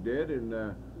like it did,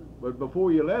 and but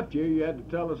before you left here, you had to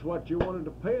tell us what you wanted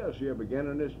to pay us here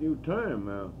beginning this new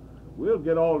term. We'll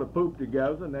get all the poop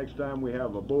together next time we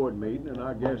have a board meeting, and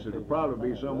I guess it'll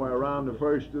probably be somewhere around the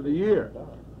first of the year.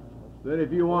 Then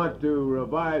if you want to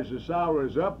revise the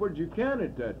salaries upwards, you can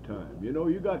at that time. You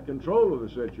got control of the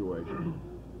situation.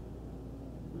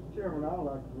 Mr. Chairman, I'd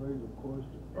like to raise a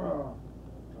question. I'll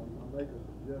make a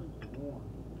suggestion. One,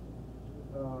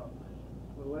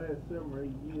 for the last 7 or 8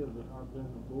 years that I've been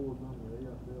the board member of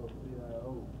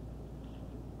AFL-CIO,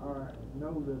 I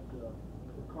know that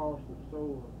the cost of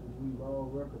soil, and we've all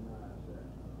recognized that.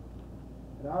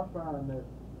 And I find that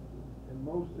in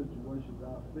most situations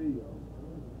I feel,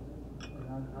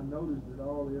 and I noticed that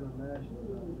all the internationals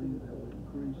I believe have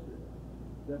increased it,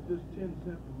 that this 10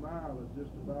 cents per mile is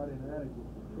just about inadequate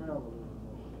for travel in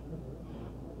Illinois.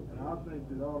 And I think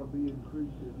that ought to be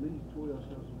increased to at least 12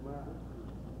 cents a mile.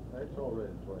 It's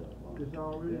already 12. It's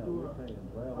already Yeah, 12. we're paying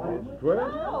 12. I didn't- 12?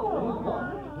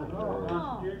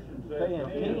 Paying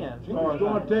 10. It's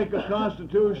gonna take a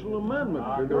constitutional amendment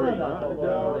to do it,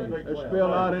 huh?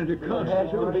 Spill out into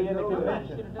Constitution.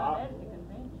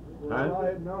 Well, if I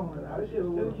had known, I should have.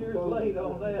 2 years late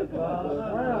on that, Bob.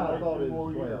 I thought it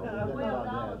was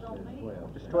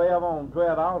 12. It's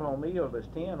 $12 on meals, it's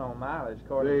 10 on mileage,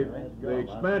 according to me. The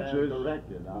expenses,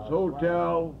 is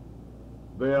hotel,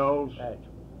 bills,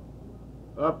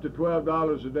 up to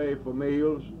 $12 a day for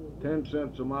meals, 10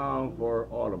 cents a mile for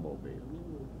automobiles.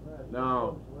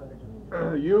 Now,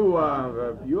 you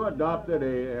adopted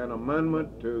an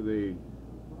amendment to the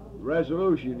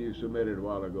resolution you submitted a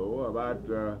while ago about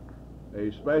a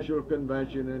special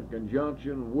convention in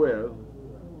conjunction with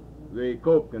the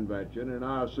COPE convention, and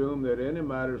I assume that any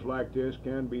matters like this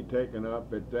can be taken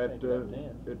up at that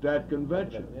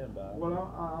convention.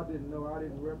 Well, I didn't know. I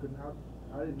didn't recognize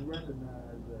a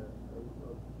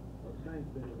thing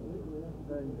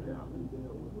that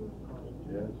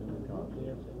has to be dealt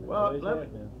with. Well,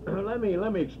 let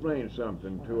me explain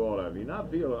something to all of you. And I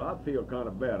feel kind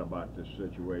of bad about this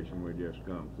situation we just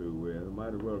come through with.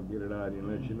 Might as well get it out and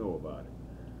let you know about it.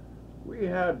 We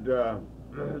had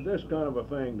this kind of a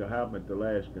thing to happen at the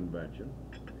last convention.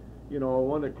 You know,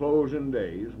 one of the closing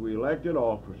days, we elected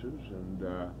officers,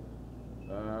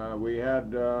 and we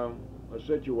had a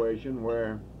situation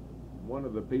where one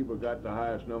of the people got the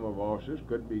highest number of officers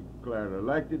couldn't be declared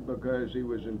elected because he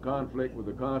was in conflict with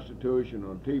the Constitution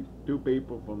on two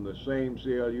people from the same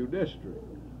CLU district.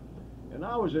 And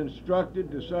I was instructed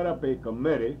to set up a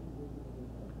committee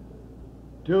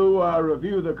to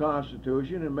review the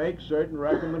Constitution and make certain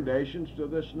recommendations to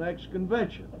this next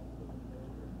convention.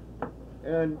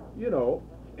 And, you know,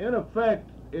 in effect,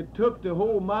 it took the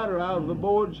whole matter out of the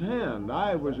board's hand.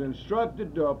 I was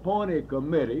instructed to appoint a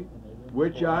committee,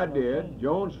 which I did.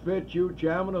 Jones Fitzhugh,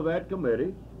 chairman of that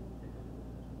committee.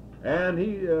 And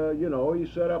he, he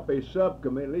set up a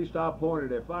subcommittee. At least I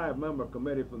appointed a 5-member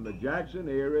committee from the Jackson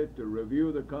area to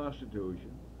review the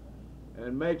Constitution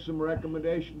and make some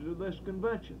recommendations to this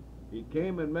convention. He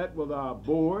came and met with our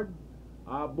board.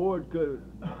 Our board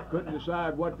couldn't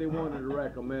decide what they wanted to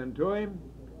recommend to him.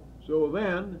 So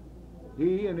then,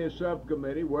 he and his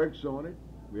subcommittee works on it.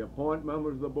 We appoint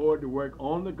members of the board to work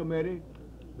on the committee.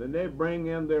 Then they bring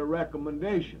in their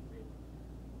recommendations.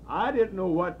 I didn't know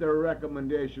what their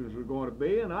recommendations were going to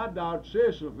be, and I doubt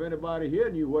seriously if anybody here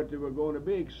knew what they were going to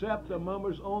be, except the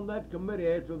members on that committee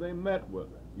after they met with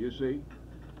it, you see.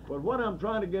 But what I'm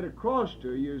trying to get across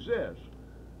to you is this.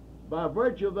 By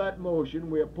virtue of that motion,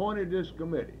 we appointed this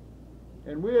committee,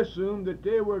 and we assumed that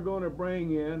they were going to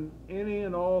bring in any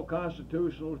and all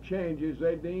constitutional changes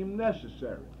they deemed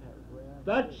necessary.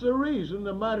 That's the reason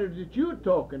the matter that you're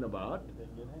talking about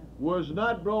was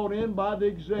not brought in by the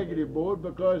executive board,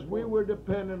 because we were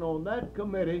dependent on that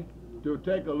committee to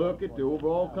take a look at the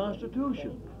overall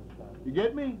Constitution. You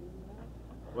get me?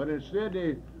 But instead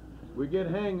we get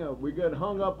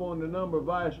hung up on the number of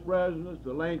vice presidents,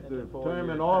 the length of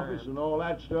term in office, and all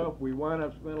that stuff. We wind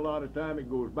up spending a lot of time. It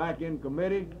goes back in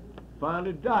committee,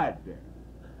 finally died there.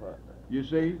 You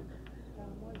see?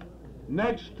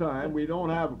 Next time, we don't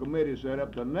have a committee set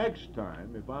up. The next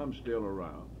time, if I'm still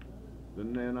around,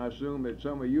 then I assume that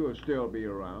some of you will still be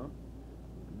around,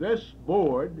 this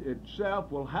board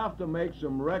itself will have to make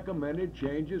some recommended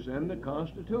changes in the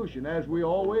Constitution, as we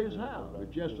always have.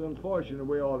 It's just unfortunate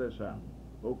we all this happen.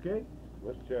 Okay?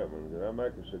 Mr. Chairman, can I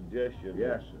make a suggestion?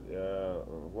 Yes,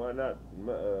 Why not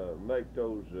make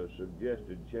those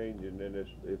suggested changes in this,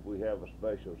 if we have a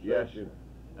special Yes, session?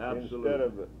 absolutely. Instead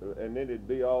of, and then it'd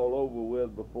be all over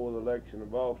with before the election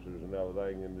of officers and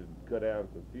everything, and it'd cut down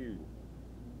confusion.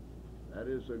 That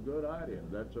is a good idea.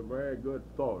 That's a very good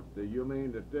thought. Do you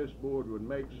mean that this board would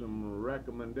make some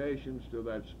recommendations to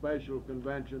that special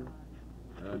convention,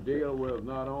 deal with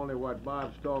not only what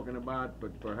Bob's talking about,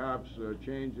 but perhaps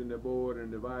changing the board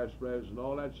and the vice president,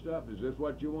 all that stuff? Is this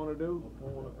what you want to do?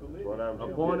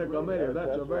 Appoint a committee.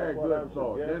 That's a very good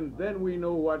thought. Then we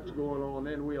know what's going on.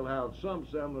 Then we'll have some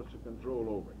semblance of control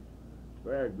over it.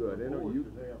 Very good.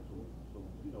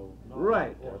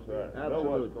 Right. That's right. Absolutely.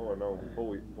 Know what's going on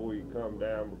before you come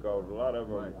down, because a lot of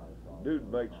them do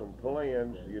make some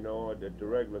plans, at the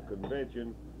regular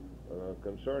convention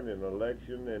concerning an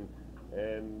election, and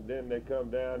and then they come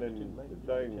down and the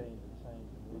thing,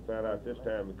 we found out this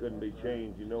time it couldn't be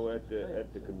changed, you know, at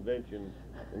the convention.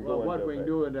 And Well, go what into we can effect.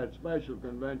 do in that special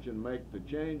convention, make the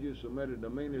changes, submit it to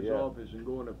Meany's Yeah. office, and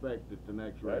go in effect at the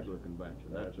next regular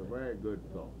convention. That's a very good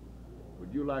thought.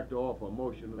 Would you like to offer a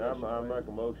motion to this? I make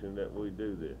a motion that we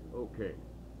do this. Okay.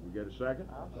 We get a second?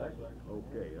 I'll second.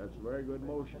 Okay, that's a very good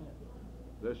motion.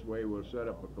 This way we'll set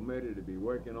up a committee to be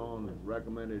working on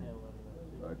recommended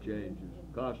changes,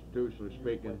 constitutionally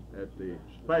speaking, at the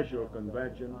special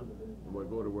convention, and we'll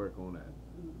go to work on that.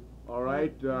 All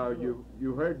right,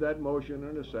 you heard that motion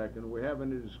in a second. We have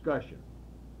any discussion?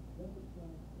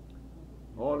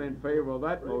 All in favor of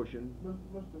that motion?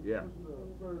 Yeah. Mr.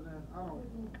 President,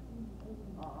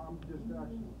 I'm just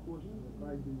asking a question that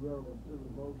might be relevant to the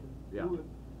motion. Yeah.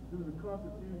 Through the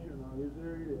Constitution, is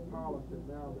there any policy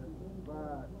now that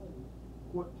provides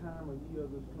what time of year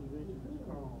this convention is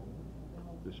called?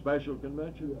 The special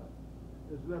convention?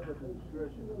 It's left at the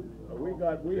discretion of the. We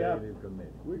got the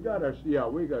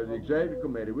executive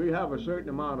committee. We have a certain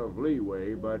amount of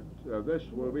leeway, but this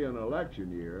will be an election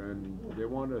year, and they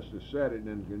want us to set it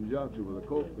in conjunction with the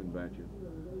Coke convention.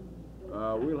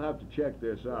 We'll have to check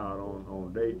this out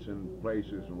on dates and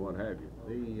places and what have you.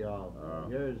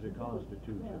 Here's the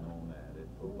Constitution on that. It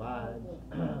provides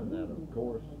that, of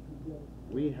course,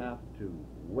 we have to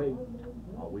wait,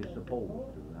 or we're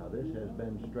supposed to. Now, this has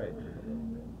been stretched a little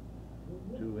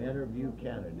bit, to interview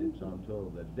candidates until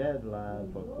the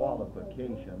deadline for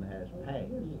qualification has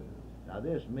passed. Now,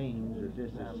 this means that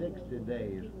this is 60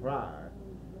 days prior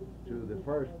to the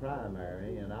first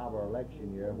primary in our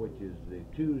election year, which is the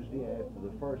Tuesday after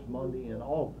the first Monday in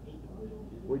August,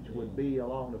 which would be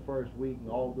along the first week in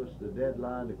August. The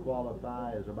deadline to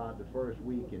qualify is about the first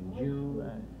week in June.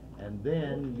 And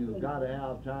then you've got to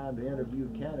have time to interview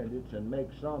candidates and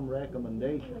make some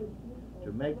recommendation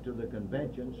to make to the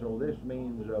convention. So this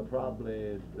means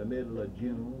probably the middle of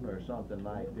June or something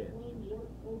like this.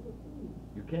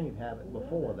 You can't have it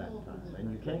before that time,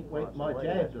 and you can't wait much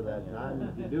after that time.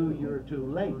 If you do, you're too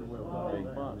late.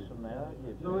 8 months from now.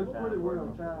 So it's pretty well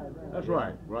tied down. That's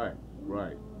right.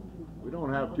 We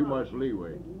don't have too much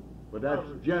leeway, but that's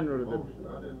generally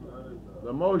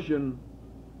the motion.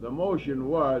 The motion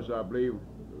was, I believe,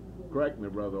 correct me,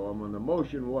 Brother Orman, the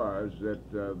motion was that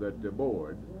that the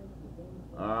board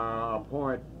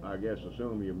appoint, I guess,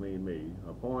 assume you mean me,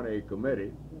 appoint a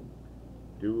committee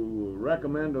to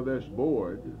recommend to this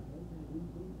board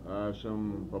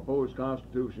some proposed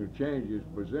constitutional changes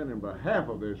presented on behalf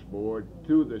of this board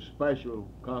to the special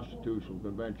constitutional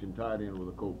convention tied in with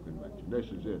the Coke convention. This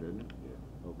is it, isn't it?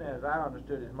 Okay. As I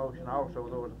understood his motion also,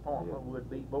 those appointment would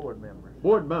be board members.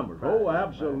 Board members, oh,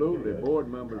 absolutely, board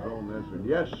members on this one.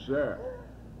 Yes, sir.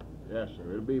 Yes, sir.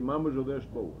 It'll be members of this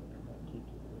board.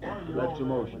 That's the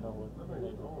motion.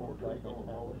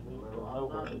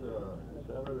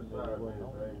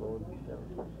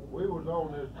 We was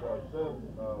on this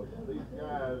these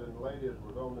guys and ladies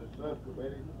was on this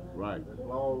subcommittee. Right. As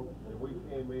long as we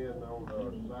came in on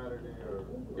Saturday or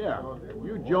Sunday.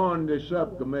 You joined the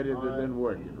subcommittee that's been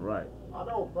working, right. I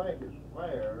don't think it's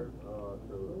fair and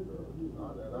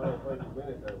I don't think you meant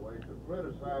it that way, to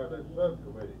criticize that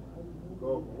subcommittee.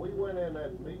 Because when we went in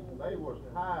that meeting, they was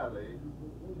highly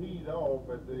teed off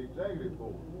at the executive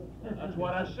board. That's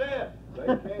what I said. They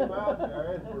came out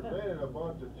there and presented a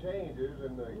bunch of changes,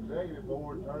 and the executive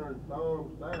board turned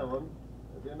thumbs down,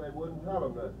 and then they wouldn't tell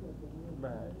them nothing.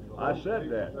 So I said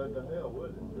that. Said to hell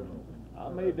with it. I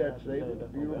made that statement,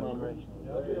 if you remember. I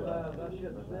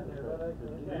shouldn't have been there, but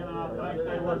And I think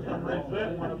there was some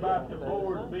resentment about the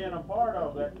board being a part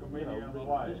of that committee in the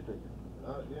White.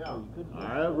 Yeah.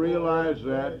 I realize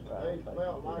that. They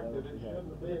felt like that it shouldn't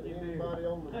have been anybody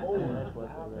on the board.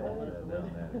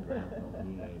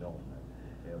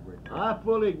 I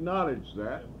fully acknowledge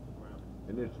that,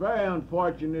 and it's very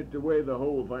unfortunate the way the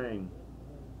whole thing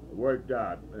worked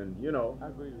out. And you know, I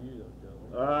agree with you,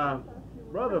 though, Joe.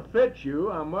 Brother Fitzhugh,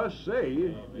 I must say,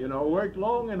 you know, worked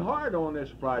long and hard on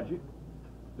this project.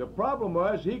 The problem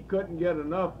was he couldn't get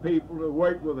enough people to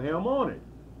work with him on it.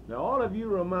 Now, all of you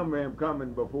remember him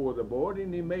coming before the board,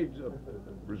 and he made a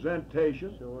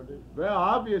presentation. Sure did. Well,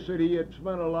 obviously he had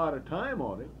spent a lot of time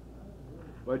on it.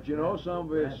 But, you know, some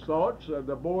of his thoughts,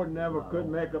 the board never could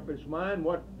make up its mind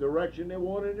what direction they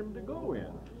wanted him to go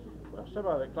in. Well,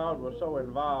 somebody that Claude was so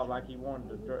involved, like he wanted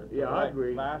to I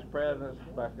agree. vice presidents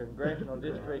by congressional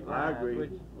district lines, I agree.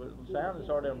 which sounded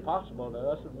sort of impossible to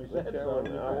us when we said so.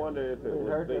 I wonder if it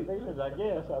would hurt their be. feelings, I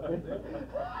guess. I mean,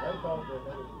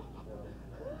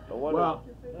 I wonder. Well,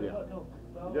 yeah.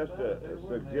 just a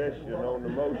suggestion on the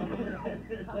motion.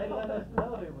 They let us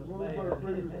know they was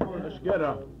there. Let's get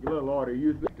a little order.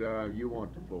 You think, you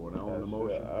want the floor now on the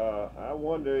motion? I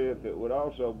wonder if it would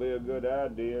also be a good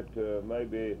idea to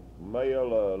maybe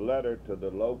mail a letter to the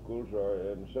locals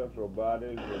or in central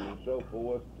bodies and so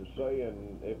forth to say,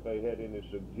 and if they had any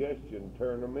suggestion,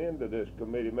 turn them into this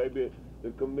committee. Maybe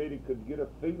the committee could get a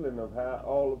feeling of how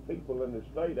all the people in the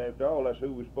state, after all, that's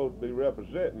who we're supposed to be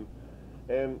representing,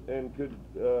 and could,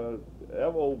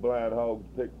 every old blind hog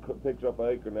picks up an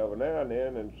acorn every now and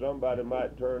then, and somebody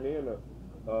might turn in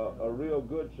a real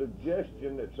good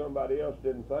suggestion that somebody else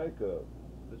didn't think of.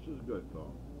 This is a good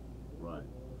thought. Right.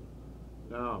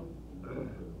 Now,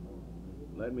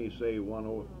 let me say one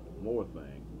more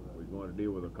thing. We're going to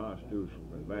deal with the Constitutional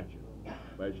Convention,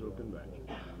 special convention.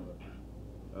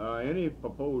 Any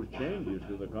proposed changes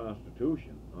to the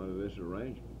Constitution under this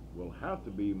arrangement will have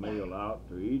to be mailed out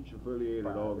to each affiliated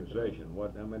organization.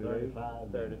 What, how many days?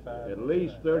 35. At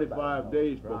least 35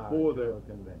 days before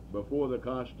the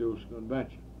Constitutional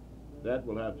Convention. That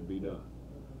will have to be done.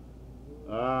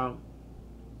 I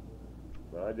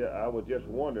was just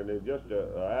wondering, it's just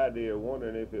an idea,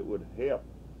 wondering if it would help,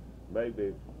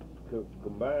 maybe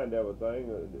combine everything,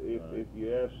 if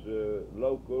you ask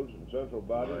locals and central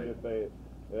bodies, right, if they,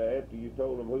 after you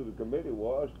told them who the committee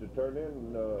was, to turn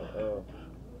in,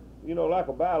 you know, like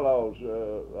a bylaws,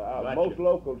 most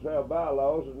locals have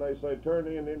bylaws, and they say, turn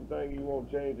in anything you want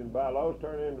to change in bylaws,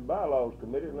 turn it in the bylaws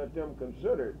committee and let them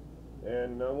consider it.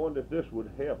 And I wonder if this would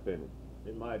help any.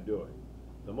 It might do it.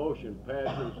 The motion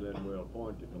passes, then we'll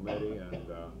appoint the committee, and,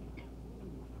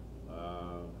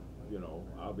 you know,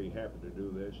 I'll be happy to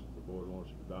do this if the board wants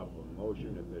to adopt a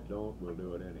motion. If they don't, we'll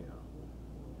do it anyhow.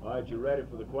 All right, you ready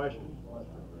for the question?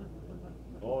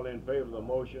 All in favor of the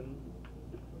motion,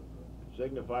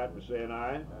 signify it by saying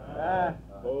aye. Aye.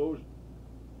 Opposed?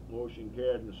 Motion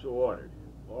carried and so ordered.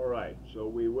 All right, so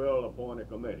we will appoint a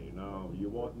committee. Now, you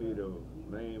want me to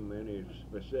name any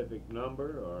specific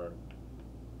number, or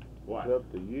what? It's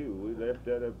up to you. We left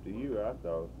that up to you, I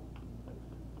thought.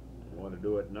 You want to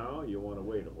do it now, or you want to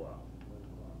wait a while?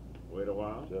 Wait a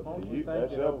while? It's up to you.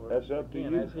 That's up to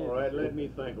you. All right, let me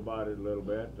think about it a little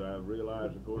bit. I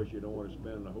realize, of course, you don't want to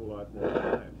spend a whole lot more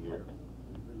time here.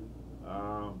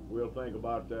 We'll think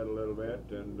about that a little bit,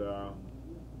 and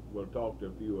we'll talk to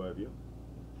a few of you,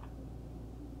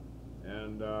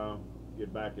 and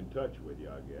get back in touch with you,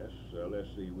 I guess. Let's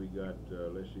see, we got,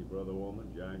 let's see, Brother Woman,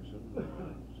 Jackson,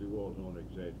 Sue Wall's on the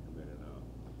executive committee now.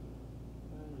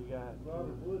 You got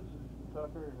Robert Woods,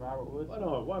 Tucker, and Robert Woods. Why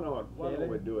don't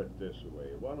we do it this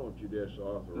way? Why don't you just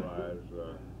authorize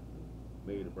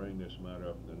me to bring this matter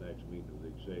up at the next meeting of the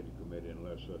executive committee, and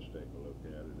let's us take a look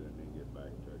at it and then get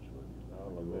back in touch with you.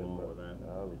 You go along with that?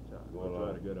 We'll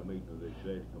try to get a meeting of the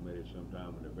executive committee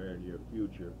sometime in the very near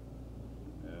future,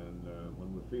 and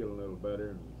when we feel a little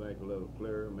better and think a little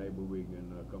clearer, maybe we can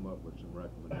come up with some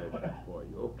recommendations for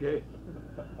you. Okay?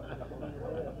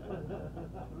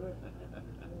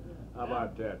 How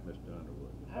about that, Mr.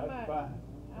 Underwood?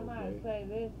 I might say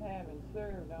this, having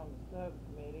served on the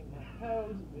subcommittee, my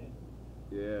toes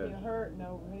been hurting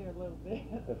over here a little bit.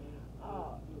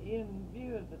 In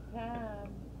view of the time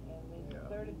and these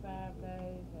 35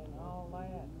 days and all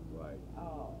that, right?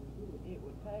 It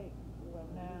would take from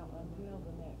now until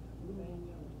the next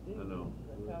convention to do this,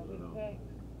 because it takes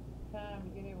time to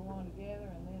get everyone together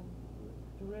and then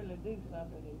to really do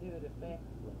something and do it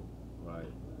effectively.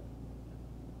 Right.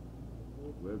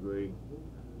 We agree.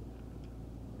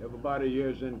 Everybody here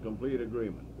is in complete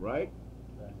agreement, right?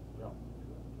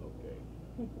 Okay.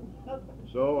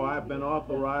 So I've been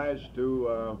authorized to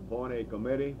appoint a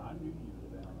committee,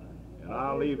 and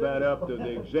I'll leave that up to the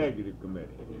executive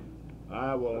committee.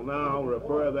 I will now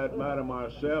refer that matter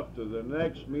myself to the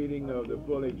next meeting of the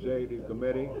full executive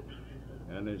committee,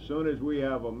 and as soon as we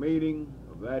have a meeting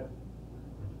of that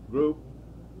group,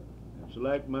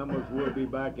 select members, will be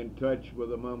back in touch with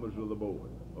the members of the board,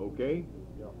 okay?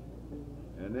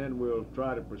 And then we'll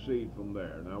try to proceed from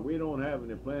there. Now, we don't have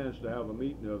any plans to have a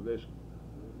meeting of this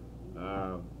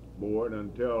board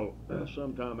until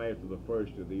sometime after the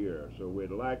first of the year. So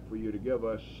we'd like for you to give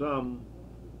us some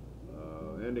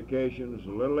indications a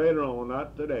little later on,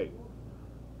 not today,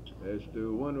 as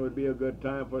to when would be a good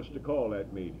time for us to call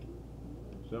that meeting.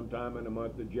 Sometime in the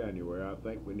month of January, I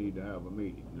think we need to have a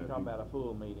meeting. You're talking about a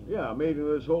full meeting? Yeah, a meeting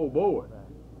of this whole board.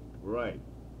 Right.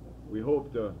 We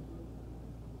hope to,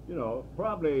 you know,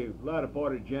 probably latter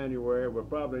part of January, we'll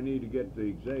probably need to get the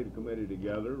executive committee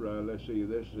together. Let's see,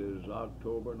 this is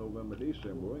October, November,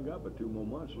 December. We ain't got but 2 more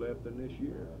months left in this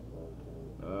year.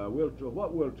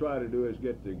 What we'll try to do is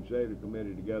get the executive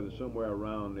committee together somewhere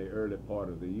around the early part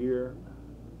of the year,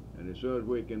 And as soon as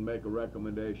we can make a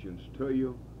recommendations to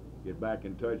you, get back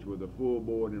in touch with the full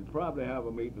board and probably have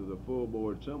a meeting of the full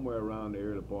board somewhere around the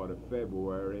early part of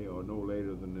February or no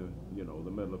later than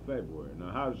the middle of February.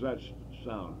 Now, how does that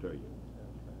sound to you?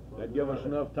 That give us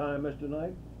enough time, Mr.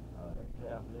 Knight?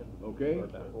 Yeah. Okay.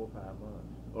 About 4 or 5 months.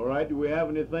 All right. Do we have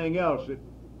anything else?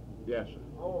 Yes,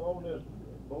 sir. On this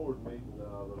board meeting, the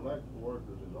electrical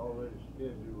workers has already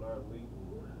scheduled our meeting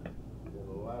in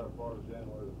the latter part of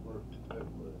January, the 1st of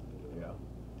February. Yeah.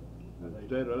 The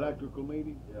state electrical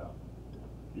meeting? Yeah.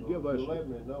 You So give us. You let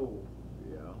me know.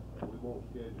 Yeah. We won't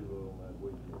schedule it on that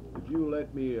weekend. If you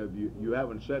let me, you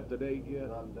haven't set the date yet?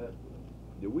 Not definitely.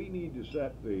 Do we need to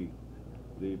set the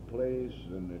place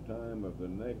and the time of the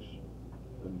next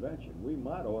convention? We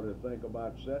might ought to think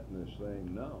about setting this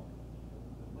thing now.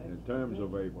 In terms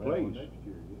of a place.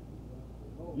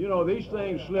 You know, these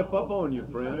things slip up on you,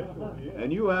 friend.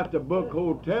 And you have to book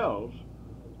hotels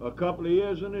a couple of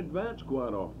years in advance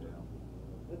quite often.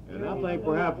 And I think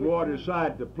perhaps we ought to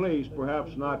decide the place,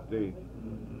 perhaps not the,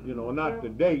 not the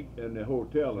date and the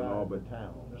hotel and all, but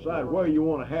decide where you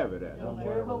want to have it at.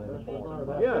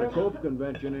 Yeah, the Cope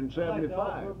Convention in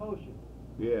 75.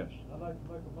 Yes. I'd like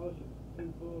to make a motion,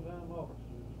 2 full-time officers,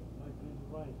 make these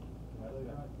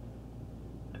arrangements.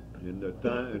 In the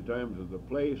time, in terms of the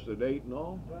place, the date, and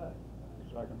all. Right.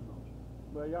 Second.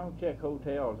 Well, y'all can check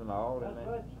hotels and all, and That's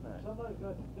right. Somebody's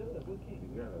got to do it. We can't.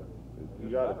 You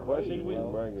got a question? We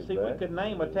could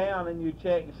name a town and you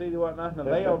check and see what's not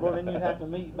available, then you'd have to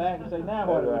meet back and say, now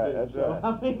what do we do? That's right.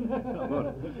 I mean,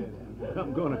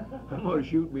 I'm gonna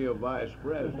shoot me a vice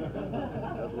president.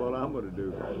 That's what I'm gonna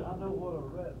do. I know what a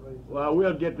rat race is. Well,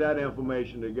 we'll get that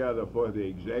information together for the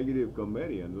executive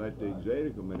committee and let the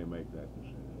executive committee make that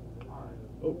decision.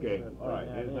 Okay, all right.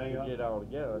 Anything else? Get all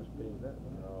together, let's do that.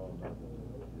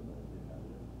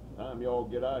 Time y'all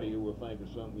get out of here, we'll think of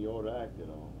something you ought to act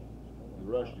on.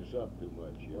 You rushed us up too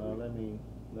much. Well, let me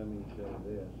say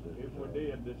this. If we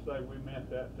did, just say we meant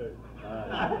that too.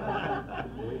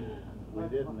 We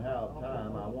didn't have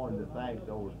time. I wanted to thank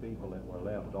those people that were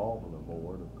left off of the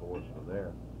board, of course, for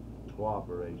their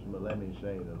cooperation. But let me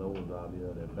say to those of you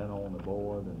that have been on the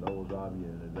board and those of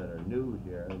you that are new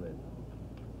here that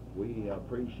we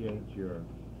appreciate your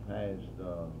past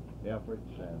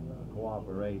efforts and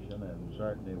cooperation, and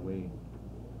certainly we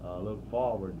look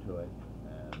forward to it.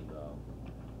 And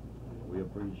we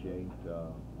appreciate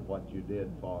what you did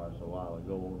for us a while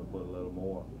ago to put a little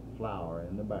more flour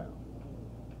in the barrel.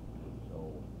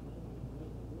 So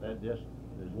that just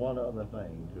is one other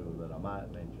thing too that I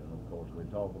might mention. Of course, we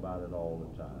talk about it all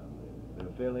the time, the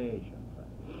affiliation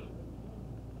thing.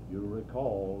 You'll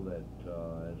recall that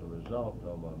as a result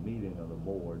of a meeting of the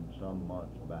board some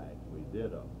months back, we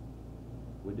did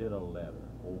a letter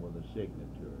over the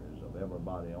signatures of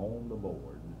everybody on the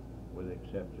board, with the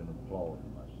exception of Claude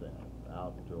and myself,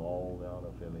 out to all the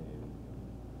unaffiliated.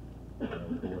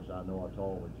 And of course, I know I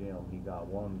talked with Jim. He got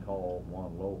one call,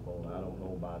 one local, and I don't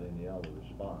know about any other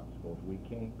response. Of course, we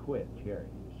can't quit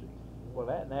charity, you see. Well,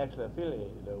 that actually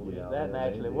affiliated, though. Yeah, that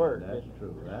actually worked. That's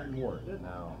true. That worked.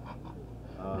 Now,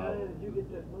 Did you get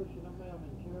that motion on them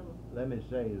in Shirley? let me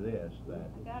say this, that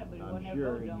I'm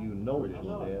sure you noticed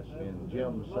this in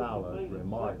Jim Sala's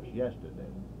remarks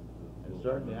yesterday. And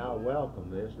certainly I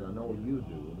welcome this, and I know you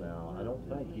do. Now, I don't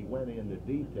think he went into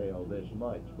detail this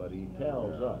much, but he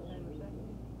tells us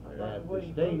that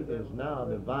the state is now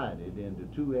divided into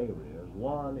 2 areas.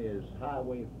 One is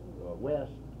highway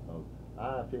west of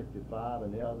I-55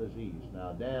 and the other is east.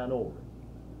 Now, Dan Orr.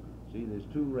 See, there's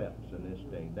 2 reps in this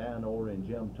state, Dan Orr and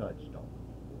Jim Touchstone.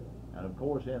 And of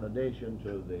course, in addition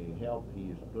to the help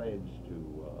he's pledged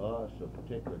to us,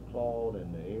 particularly Claude,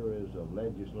 in the areas of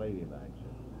legislative action,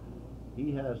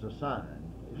 he has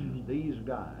assigned these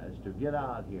guys to get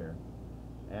out here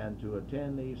and to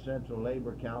attend these Central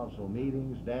Labor Council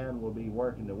meetings. Dan will be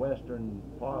working the western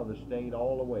part of the state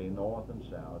all the way, north and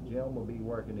south. Jim will be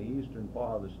working the eastern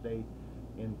part of the state,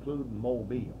 including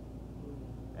Mobile.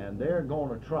 And they're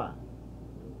going to try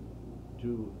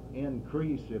to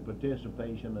increase the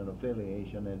participation and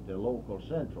affiliation at the local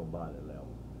central body level.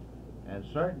 And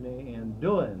certainly in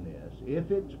doing this,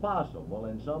 if it's possible,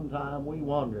 and sometimes we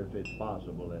wonder if it's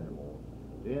possible anymore,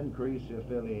 to increase the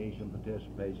affiliation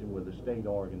participation with the state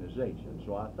organization.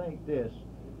 So I think this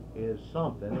is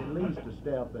something, at least a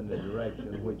step in the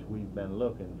direction which we've been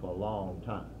looking for a long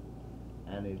time.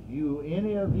 And if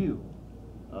any of you,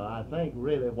 I think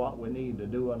really what we need to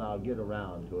do, and I'll get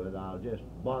around to it, I'll just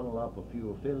bundle up a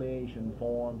few affiliation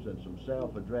forms and some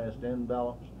self-addressed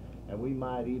envelopes, and we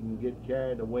might even get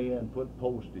carried away and put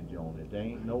postage on it. There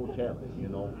ain't no telling, you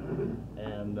know.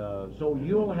 And so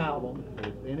you'll have them.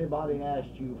 If anybody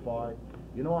asks you for it,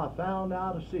 You know, I found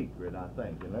out a secret, I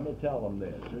think, and let me tell them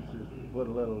this. This is to put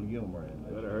a little humor in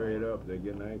this. Better hurry it up, they're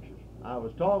getting anxious. I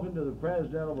was talking to the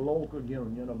president of a local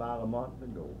union about a month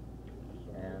ago,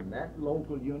 and that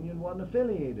local union wasn't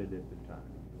affiliated at the time.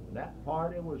 That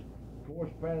party was, of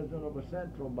course, president of a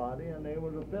central body, and they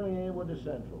was affiliated with the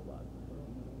central body.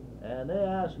 And they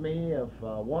asked me if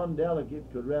one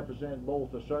delegate could represent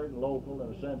both a certain local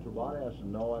and a central body. I said,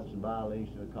 no, that's in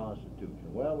violation of the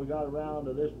Constitution. Well, we got around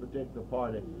to this particular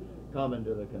party coming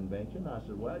to the convention. I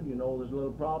said, well, you know there's a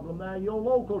little problem there. Your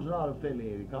local's not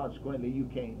affiliated. Consequently, you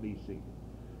can't be seated.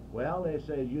 Well, they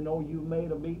said, you know, you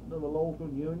made a meeting of the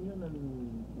local union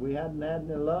and we hadn't had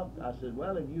any luck. I said,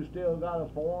 well, have you still got a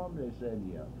form? They said,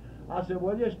 yeah. I said,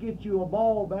 well, just get you a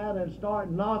ball bat and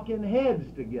start knocking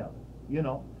heads together, you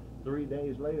know. 3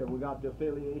 days later, we got the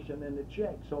affiliation and the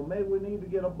check. So maybe we need to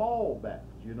get a ball bat,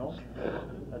 you know.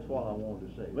 That's what I wanted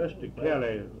to say. Mr.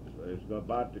 Kelly is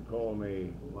about to call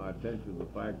my attention to the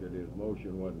fact that his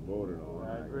motion wasn't voted on.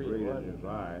 I agree, it is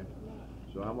aye.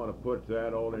 So I'm going to put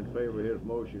that. All in favor of his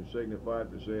motion signify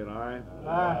by saying aye.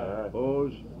 Aye.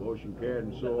 Opposed? Motion carried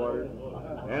and so ordered.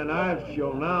 And I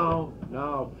shall now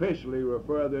officially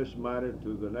refer this matter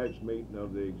to the next meeting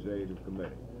of the Executive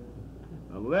Committee.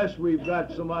 Unless we've got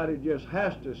somebody just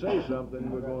has to say something,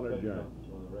 we're going to adjourn.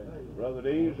 Brother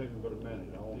Dees? But a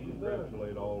minute, I want to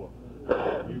congratulate all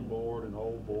of you board and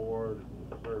whole board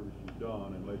and the service you've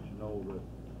done, and let you know that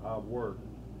I've worked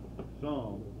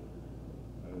some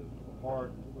as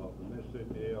part of the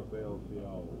Mississippi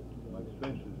AFL-CIO. My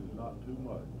expenses is not too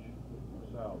much, my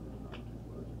salary is not too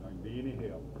much. If I can be any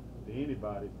help to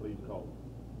anybody, please call me.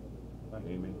 Thank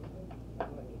you. Amy?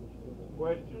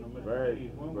 Question of Mr.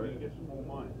 Dees, when we can get some more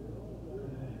money?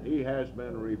 He has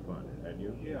been refunded, and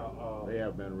you? Yeah, they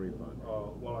have been refunded.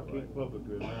 Well, I can't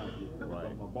publicly announce it,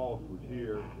 Right. but my boss was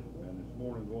here, and this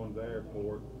morning going to the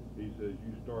airport, he says,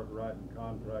 you start writing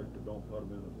contracts that don't put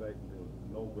them in effect until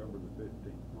November the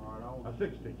 15th. All right,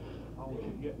 16th. I want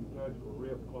you to get in touch with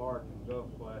Rip Clark and Gus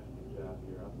Plastics out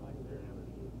here. I think they're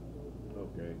interested.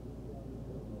 Okay.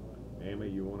 Amy,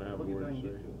 you want to have a What do you word to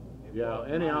think? say? Yeah,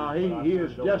 anyhow, he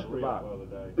is just about.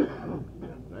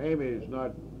 Now, Amy is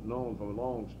not known for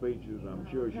long speeches. I'm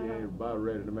sure she ain't about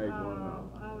ready to make one now.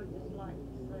 I would just like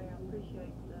to say I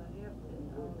appreciate the help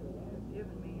that all of you have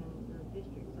given me in the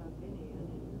districts I've been in.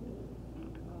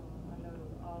 And, I know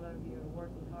all of you are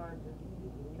working hard to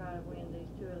try to win these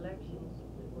 2 elections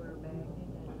that we're back in.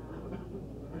 And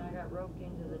when I got roped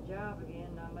into the job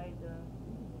again, I made the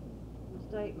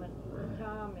statement to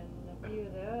Tom and a few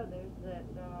of the others that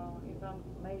if I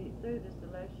made it through this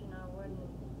election,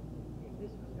 this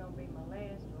was going to be my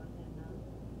last one.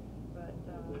 But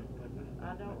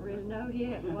I don't really know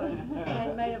yet. I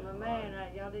hadn't made up my mind.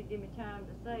 Y'all didn't give me time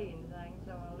to say anything,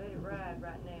 so I'll let it ride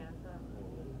right now. So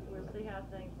we'll see how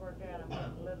things work out. I'm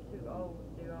getting a little too old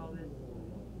to do all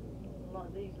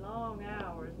these long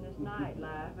hours and this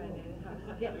nightlife, and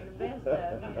it's getting the best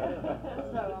of me.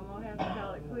 So I'm going to have to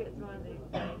call it quits one of these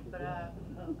days. But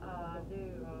I do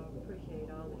appreciate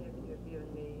all the help you've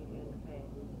given me in the past,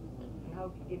 and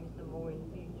hope you give me some more in the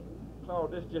future. So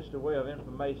this is just a way of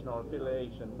information on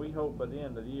affiliation. We hope by the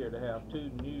end of the year to have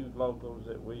 2 new locals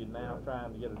that we're now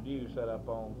trying to get a view set up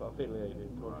on affiliated.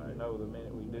 Of course, you know the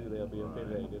minute we do, they'll be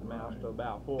affiliated. Amounts to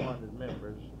about 400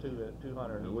 members,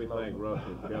 200. And we think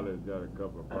Russell Kelly's got a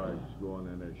couple of projects going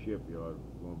in that shipyard.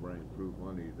 Going to bring fruit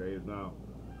one of these days. Now,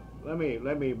 let me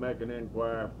make an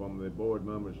inquiry from the board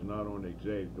members not on the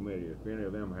executive committee if any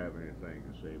of them have anything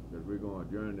to say, because we're going to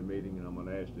adjourn the meeting and I'm going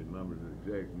to ask the members of the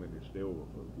executive committee to stay over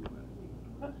for a few minutes.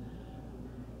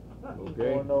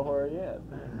 Okay? Don't know where yet.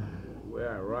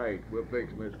 Well, right. We'll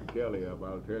fix Mr. Kelly up,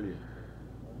 I'll tell you.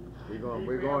 We're going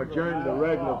to adjourn the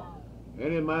regular.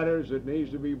 Any matters that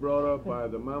needs to be brought up by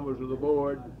the members of the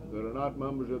board that are not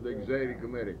members of the executive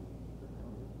committee.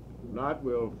 If not,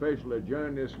 we'll officially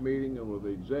adjourn this meeting, and will the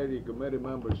executive committee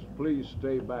members please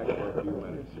stay back for a few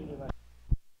minutes.